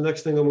 What's the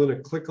next thing I'm going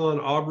to click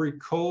on? Aubrey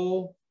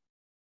Cole.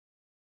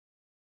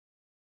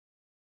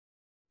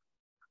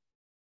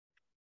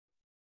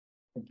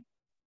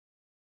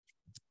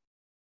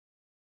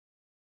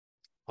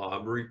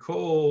 Aubrey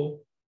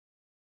Cole.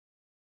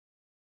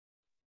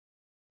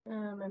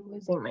 I'm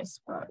losing my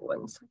spot.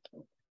 1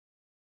 second.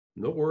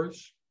 No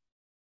worries.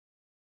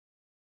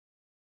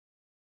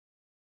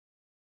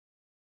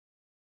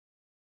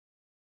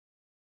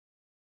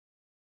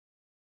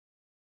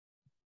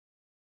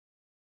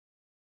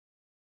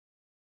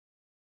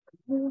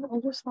 I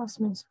just lost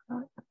my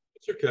spot.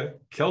 It's okay.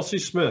 Kelsey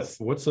Smith,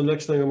 what's the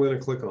next thing I'm going to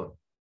click on?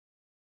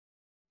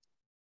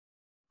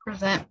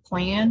 Present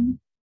plan.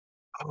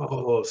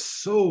 Oh,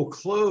 so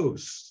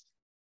close.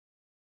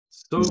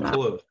 So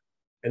close.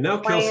 And now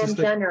Plan Kelsey's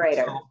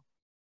generator.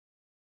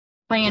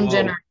 Plan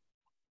generator.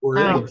 We're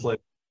in the plan.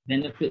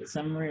 Benefit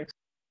summary.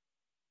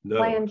 No.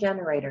 Plan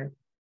generator.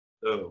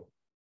 No.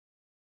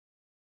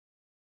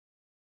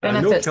 I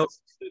know Benefits.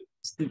 Kelsey,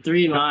 It's the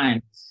 3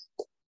 lines.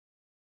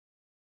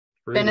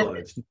 3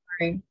 Benefits. lines.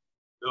 Summary.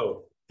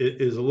 No,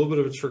 it is a little bit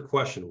of a trick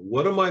question.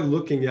 What am I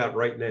looking at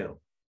right now?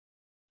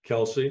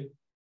 Kelsey,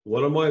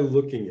 what am I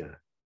looking at?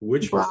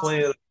 Which Bronze.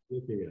 plan am I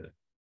looking at?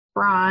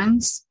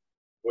 Bronze.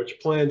 Which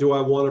plan do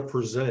I want to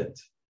present?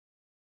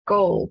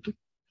 Gold.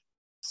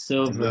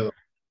 Silver. No.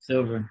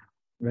 Silver.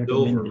 Silver,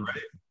 Recommended.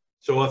 right?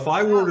 So if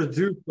I were to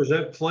do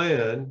present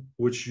plan,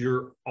 which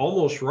you're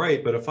almost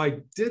right, but if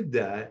I did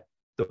that,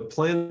 the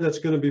plan that's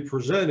going to be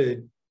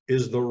presented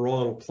is the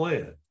wrong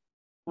plan,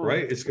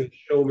 right? It's going to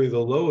show me the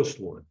lowest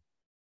one.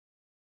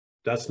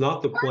 That's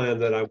not the plan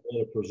that I want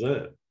to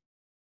present.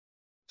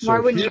 Why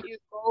So wouldn't here, you do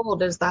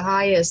gold as the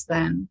highest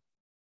then?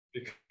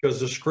 because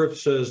the script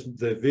says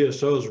the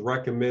VSOs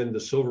recommend the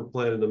silver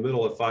plan in the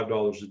middle at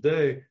 $5 a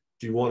day.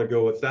 Do you want to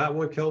go with that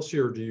one, Kelsey,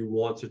 or do you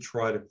want to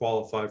try to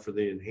qualify for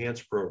the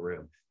enhanced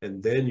program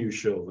and then you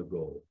show the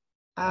gold?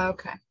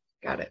 Okay,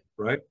 got it.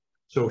 Right?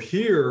 So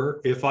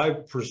here, if I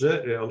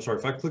present, I'm sorry,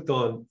 if I click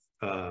on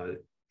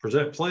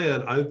present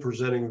plan, I'm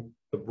presenting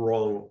the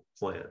wrong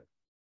plan.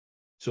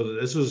 So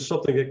this is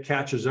something that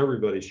catches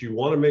everybody. So you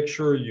want to make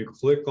sure you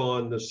click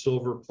on the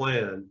silver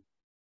plan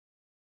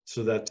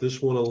so that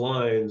this one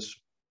aligns.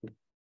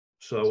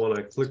 So when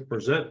I click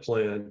present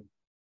plan,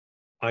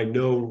 I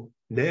know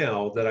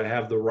now that I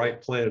have the right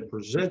plan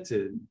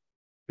presented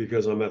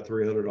because I'm at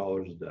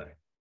 $300 a day.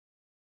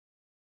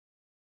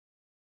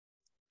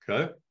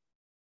 Okay.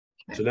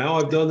 So now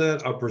I've done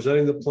that. I'm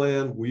presenting the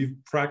plan. We've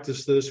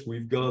practiced this.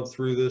 We've gone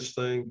through this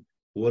thing.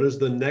 What is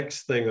the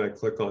next thing I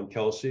click on,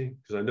 Kelsey?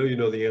 Because I know you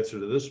know the answer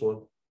to this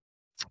one.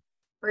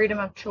 Freedom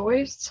of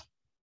choice.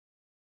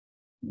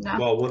 No.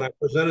 Well, when I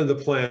presented the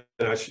plan,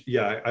 I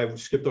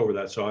skipped over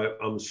that. So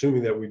I'm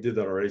assuming that we did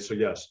that already. So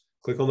yes,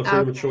 click on the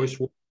freedom of choice.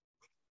 So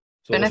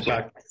let's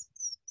back.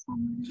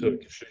 So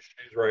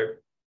she's right.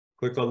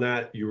 Click on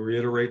that. You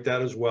reiterate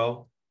that as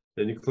well.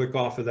 Then you click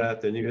off of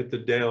that. Then you hit the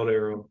down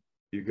arrow.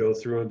 You go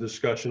through a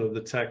discussion of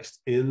the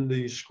text in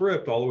the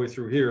script all the way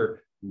through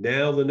here.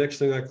 Now the next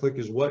thing I click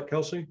is what,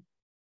 Kelsey?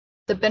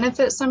 The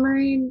benefit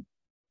summary.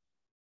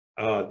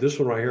 This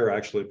one right here,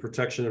 actually,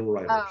 protection and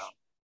riders. Oh.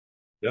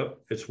 Yep,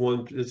 it's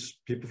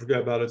people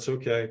forget about it. It's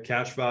okay.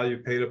 Cash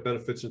value, paid up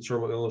benefits, and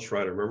terminal illness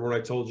rider. Remember when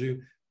I told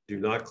you, do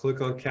not click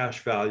on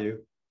cash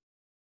value,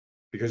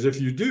 because if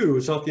you do,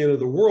 it's not the end of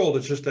the world.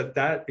 It's just that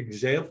that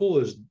example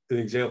is an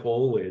example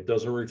only. It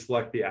doesn't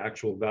reflect the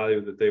actual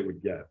value that they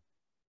would get.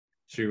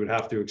 So you would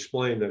have to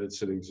explain that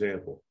it's an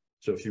example.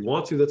 So if you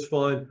want to, that's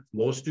fine.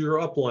 Most of your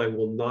upline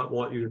will not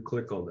want you to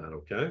click on that,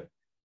 okay?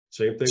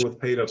 Same thing with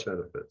paid up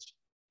benefits.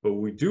 But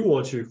what we do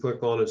want you to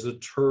click on is the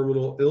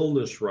terminal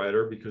illness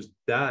rider, because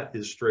that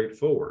is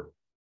straightforward.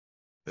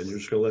 And you're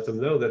just gonna let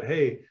them know that,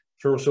 hey,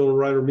 terminal illness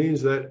rider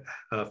means that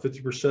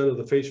 50% of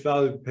the face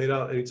value paid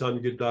out anytime you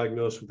get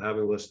diagnosed with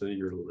having less than a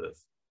year to live.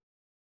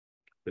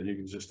 Then you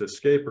can just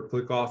escape or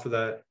click off of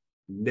that.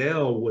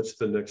 Now, what's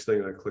the next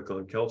thing I click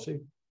on, Kelsey?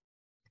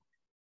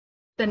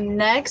 The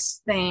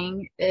next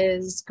thing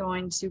is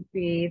going to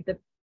be the,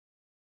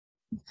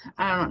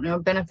 I don't know,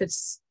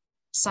 benefits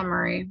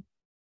summary.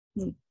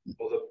 Well,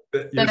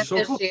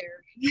 Beneficiary.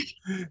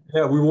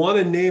 Yeah, we want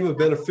to name a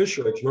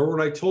beneficiary. Remember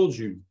what I told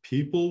you?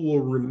 People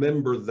will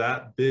remember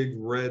that big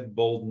red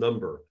bold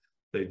number.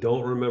 They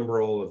don't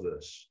remember all of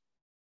this.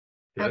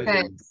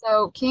 Okay,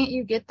 so can't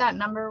you get that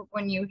number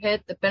when you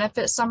hit the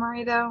benefit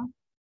summary though?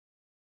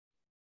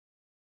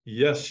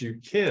 Yes, you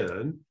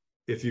can.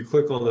 If you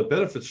click on the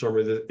benefit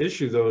summary, the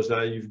issue though is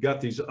now you've got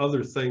these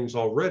other things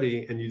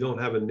already and you don't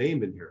have a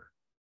name in here.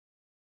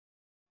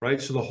 Right?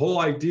 So the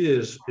whole idea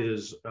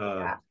is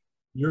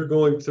you're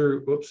going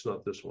through, oops,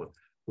 not this one.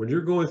 When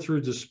you're going through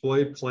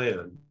display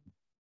plan,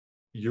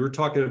 you're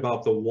talking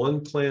about the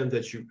one plan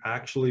that you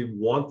actually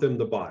want them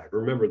to buy.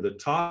 Remember, the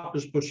top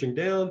is pushing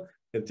down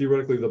and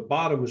theoretically the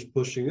bottom is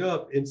pushing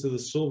up into the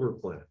silver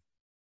plan,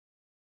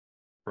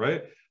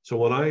 right? So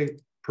when I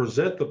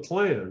present the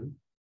plan,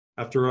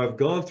 after I've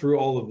gone through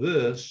all of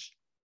this,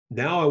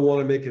 now I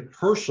want to make it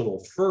personal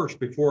first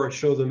before I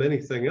show them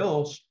anything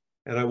else.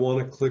 And I want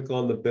to click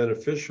on the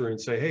beneficiary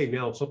and say, hey,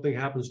 now if something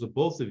happens to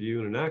both of you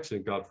in an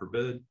accident, God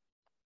forbid,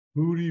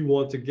 who do you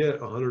want to get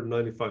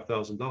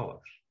 $195,000?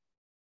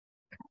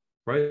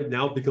 Right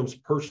now it becomes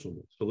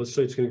personal. So let's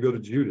say it's going to go to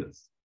Judith.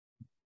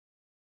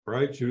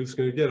 Right? Judith's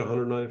going to get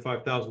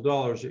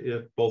 $195,000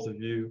 if both of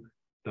you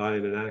die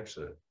in an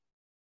accident.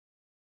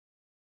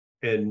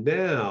 And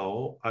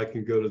now I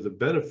can go to the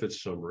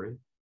benefits summary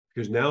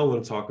because now I'm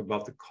going to talk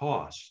about the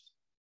cost.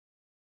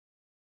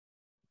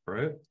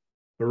 Right?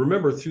 But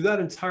remember, through that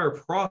entire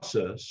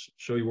process,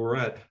 show you where we're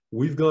at,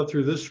 we've gone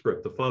through this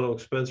script, the final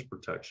expense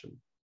protection.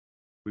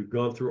 We've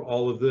gone through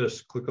all of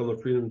this. Click on the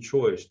freedom of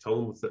choice. Tell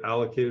them what the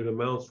allocated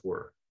amounts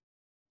were.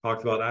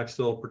 Talked about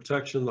accidental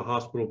protection, the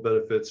hospital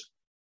benefits,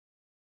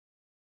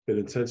 in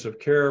intensive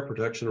care,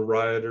 protection of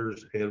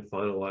rioters, and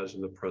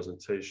finalizing the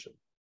presentation.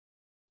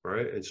 All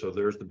right, and so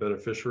there's the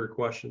beneficiary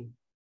question.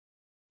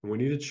 And we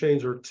need to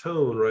change our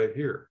tone right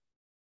here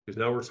because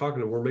now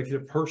we're making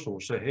it personal.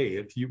 We're saying, hey,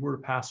 if you were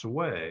to pass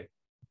away,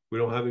 We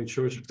don't have any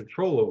choice or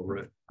control over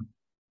it,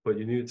 but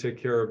you need to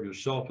take care of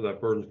yourself, or that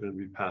burden is going to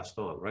be passed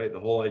on, right? The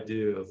whole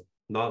idea of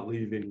not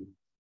leaving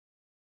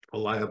a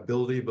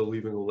liability, but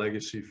leaving a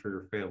legacy for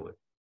your family.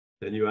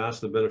 Then you ask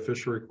the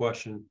beneficiary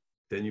question,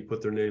 then you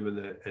put their name in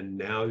that, and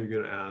now you're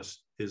going to ask,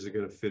 is it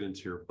going to fit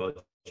into your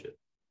budget?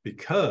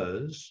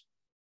 Because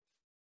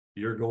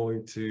you're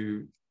going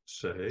to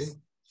say,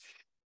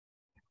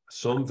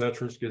 some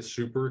veterans get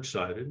super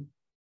excited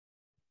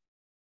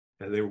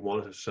and they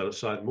want to set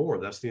aside more.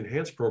 That's the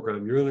enhanced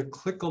program. You're going to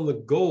click on the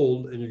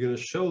gold and you're going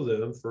to show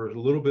them for a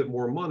little bit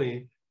more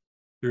money,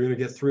 you're going to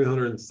get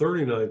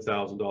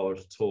 $339,000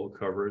 of total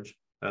coverage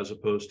as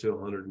opposed to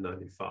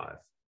 $195,000.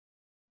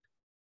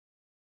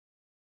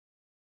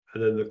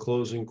 And then the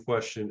closing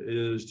question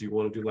is, do you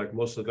want to do like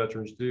most of the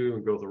veterans do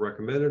and go the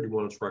recommended, or do you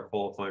want to try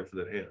qualifying for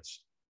the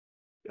enhanced?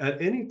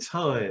 At any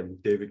time,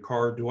 David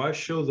Carr, do I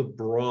show the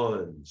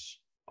bronze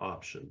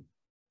option?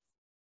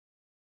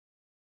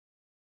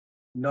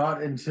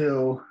 Not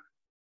until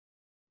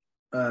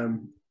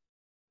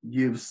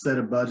you've set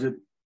a budget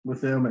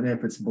with them, and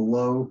if it's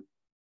below,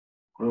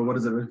 or what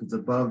is it, if it's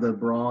above the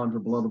bronze or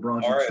below the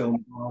bronze, you show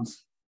them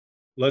bronze.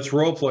 Let's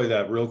role play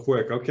that real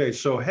quick. Okay,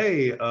 so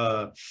hey,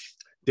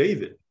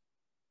 David,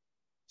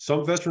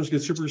 some veterans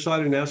get super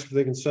excited and ask if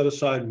they can set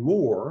aside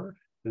more,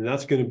 and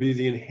that's going to be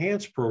the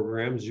enhanced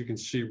program, as you can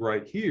see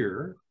right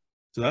here.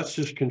 So that's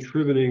just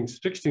contributing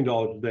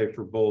 $16 a day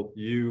for both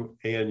you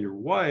and your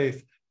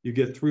wife. You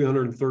get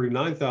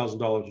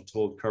 $339,000 of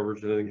total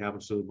coverage, and anything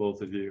happens to the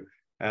both of you,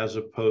 as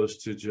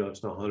opposed to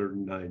just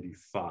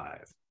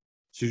 $195,000.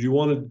 So do you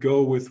want to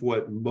go with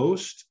what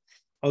most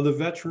of the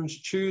veterans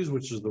choose,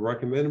 which is the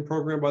recommended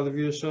program by the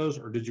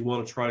VSOs, or did you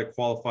want to try to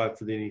qualify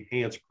for the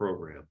enhanced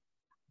program?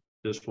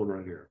 This one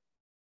right here.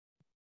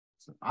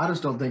 So I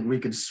just don't think we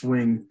could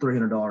swing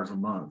 $300 a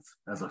month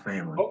as a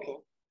family. Okay.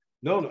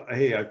 No,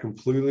 hey, I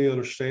completely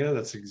understand.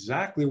 That's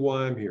exactly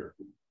why I'm here.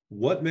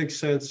 What makes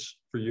sense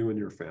for you and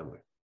your family?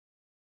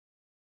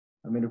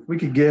 I mean, if we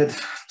could get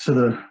to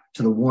the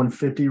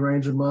 150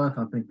 range a month,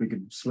 I think we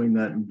could swing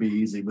that and be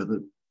easy with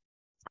it.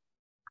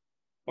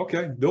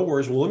 Okay, no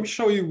worries. Well, let me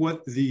show you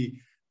what the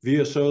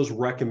VSOs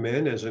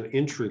recommend as an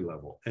entry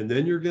level, and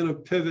then you're going to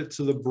pivot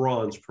to the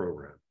bronze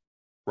program,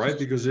 right?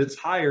 Because it's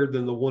higher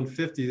than the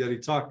 150 that he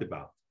talked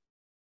about.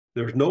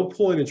 There's no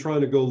point in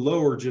trying to go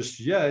lower just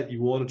yet.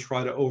 You want to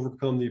try to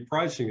overcome the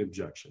pricing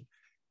objection.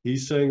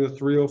 He's saying the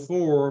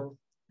 304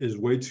 is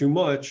way too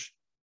much.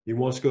 He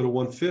wants to go to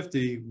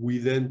 150. We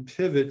then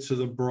pivot to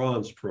the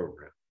bronze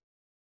program.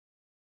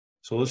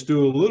 So let's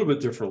do it a little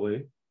bit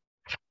differently.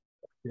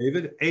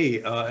 David,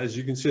 as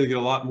you can see, they get a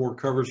lot more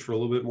coverage for a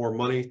little bit more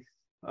money.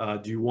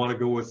 Do you want to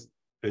go with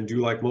and do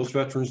like most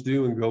veterans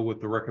do and go with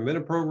the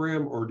recommended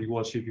program, or do you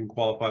want to see if you can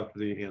qualify for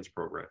the enhanced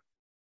program?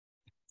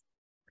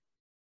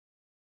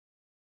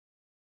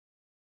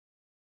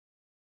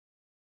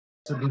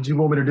 So did you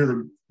want me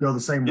to go the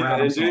same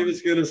route? And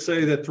David's going to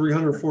say that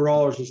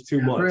 $304 is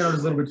too much. $300 is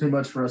a little bit too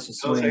much for us to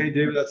swing. Hey,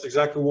 David, that's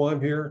exactly why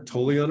I'm here.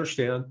 Totally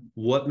understand.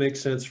 What makes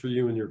sense for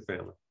you and your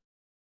family?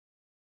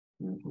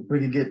 If we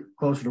could get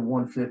closer to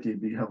 150,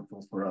 it'd be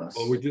helpful for us.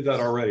 Well, we did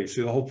that already.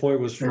 See, the whole point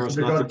was for us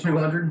not to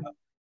 200.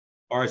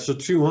 All right, so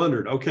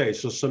 200. Okay,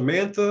 so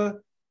Samantha.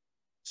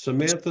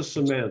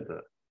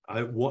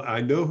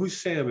 I know who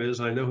Sam is.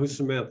 I know who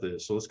Samantha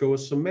is. So let's go with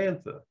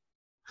Samantha.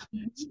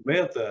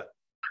 Samantha,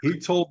 he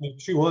told me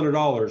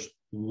 $200.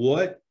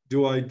 What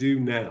do I do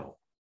now?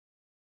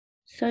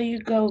 So you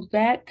go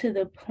back to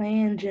the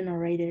plan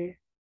generator.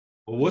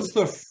 Well, what's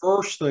the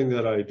first thing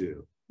that I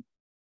do?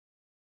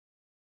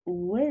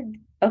 What?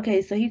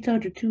 Okay, so he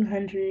told you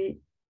 200.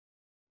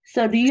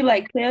 So do you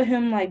like tell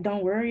him like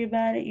don't worry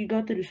about it? You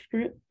go through the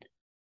script.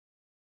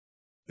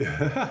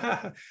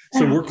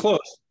 So we're close.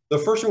 The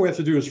first thing we have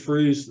to do is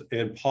freeze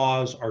and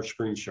pause our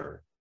screen sharing,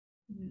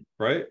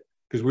 right?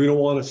 Because we don't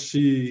want to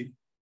see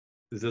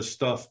the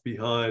stuff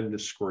behind the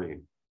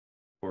screen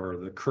or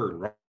the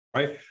curtain,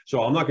 right?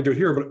 So I'm not going to do it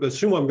here, but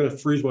assume I'm going to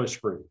freeze my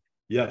screen.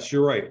 Yes,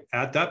 you're right.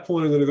 At that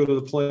point, I'm going to go to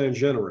the plan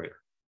generator.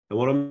 And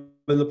when I'm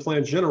in the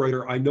plan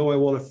generator, I know I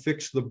want to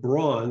fix the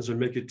bronze and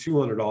make it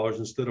 $200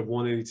 instead of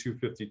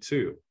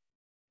 $182.52.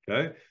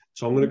 Okay,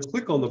 so I'm going to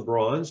click on the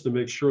bronze to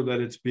make sure that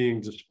it's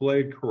being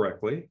displayed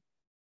correctly.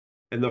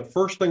 And the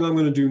first thing I'm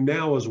going to do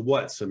now is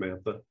what,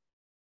 Samantha?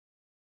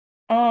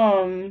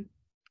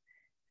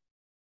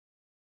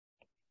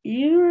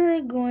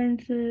 You're going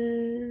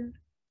to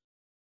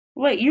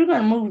wait. You're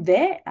going to move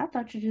that? I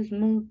thought you just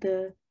moved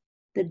the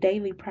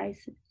daily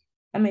prices.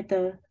 I meant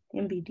the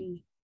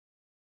MBD.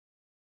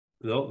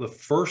 No, the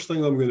first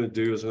thing I'm going to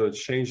do is I'm going to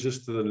change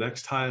this to the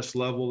next highest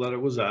level that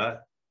it was at.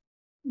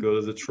 Go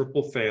to the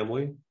triple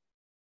family.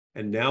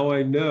 And now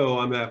I know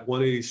I'm at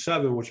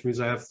 187, which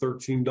means I have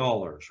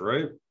 $13,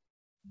 right?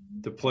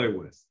 To play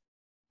with.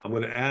 I'm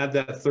going to add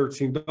that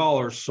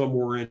 $13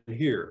 somewhere in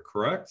here,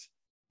 correct?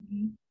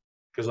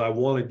 Because I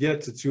want to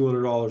get to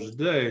 $200 a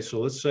day. So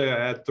let's say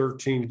I add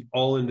 13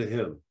 all into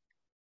him.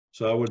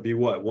 So that would be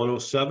what,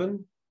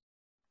 107?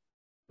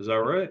 Is that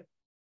right?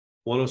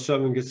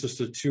 107 gets us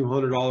to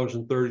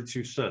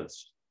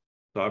 $200.32.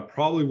 So I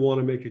probably want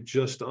to make it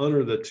just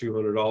under the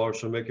 $200,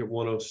 so make it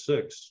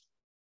 106.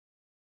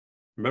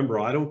 Remember,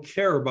 I don't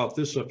care about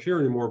this up here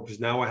anymore because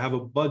now I have a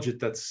budget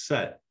that's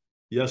set.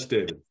 Yes,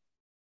 David.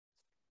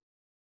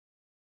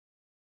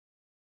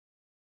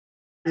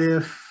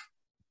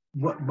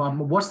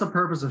 What's the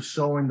purpose of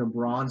showing the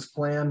bronze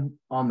plan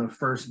on the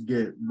first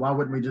get? Why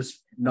wouldn't we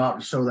just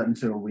not show that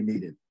until we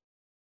need it?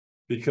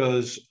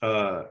 Because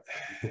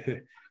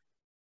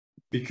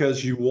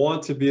because you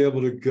want to be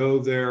able to go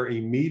there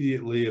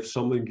immediately if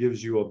someone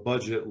gives you a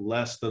budget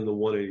less than the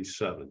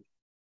 187,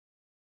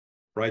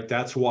 right?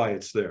 That's why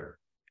it's there.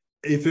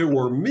 If it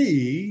were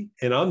me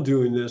and I'm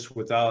doing this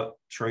without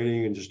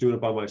training and just doing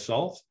it by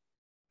myself,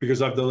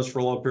 because I've done this for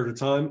a long period of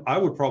time, I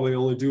would probably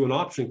only do an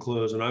option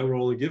close and I would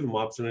only give them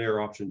option A or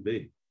option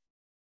B.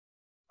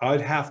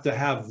 I'd have to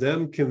have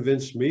them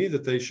convince me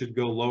that they should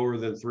go lower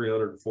than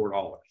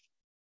 $304.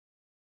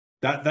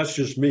 That's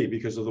just me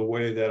because of the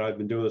way that I've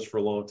been doing this for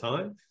a long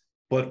time.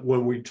 But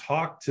when we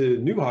talk to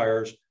new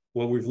hires,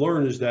 what we've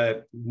learned is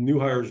that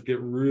new hires get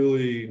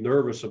really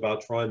nervous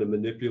about trying to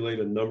manipulate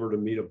a number to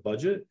meet a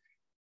budget.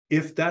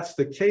 If that's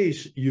the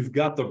case, you've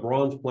got the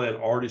bronze plan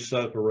already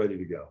set up and ready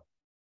to go.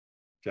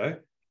 Okay.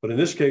 But in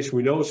this case,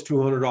 we know it's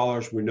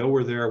 $200. We know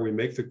we're there. We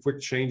make the quick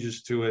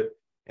changes to it.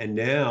 And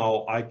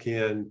now I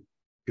can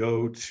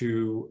go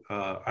to,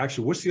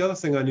 actually, what's the other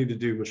thing I need to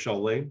do,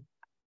 Michelle Lane?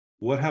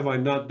 What have I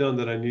not done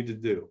that I need to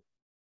do?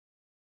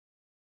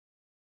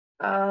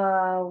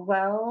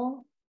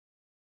 Well,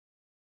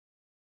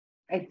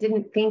 I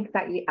didn't think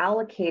that you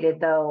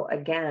allocated though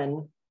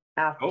again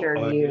after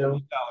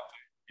you.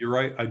 You're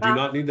right. I do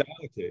not need to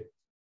allocate.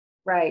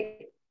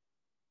 Right.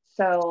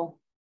 So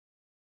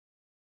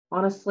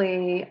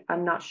honestly,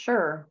 I'm not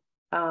sure.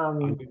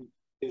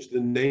 Is the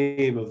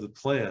name of the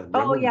plan.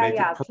 Oh,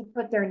 yeah, to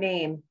put their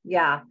name.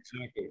 Yeah.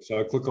 Exactly. So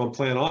I click on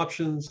plan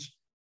options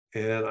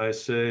and I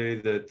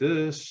say that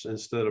this,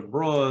 instead of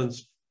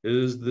bronze,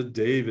 is the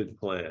David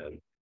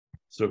plan.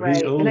 So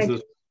he owns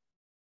this.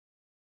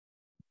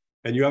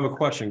 And you have a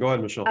question. Go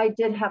ahead, Michelle. I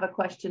did have a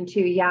question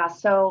too. Yeah.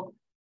 So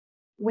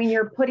when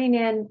you're putting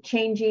in,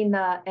 changing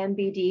the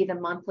MBD, the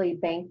monthly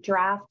bank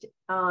draft,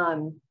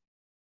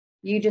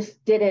 you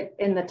just did it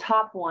in the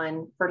top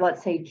one for,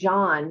 let's say,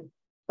 John,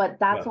 but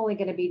that's only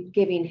going to be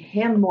giving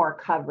him more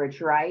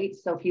coverage, right?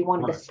 So if you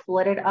wanted to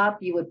split it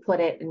up, you would put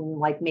it and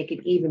like make it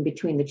even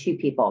between the two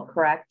people,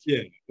 correct?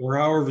 Yeah, or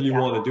however you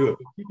want to do it.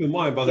 But keep in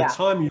mind, by the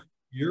time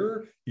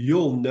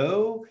you'll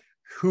know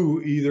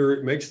who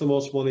either makes the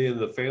most money in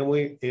the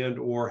family and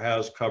or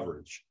has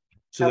coverage.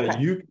 So that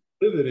you can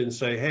pivot and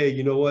say, hey,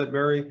 you know what,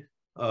 Mary?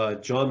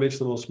 John makes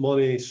the most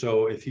money.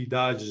 So if he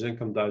dies, his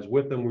income dies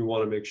with him. We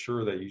want to make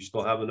sure that you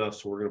still have enough.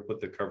 So we're going to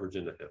put the coverage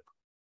into him.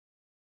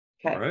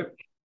 Okay. All right.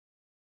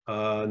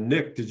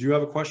 Nick, did you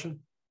have a question?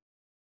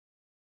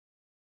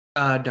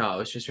 No, I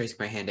was just raising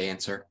my hand to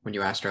answer when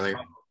you asked earlier.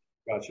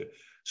 Gotcha.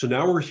 So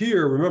now we're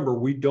here. Remember,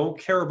 we don't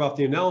care about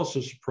the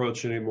analysis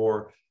approach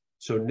anymore.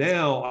 So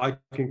now I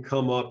can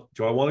come up,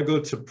 do I want to go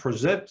to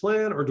present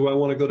plan or do I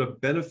want to go to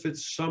benefit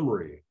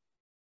summary?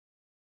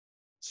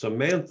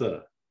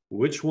 Samantha,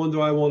 which one do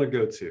I want to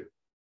go to?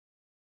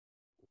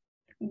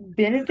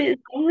 Benefit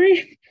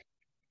summary?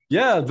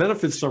 Yeah,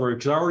 benefit summary,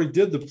 because I already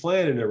did the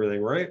plan and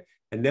everything, right?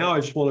 And now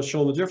I just want to show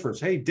them the difference.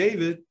 Hey,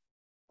 David,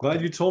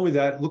 glad you told me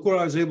that. Look what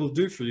I was able to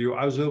do for you.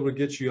 I was able to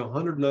get you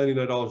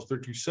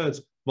 $199.32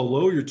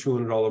 below your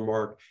 $200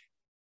 mark.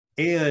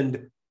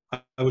 And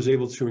I was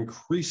able to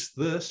increase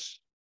this,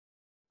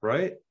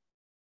 right?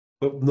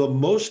 But the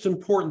most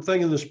important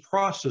thing in this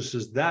process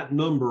is that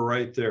number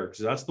right there, because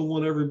that's the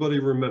one everybody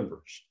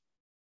remembers.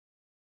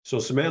 So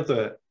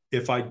Samantha,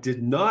 if I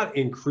did not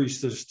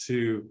increase this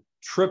to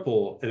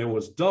triple and it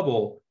was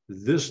double,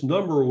 this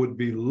number would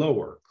be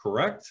lower,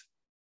 correct?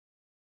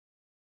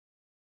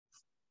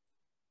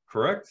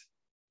 Correct?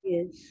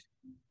 Yes.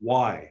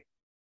 Why?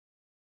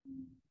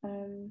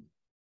 Look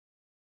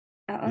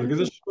at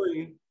the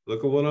screen.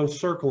 Look at what I'm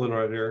circling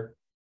right here.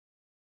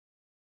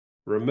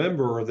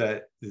 Remember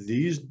that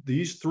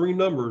these three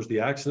numbers,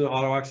 the accident,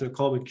 auto accident,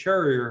 common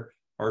carrier,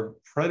 are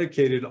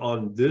predicated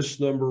on this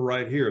number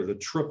right here, the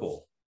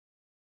triple.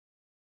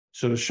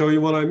 So to show you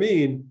what I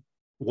mean,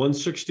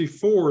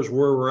 164 is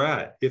where we're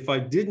at. If I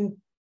didn't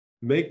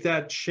make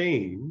that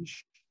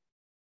change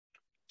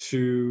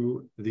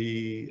to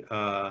the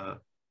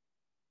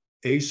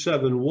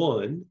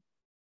A71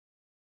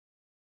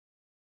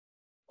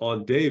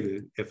 on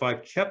David, if I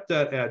kept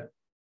that at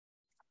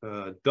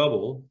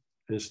double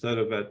instead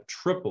of at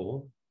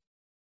triple,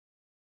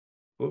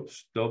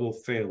 oops, double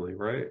family,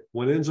 right?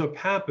 What ends up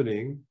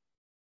happening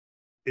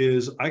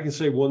is I can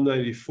say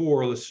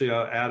 194. Let's see,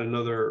 I'll add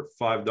another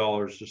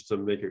 $5 just to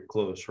make it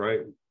close,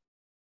 right?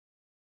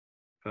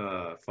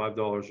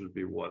 $5 would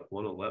be what,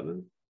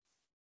 111?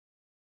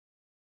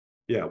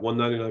 Yeah,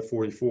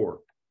 199.44.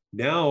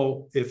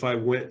 Now, if I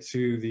went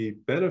to the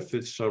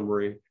benefit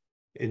summary,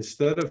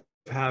 instead of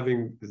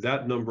having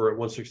that number at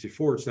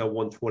 164, it's now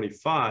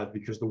 125,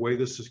 because the way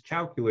this is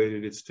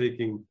calculated, it's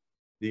taking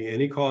the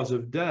any cause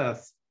of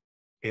death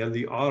and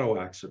the auto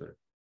accident.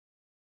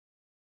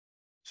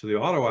 So the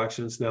auto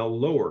accident's now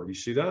lower. You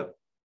see that?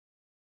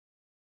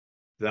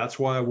 That's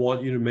why I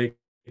want you to make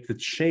the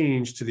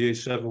change to the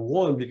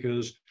A71,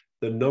 because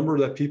the number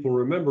that people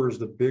remember is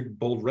the big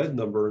bold red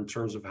number in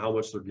terms of how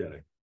much they're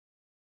getting.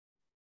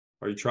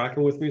 Are you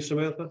tracking with me,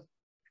 Samantha?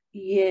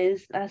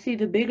 Yes, I see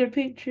the bigger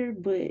picture,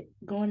 but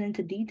going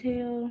into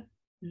detail.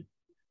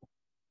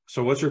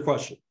 So what's your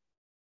question?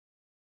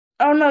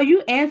 Oh no,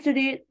 you answered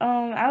it.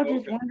 I was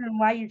just wondering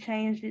why you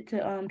changed it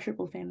to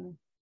triple family.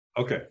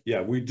 Okay,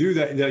 yeah, we do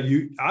that. Now,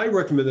 I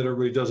recommend that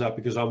everybody does that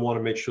because I want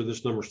to make sure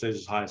this number stays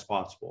as high as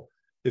possible.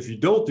 If you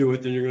don't do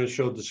it, then you're going to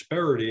show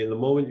disparity. And the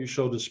moment you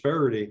show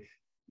disparity,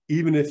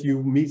 even if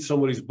you meet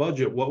somebody's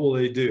budget, what will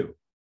they do?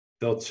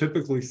 They'll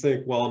typically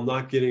think, well, I'm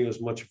not getting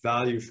as much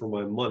value for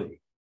my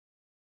money.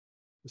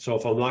 So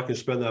if I'm not going to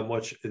spend that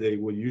much, they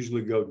will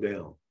usually go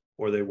down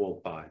or they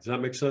won't buy. Does that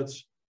make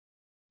sense?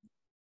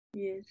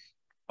 Yes.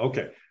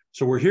 Okay,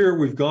 so we're here.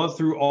 We've gone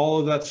through all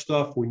of that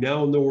stuff. We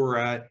now know where we're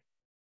at.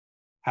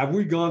 Have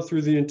we gone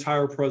through the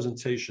entire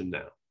presentation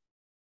now?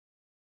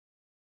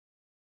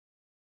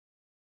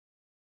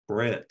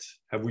 Brent,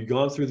 have we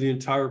gone through the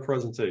entire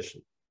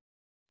presentation?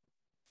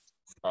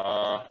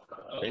 I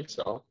think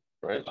so,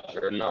 right?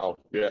 Or no?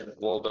 Yeah.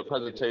 Well, the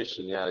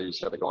presentation, yeah, you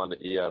said to go on to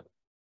EF.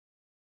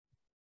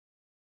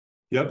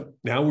 Yep.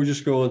 Now we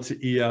just go on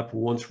to EF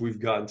once we've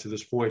gotten to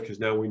this point, because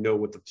now we know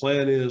what the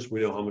plan is.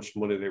 We know how much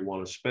money they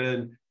want to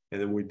spend,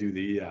 and then we do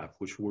the EF,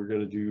 which we're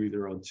going to do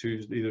either on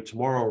Tuesday, either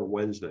tomorrow or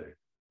Wednesday.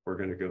 We're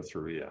going to go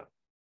through EF.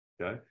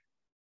 Okay.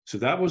 So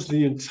that was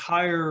the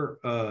entire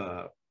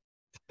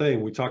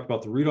thing. We talked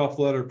about the read-off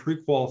letter,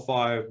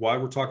 pre-qualify, why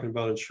we're talking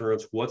about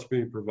insurance, what's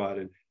being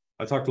provided.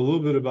 I talked a little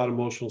bit about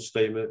emotional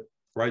statement,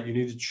 right? You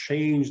need to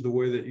change the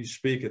way that you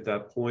speak at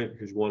that point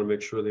because you want to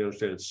make sure they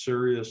understand it's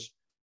serious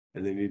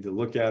and they need to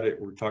look at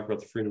it. We're talking about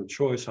the freedom of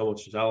choice, how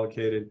much is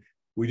allocated.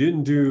 We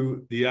didn't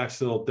do the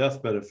accidental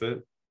death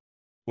benefit,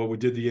 but we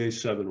did the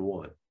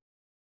A71.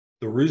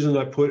 The reason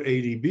I put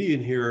ADB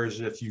in here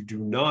is if you do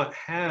not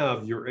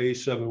have your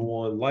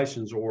A71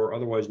 license, or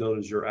otherwise known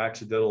as your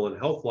accidental and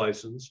health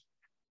license,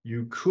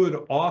 you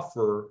could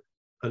offer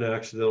an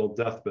accidental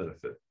death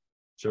benefit.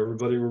 Does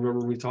everybody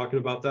remember me talking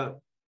about that?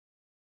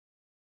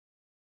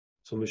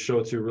 So let me show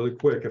it to you really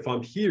quick. If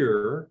I'm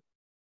here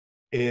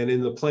and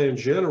in the plan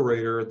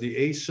generator, the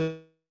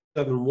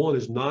A71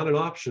 is not an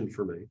option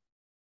for me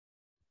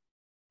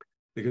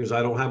because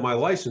I don't have my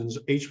license.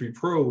 HP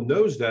Pro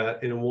knows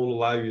that and it won't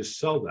allow you to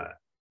sell that.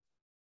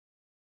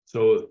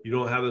 So you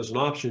don't have it as an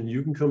option.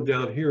 You can come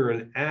down here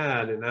and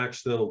add an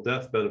accidental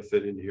death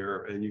benefit in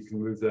here, and you can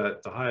move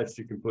that. The highest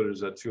you can put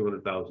is at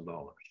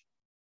 $200,000,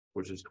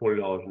 which is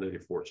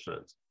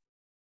 $20.84.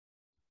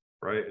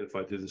 Right? And if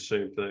I did the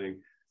same thing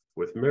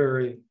with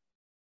Mary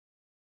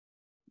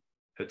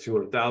at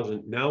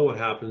 200,000, now what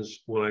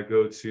happens when I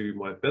go to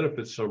my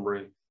benefit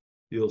summary,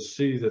 you'll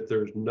see that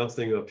there's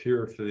nothing up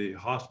here for the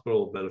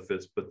hospital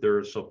benefits, but there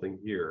is something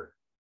here.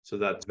 So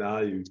that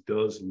value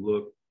does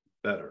look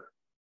better.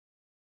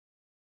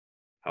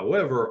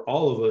 However,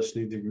 all of us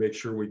need to make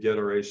sure we get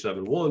our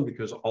A71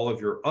 because all of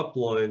your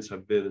uplines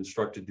have been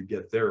instructed to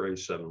get their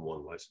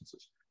A71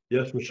 licenses.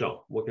 Yes,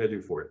 Michelle, what can I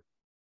do for you?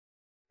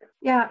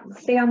 Yeah,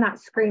 stay on that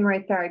screen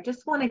right there. I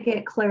just want to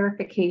get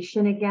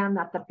clarification again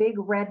that the big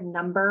red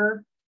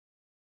number,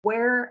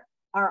 what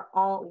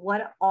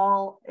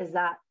all is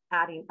that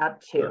adding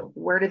up to? Sure.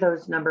 Where do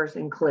those numbers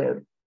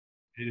include?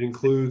 It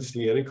includes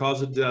the any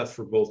cause of death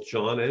for both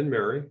John and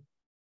Mary.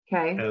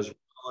 Okay. As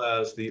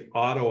well as the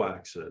auto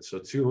accident. So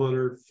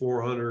 200,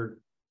 400,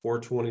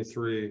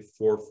 423,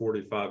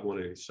 445,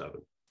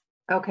 187.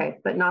 Okay,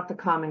 but not the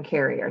common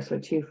carrier. So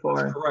 24.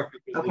 That's correct.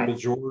 Because the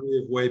majority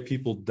of way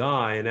people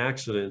die in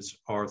accidents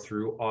are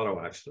through auto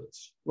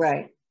accidents.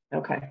 Right.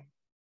 Okay.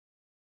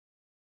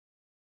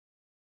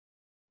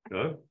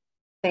 Okay.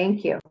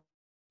 Thank you.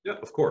 Yeah,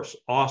 of course.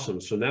 Awesome.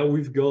 So now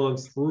we've gone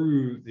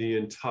through the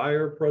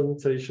entire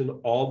presentation,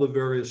 all the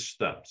various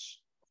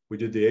steps. We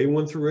did the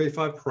A1 through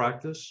A5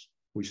 practice.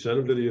 We sent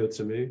a video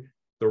to me.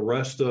 The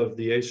rest of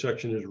the A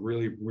section is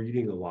really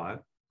reading a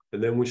lot.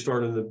 And then we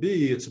start in the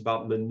B, it's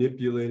about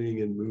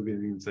manipulating and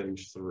moving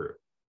things through,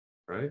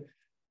 right?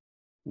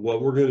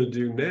 What we're going to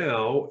do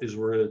now is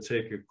we're going to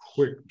take a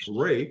quick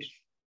break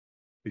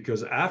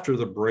because after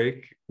the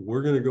break,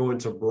 we're going to go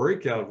into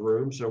breakout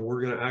rooms and we're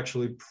going to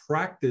actually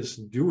practice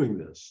doing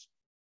this.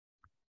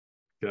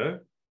 Okay.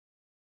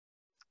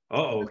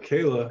 Uh-oh,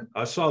 Kayla,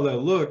 I saw that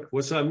look.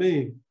 What's that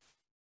mean?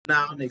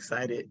 Now I'm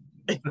excited.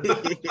 Yeah,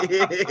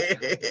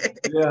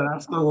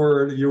 that's the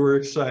word. You were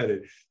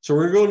excited. So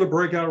we're going to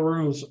breakout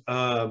rooms.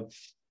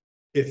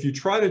 If you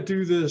try to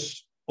do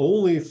this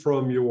only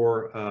from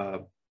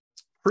your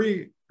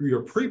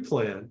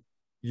pre-plan,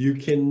 you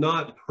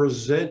cannot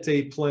present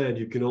a plan.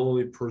 You can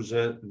only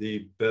present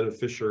the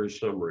beneficiary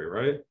summary,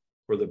 right?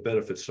 Or the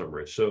benefit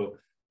summary. So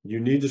you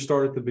need to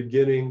start at the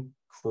beginning,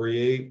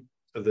 create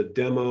the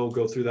demo,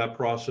 go through that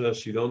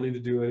process. You don't need to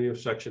do any of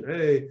section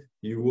A.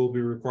 You will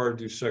be required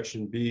to do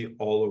section B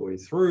all the way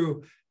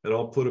through. And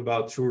I'll put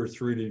about two or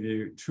three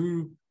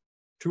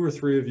 2 or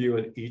 3 of you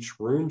in each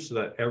room so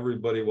that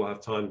everybody will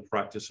have time to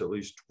practice at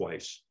least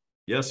twice.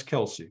 Yes,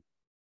 Kelsey.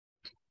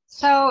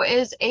 So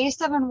is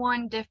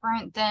A71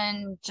 different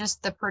than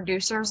just the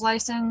producer's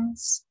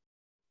license?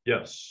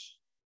 Yes.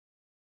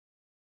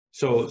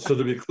 So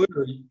to be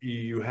clear,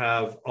 you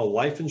have a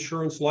life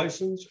insurance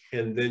license,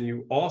 and then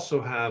you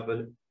also have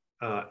an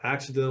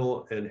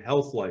accidental and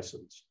health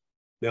license.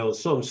 Now, in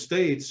some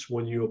states,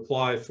 when you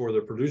apply for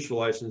the producer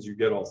license, you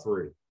get all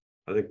 3.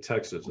 I think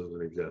Texas is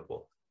an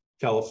example.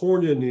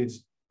 California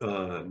needs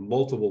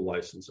multiple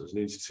licenses,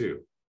 needs 2.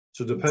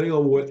 So depending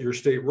on what your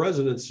state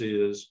residency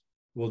is,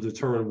 will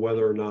determine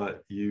whether or not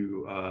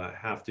you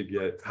have to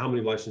get, how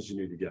many licenses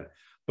you need to get.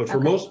 But for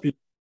most people,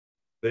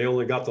 they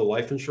only got the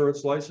life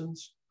insurance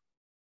license.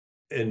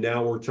 And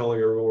now we're telling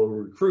everyone we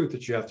recruit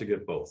that you have to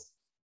get both.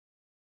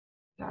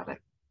 Got it.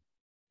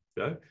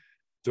 Okay.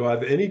 Do I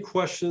have any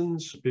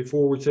questions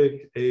before we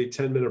take a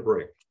 10-minute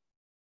break?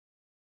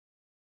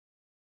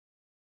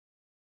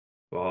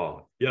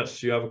 Oh,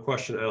 yes, you have a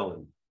question,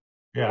 Alan.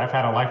 Yeah, I've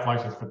had a life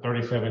license for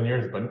 37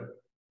 years, but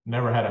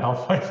never had a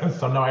health license.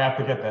 So now I have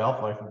to get the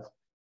health license.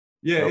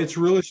 Yeah, So, it's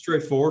really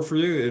straightforward for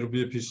you. It'll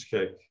be a piece of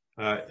cake.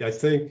 I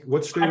think,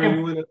 what state are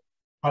you in?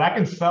 But I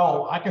can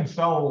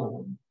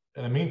sell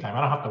in the meantime.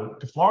 I don't have to,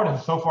 because Florida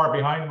is so far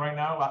behind right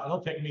now.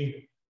 It'll take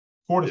me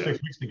 4 to 6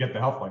 weeks to get the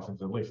health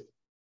license at least.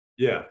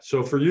 Yeah,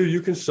 so for you,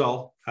 you can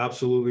sell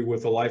absolutely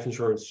with the life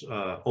insurance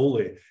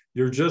only.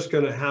 You're just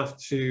going to have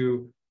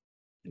to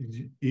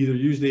either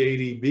use the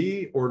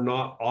ADB or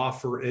not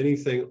offer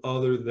anything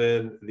other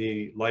than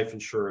the life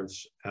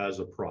insurance as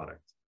a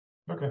product.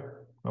 Okay,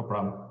 no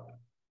problem.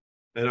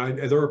 And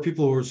there are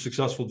people who are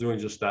successful doing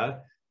just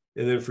that.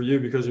 And then for you,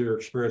 because of your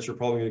experience, you're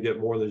probably going to get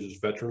more than just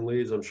veteran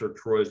leads. I'm sure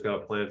Troy's got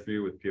a plan for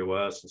you with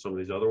POS and some of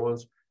these other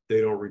ones.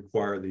 They don't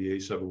require the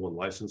A71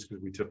 license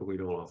because we typically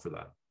don't offer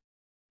that.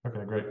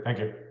 Okay, great. Thank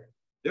you.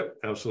 Yep,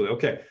 absolutely.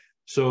 Okay.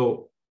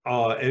 So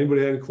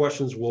anybody have any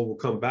questions? We'll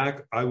come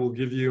back. I will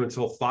give you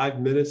until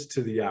 5 minutes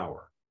to the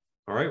hour.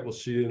 All right. We'll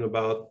see you in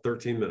about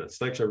 13 minutes.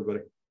 Thanks, everybody.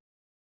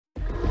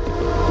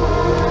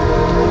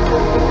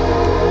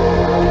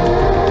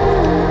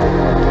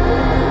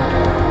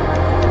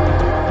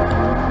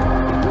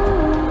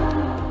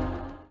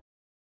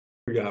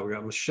 We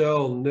got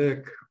Michelle,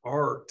 Nick,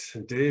 Art,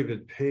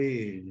 David,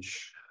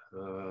 Paige,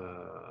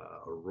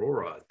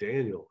 Aurora,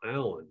 Daniel,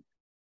 Alan,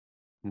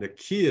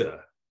 Nakia.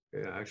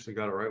 Yeah, I actually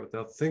got it right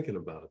without thinking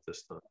about it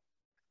this time.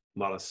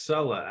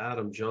 Maricela,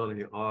 Adam,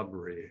 Johnny,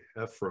 Aubrey,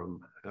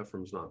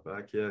 Ephraim's not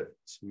back yet.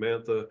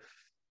 Samantha,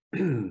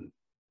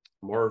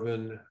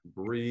 Marvin,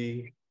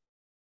 Bree,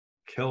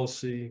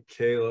 Kelsey,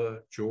 Kayla,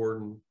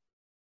 Jordan,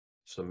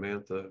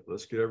 Samantha.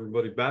 Let's get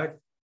everybody back.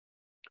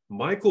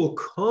 Michael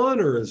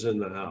Connor is in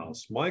the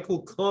house.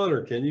 Michael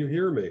Connor, can you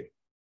hear me?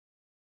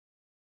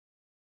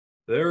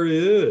 There he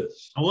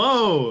is.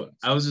 Hello.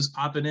 I was just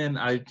popping in.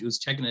 I was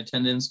checking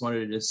attendance,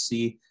 wanted to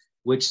see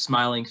which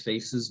smiling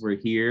faces were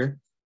here.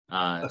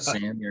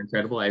 Sam, you're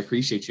incredible. I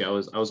appreciate you. I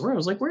was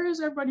like, where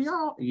is everybody?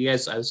 Y'all? You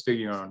guys, I was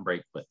figuring out on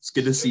break, but it's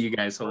good to see you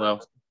guys. Hello.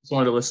 Just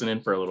wanted to listen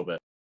in for a little bit.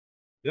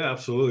 Yeah,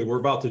 absolutely. We're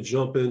about to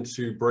jump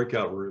into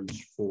breakout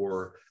rooms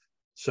for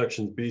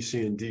sections B,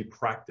 C, and D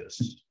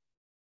practice.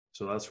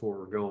 So that's what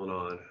we're going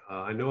on.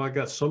 I know I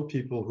got some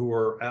people who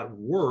are at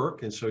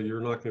work, and so you're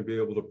not going to be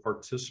able to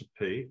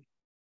participate,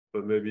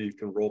 but maybe you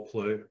can role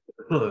play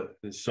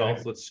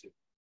yourself. Let's see.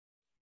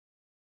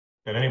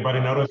 Did anybody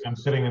notice I'm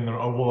sitting in the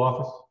Oval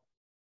Office?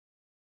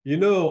 You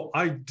know,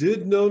 I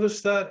did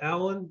notice that,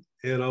 Alan,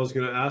 and I was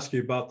going to ask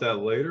you about that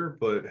later,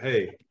 but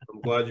hey,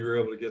 I'm glad you were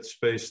able to get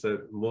space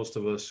that most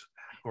of us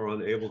are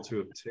unable to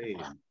obtain.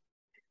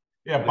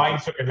 Yeah,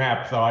 Biden took a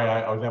nap, so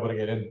I was able to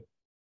get in.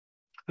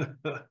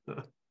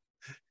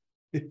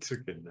 He took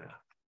a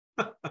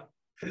nap.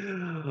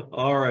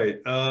 All right,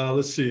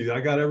 let's see.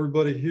 I got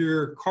everybody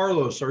here.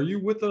 Carlos, are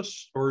you with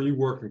us or are you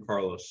working,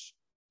 Carlos?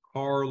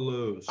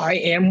 Carlos. I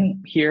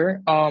am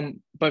here,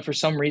 but for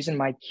some reason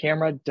my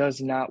camera does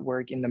not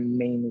work in the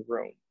main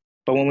room.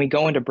 But when we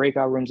go into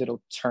breakout rooms,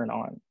 it'll turn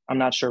on. I'm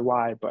not sure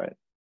why, but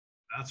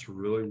that's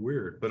really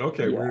weird. But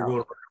okay, yeah. We're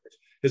gonna go.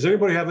 Does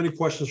anybody have any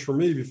questions for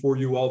me before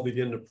you all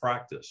begin to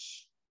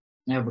practice?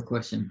 I have a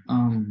question.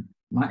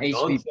 My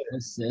HP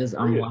says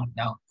I'm locked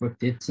out for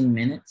 15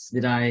 minutes.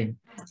 Did I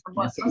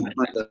mess up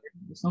my password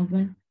or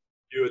something?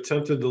 You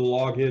attempted to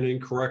log in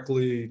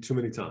incorrectly too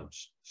many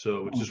times.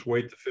 So just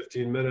wait the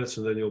 15 minutes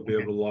and then you'll be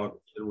able to log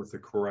in with the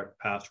correct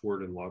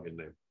password and login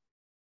name.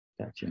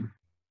 Gotcha.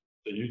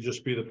 So you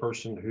just be the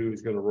person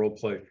who's going to role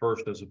play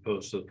first as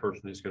opposed to the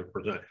person who's going to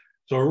present.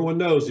 So everyone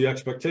knows the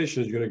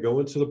expectation is you're going to go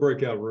into the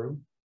breakout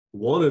room.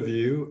 One of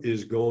you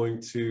is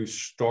going to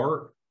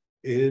start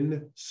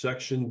in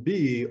section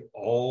B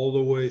all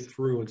the way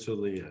through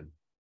until the end.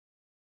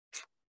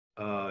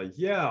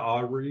 Yeah,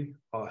 Aurel,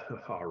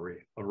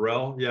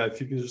 yeah,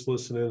 if you can just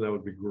listen in, that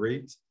would be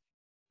great.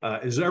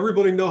 Does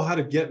everybody know how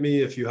to get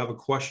me if you have a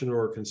question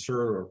or a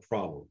concern or a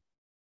problem?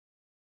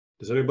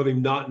 Does anybody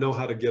not know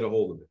how to get a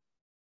hold of me?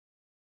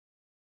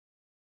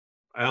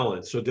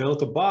 Alan, so down at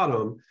the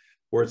bottom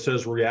where it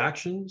says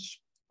reactions,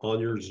 on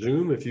your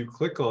Zoom, if you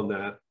click on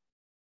that,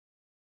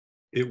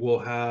 it will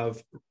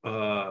have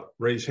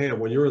raise hand.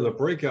 When you're in the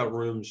breakout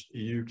rooms,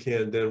 you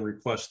can then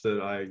request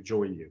that I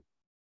join you.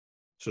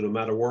 So no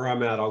matter where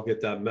I'm at, I'll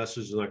get that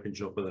message and I can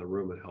jump in that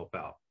room and help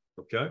out.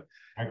 Okay.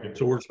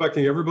 So we're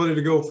expecting everybody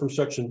to go from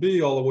section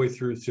B all the way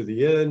through to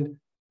the end.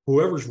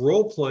 Whoever's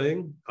role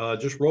playing,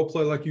 just role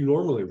play like you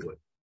normally would,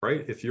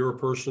 right? If you're a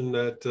person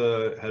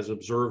that has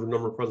observed a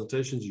number of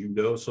presentations, you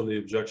know some of the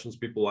objections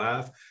people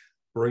have,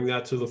 bring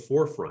that to the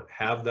forefront,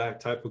 have that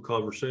type of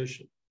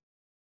conversation.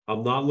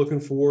 I'm not looking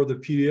for the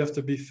PDF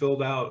to be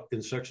filled out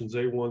in sections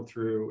A1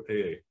 through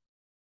A8.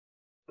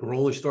 We're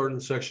only starting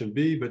in section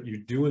B, but you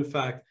do in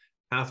fact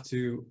have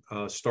to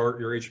start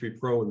your HP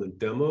Pro in the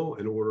demo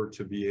in order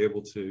to be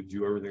able to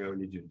do everything I would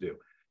need you to do.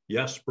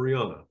 Yes,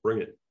 Brianna,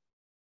 bring it.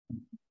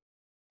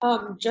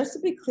 Just to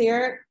be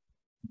clear,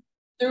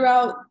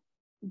 throughout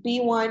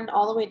B1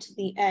 all the way to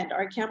the end,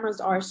 our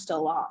cameras are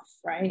still off,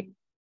 right?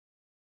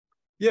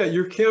 Yeah,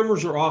 your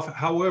cameras are off.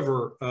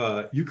 However,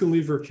 you can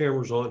leave your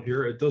cameras on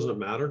here. It doesn't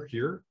matter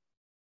here,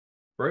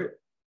 right?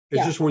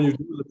 It's just when you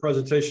do the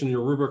presentation in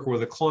your rubric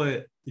with a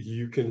client,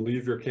 you can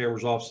leave your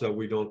cameras off so that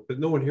we don't, but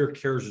no one here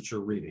cares that you're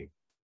reading.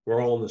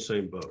 We're all in the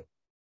same boat.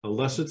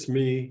 Unless it's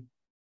me,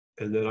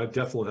 and then I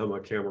definitely have my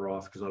camera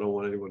off because I don't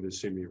want anyone to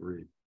see me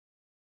read.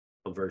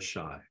 I'm very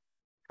shy.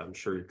 I'm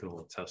sure you can all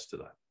attest to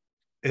that.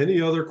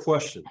 Any other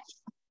questions?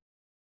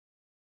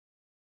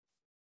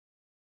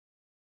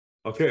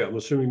 Okay, I'm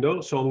assuming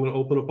no, so I'm going to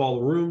open up all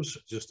the rooms.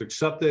 Just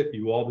accept it.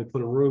 You all be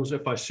put in rooms.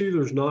 If I see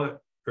there's not,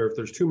 or if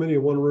there's too many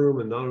in one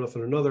room and not enough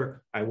in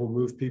another, I will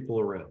move people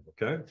around,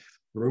 okay?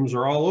 The rooms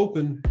are all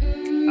open.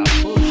 Have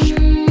fun.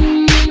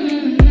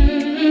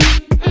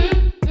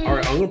 All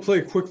right, I'm going to play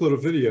a quick little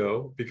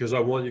video because I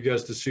want you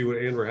guys to see what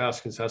Andrew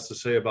Haskins has to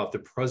say about the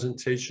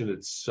presentation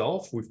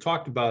itself. We've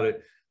talked about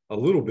it a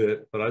little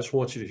bit, but I just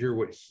want you to hear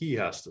what he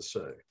has to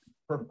say.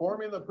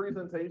 Performing the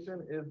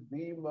presentation is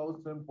the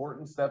most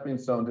important stepping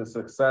stone to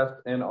success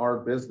in our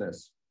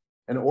business.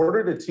 In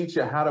order to teach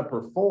you how to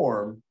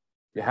perform,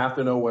 you have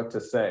to know what to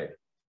say.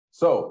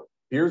 So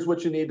here's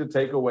what you need to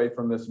take away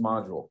from this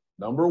module.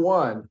 Number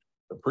one,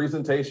 the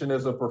presentation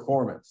is a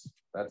performance.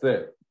 That's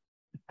it.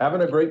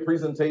 Having a great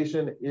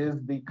presentation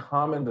is the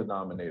common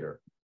denominator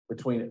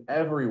between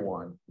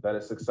everyone that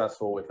is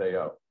successful with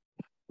AO.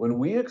 When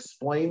we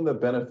explain the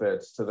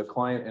benefits to the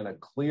client in a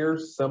clear,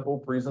 simple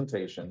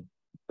presentation,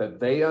 that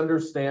they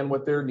understand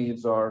what their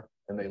needs are,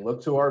 and they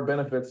look to our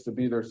benefits to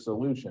be their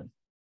solution.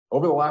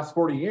 Over the last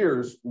 40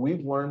 years,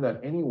 we've learned that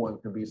anyone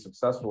can be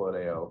successful at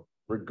AO,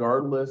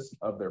 regardless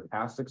of their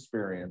past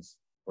experience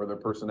or their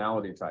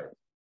personality type.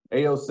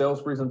 AO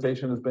sales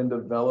presentation has been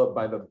developed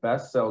by the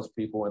best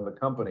salespeople in the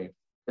company.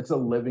 It's a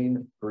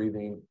living,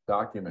 breathing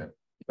document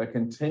that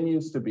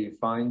continues to be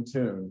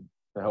fine-tuned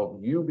to help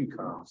you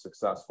become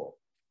successful.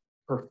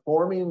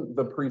 Performing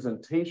the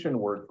presentation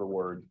word for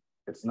word,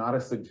 it's not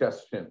a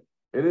suggestion.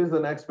 It is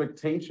an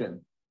expectation.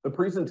 The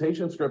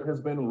presentation script has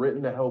been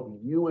written to help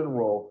you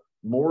enroll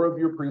more of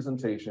your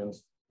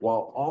presentations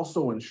while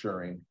also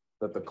ensuring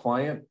that the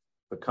client,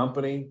 the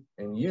company,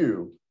 and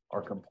you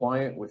are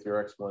compliant with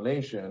your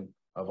explanation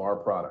of our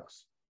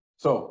products.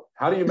 So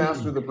how do you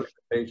master the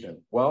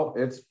presentation? Well,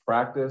 it's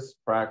practice,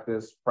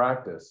 practice,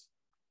 practice.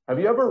 Have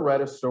you ever read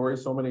a story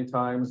so many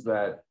times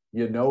that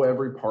you know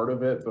every part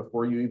of it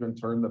before you even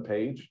turn the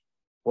page?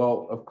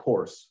 Well, of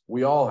course,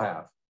 we all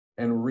have.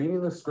 And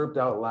reading the script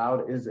out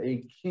loud is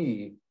a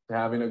key to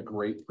having a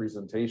great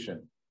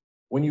presentation.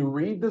 When you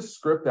read the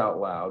script out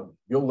loud,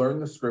 you'll learn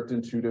the script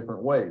in two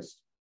different ways.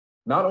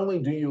 Not only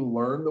do you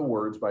learn the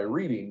words by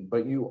reading,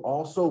 but you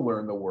also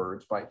learn the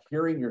words by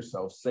hearing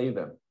yourself say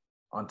them.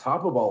 On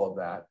top of all of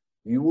that,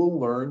 you will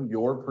learn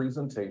your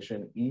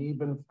presentation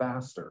even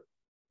faster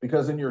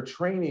because in your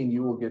training,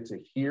 you will get to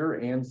hear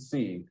and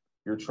see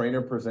your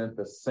trainer present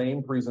the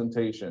same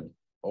presentation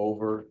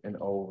over and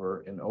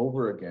over and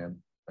over again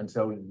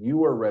until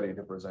you are ready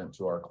to present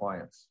to our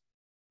clients.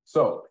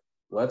 So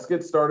let's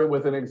get started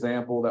with an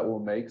example that will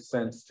make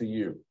sense to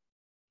you.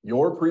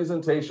 Your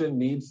presentation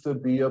needs to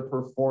be a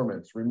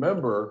performance.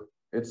 Remember,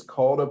 it's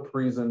called a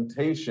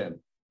presentation,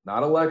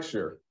 not a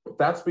lecture.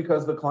 That's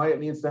because the client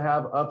needs to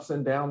have ups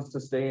and downs to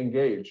stay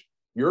engaged.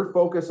 Your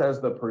focus as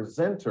the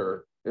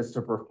presenter is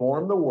to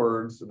perform the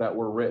words that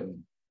were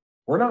written.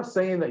 We're not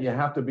saying that you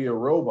have to be a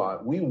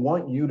robot. We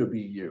want you to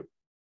be you.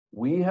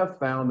 We have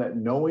found that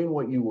knowing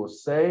what you will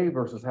say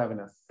versus having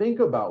to think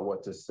about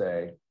what to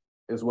say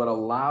is what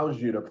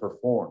allows you to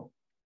perform.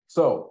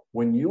 So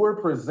when you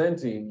are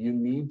presenting, you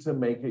need to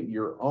make it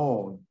your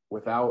own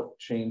without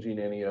changing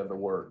any of the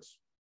words.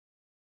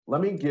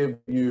 Let me give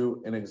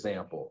you an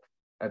example.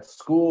 At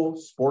school,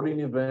 sporting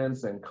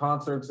events, and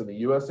concerts in the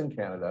US and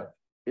Canada,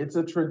 it's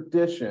a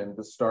tradition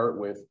to start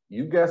with,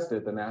 you guessed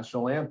it, the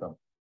national anthem.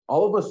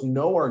 All of us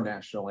know our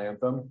national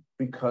anthem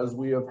because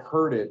we have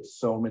heard it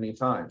so many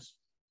times.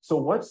 So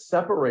what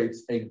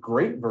separates a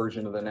great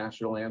version of the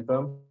national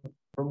anthem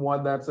from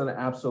one that's an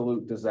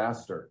absolute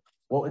disaster?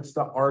 Well, it's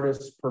the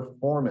artist's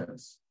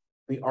performance.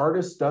 The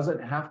artist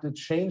doesn't have to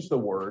change the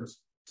words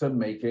to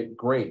make it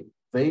great.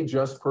 They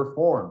just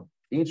perform.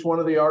 Each one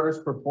of the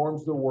artists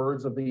performs the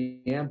words of the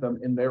anthem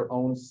in their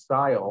own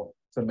style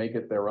to make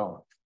it their own.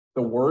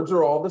 The words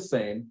are all the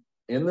same,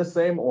 in the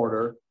same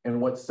order,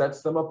 and what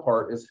sets them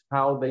apart is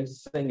how they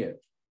sing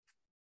it.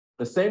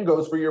 The same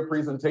goes for your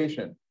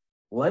presentation.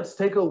 Let's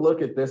take a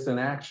look at this in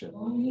action.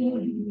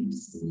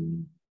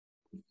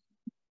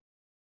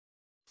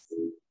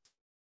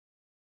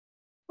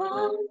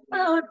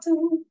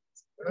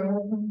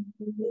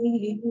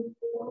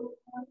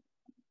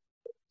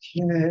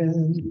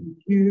 Can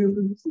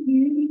you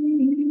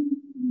see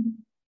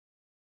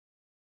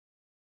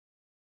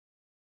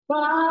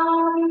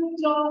my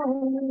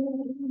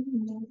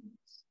dawn?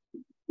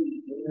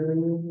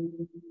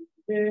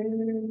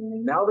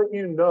 Now that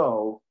you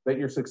know that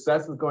your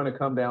success is going to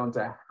come down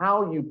to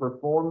how you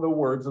perform the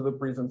words of the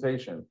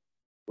presentation,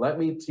 let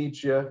me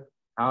teach you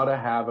how to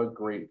have a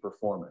great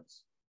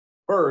performance.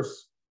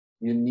 First,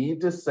 you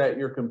need to set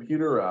your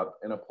computer up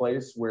in a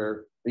place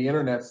where the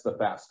internet's the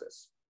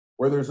fastest,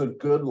 where there's a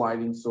good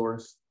lighting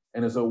source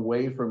and is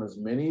away from as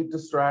many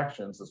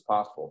distractions as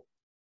possible.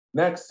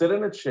 Next, sit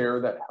in a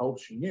chair that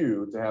helps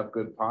you to have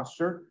good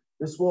posture.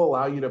 This will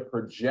allow you to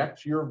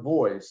project your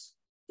voice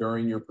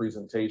during your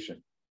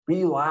presentation.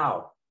 Be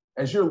loud.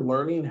 As you're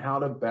learning how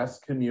to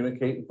best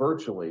communicate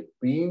virtually,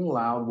 being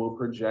loud will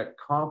project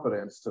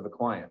confidence to the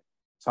client.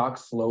 Talk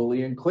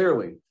slowly and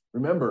clearly.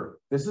 Remember,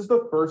 this is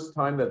the first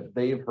time that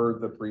they've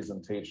heard the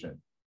presentation.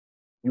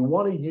 You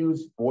want to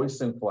use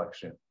voice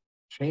inflection.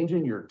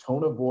 Changing your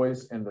tone of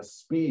voice and the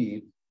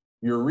speed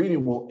you're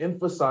reading will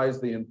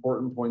emphasize the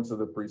important points of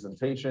the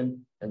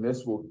presentation, and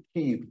this will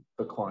keep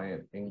the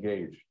client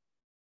engaged.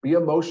 Be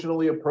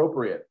emotionally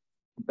appropriate.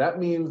 That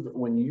means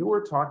when you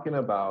are talking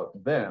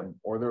about them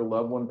or their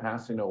loved one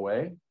passing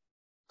away,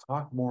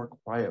 talk more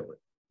quietly,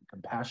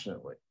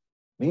 compassionately.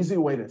 An easy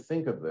way to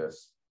think of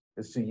this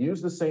is to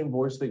use the same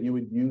voice that you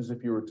would use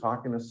if you were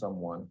talking to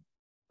someone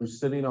who's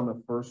sitting on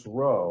the first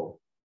row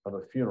of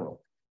a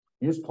funeral.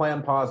 Use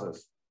planned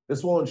pauses.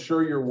 This will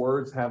ensure your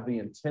words have the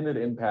intended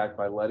impact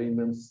by letting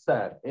them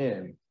set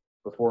in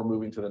before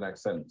moving to the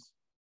next sentence.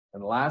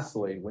 And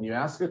lastly, when you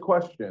ask a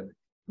question,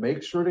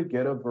 make sure to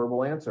get a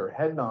verbal answer.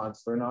 Head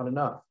nods, they're not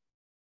enough.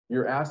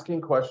 You're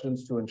asking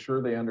questions to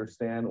ensure they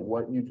understand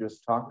what you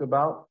just talked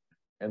about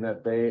and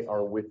that they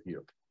are with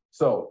you.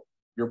 So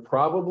you're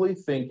probably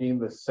thinking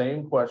the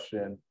same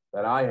question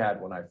that I had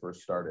when I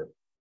first started.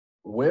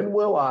 When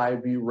will I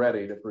be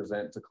ready to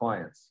present to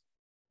clients?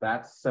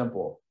 That's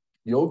simple.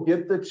 You'll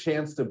get the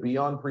chance to be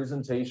on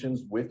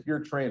presentations with your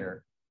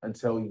trainer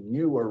until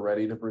you are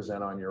ready to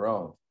present on your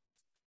own.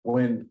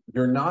 When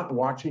you're not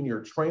watching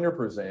your trainer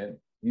present,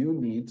 you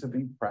need to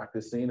be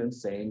practicing and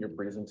saying your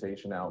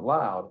presentation out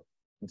loud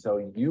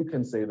until you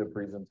can say the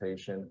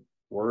presentation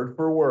word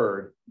for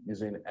word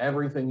using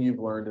everything you've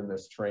learned in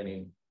this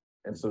training.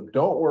 And so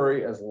don't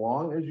worry, as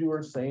long as you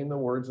are saying the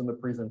words in the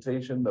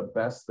presentation the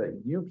best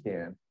that you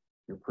can,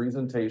 your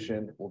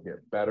presentation will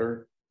get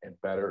better and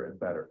better and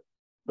better.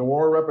 The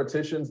more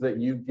repetitions that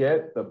you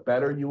get, the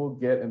better you will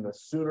get and the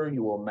sooner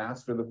you will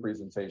master the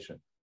presentation.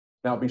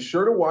 Now be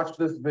sure to watch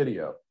this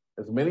video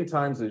as many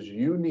times as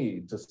you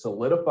need to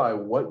solidify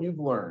what you've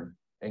learned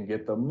and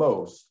get the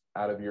most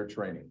out of your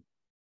training.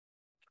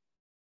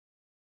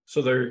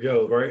 So there you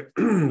go, right?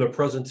 The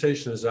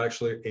presentation is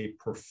actually a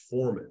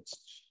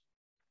performance.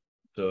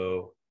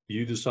 So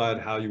you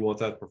decide how you want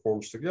that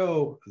performance to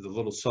go. The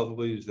little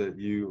subtleties that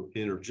you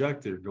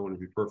interjected are going to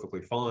be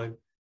perfectly fine.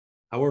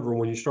 However,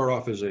 when you start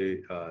off as a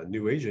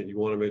new agent, you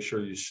want to make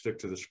sure you stick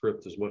to the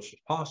script as much as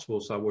possible.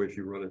 So that way, if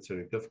you run into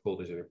any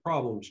difficulties, any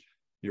problems,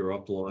 your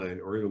upline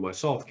or even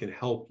myself can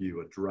help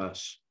you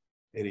address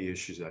any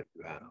issues that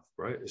you have,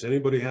 right? Does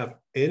anybody have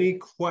any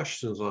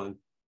questions on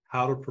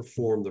how to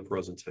perform the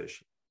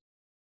presentation?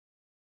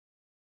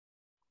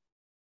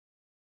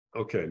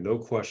 Okay, no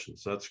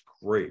questions. That's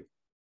great.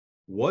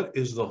 What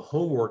is the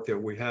homework that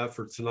we have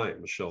for tonight,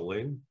 Michelle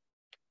Lane?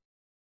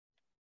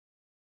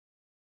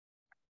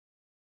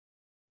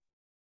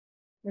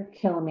 You're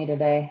killing me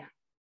today.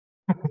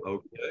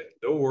 Okay,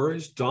 no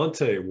worries.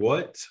 Dante,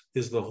 what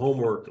is the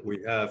homework that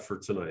we have for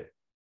tonight?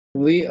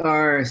 We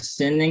are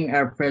sending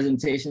our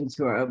presentation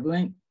to our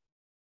uplink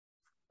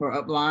or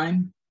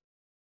upline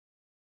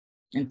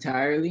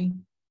entirely.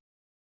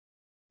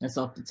 That's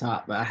off the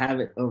top, but I have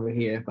it over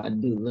here if I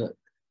do look.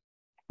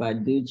 If I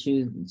do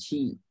choose to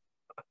cheat,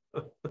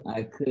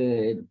 I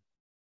could.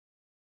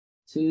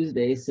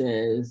 Tuesday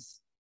says,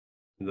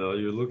 no,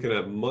 you're looking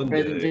at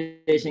Monday.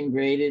 Presentation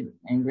graded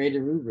and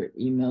graded rubric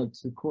emailed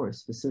to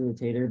course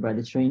facilitator by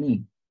the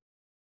trainee.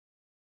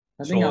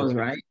 I think I was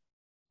right.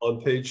 On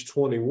page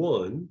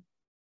 21,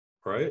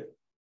 right?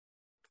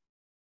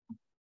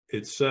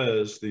 It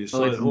says the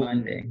assigned homework,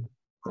 Monday.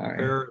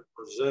 prepare and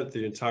present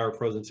the entire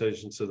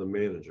presentation to the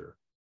manager.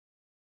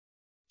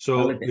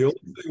 So the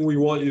only thing we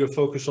want you to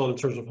focus on in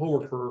terms of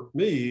homework for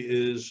me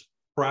is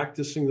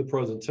practicing the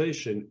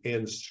presentation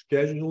and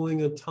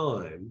scheduling a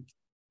time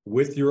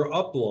with your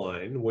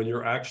upline when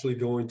you're actually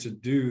going to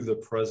do the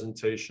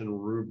presentation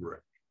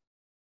rubric.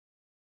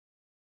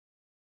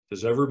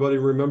 Does everybody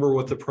remember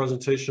what the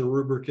presentation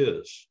rubric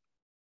is?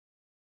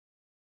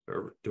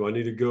 Or do I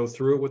need to go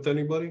through it with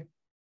anybody?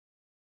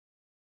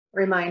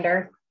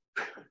 Reminder.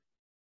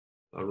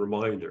 A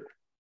reminder.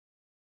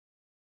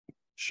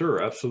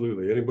 Sure,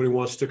 absolutely. Anybody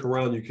want to stick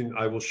around, you can,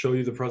 I will show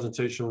you the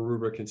presentation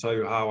rubric and tell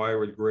you how I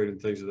would grade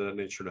and things of that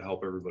nature to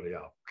help everybody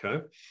out,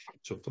 okay?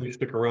 So please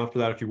stick around for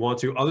that if you want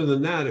to. Other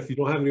than that, if you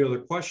don't have any other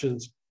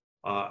questions,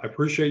 I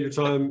appreciate your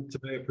time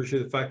today. I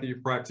appreciate the fact that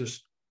you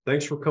practiced.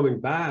 Thanks for coming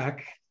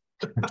back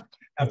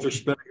after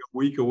spending a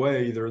week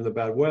away, either in the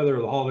bad weather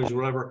or the holidays or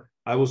whatever.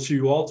 I will see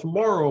you all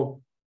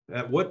tomorrow.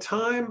 At what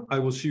time? I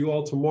will see you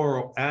all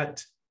tomorrow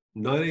at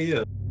 9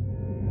 a.m.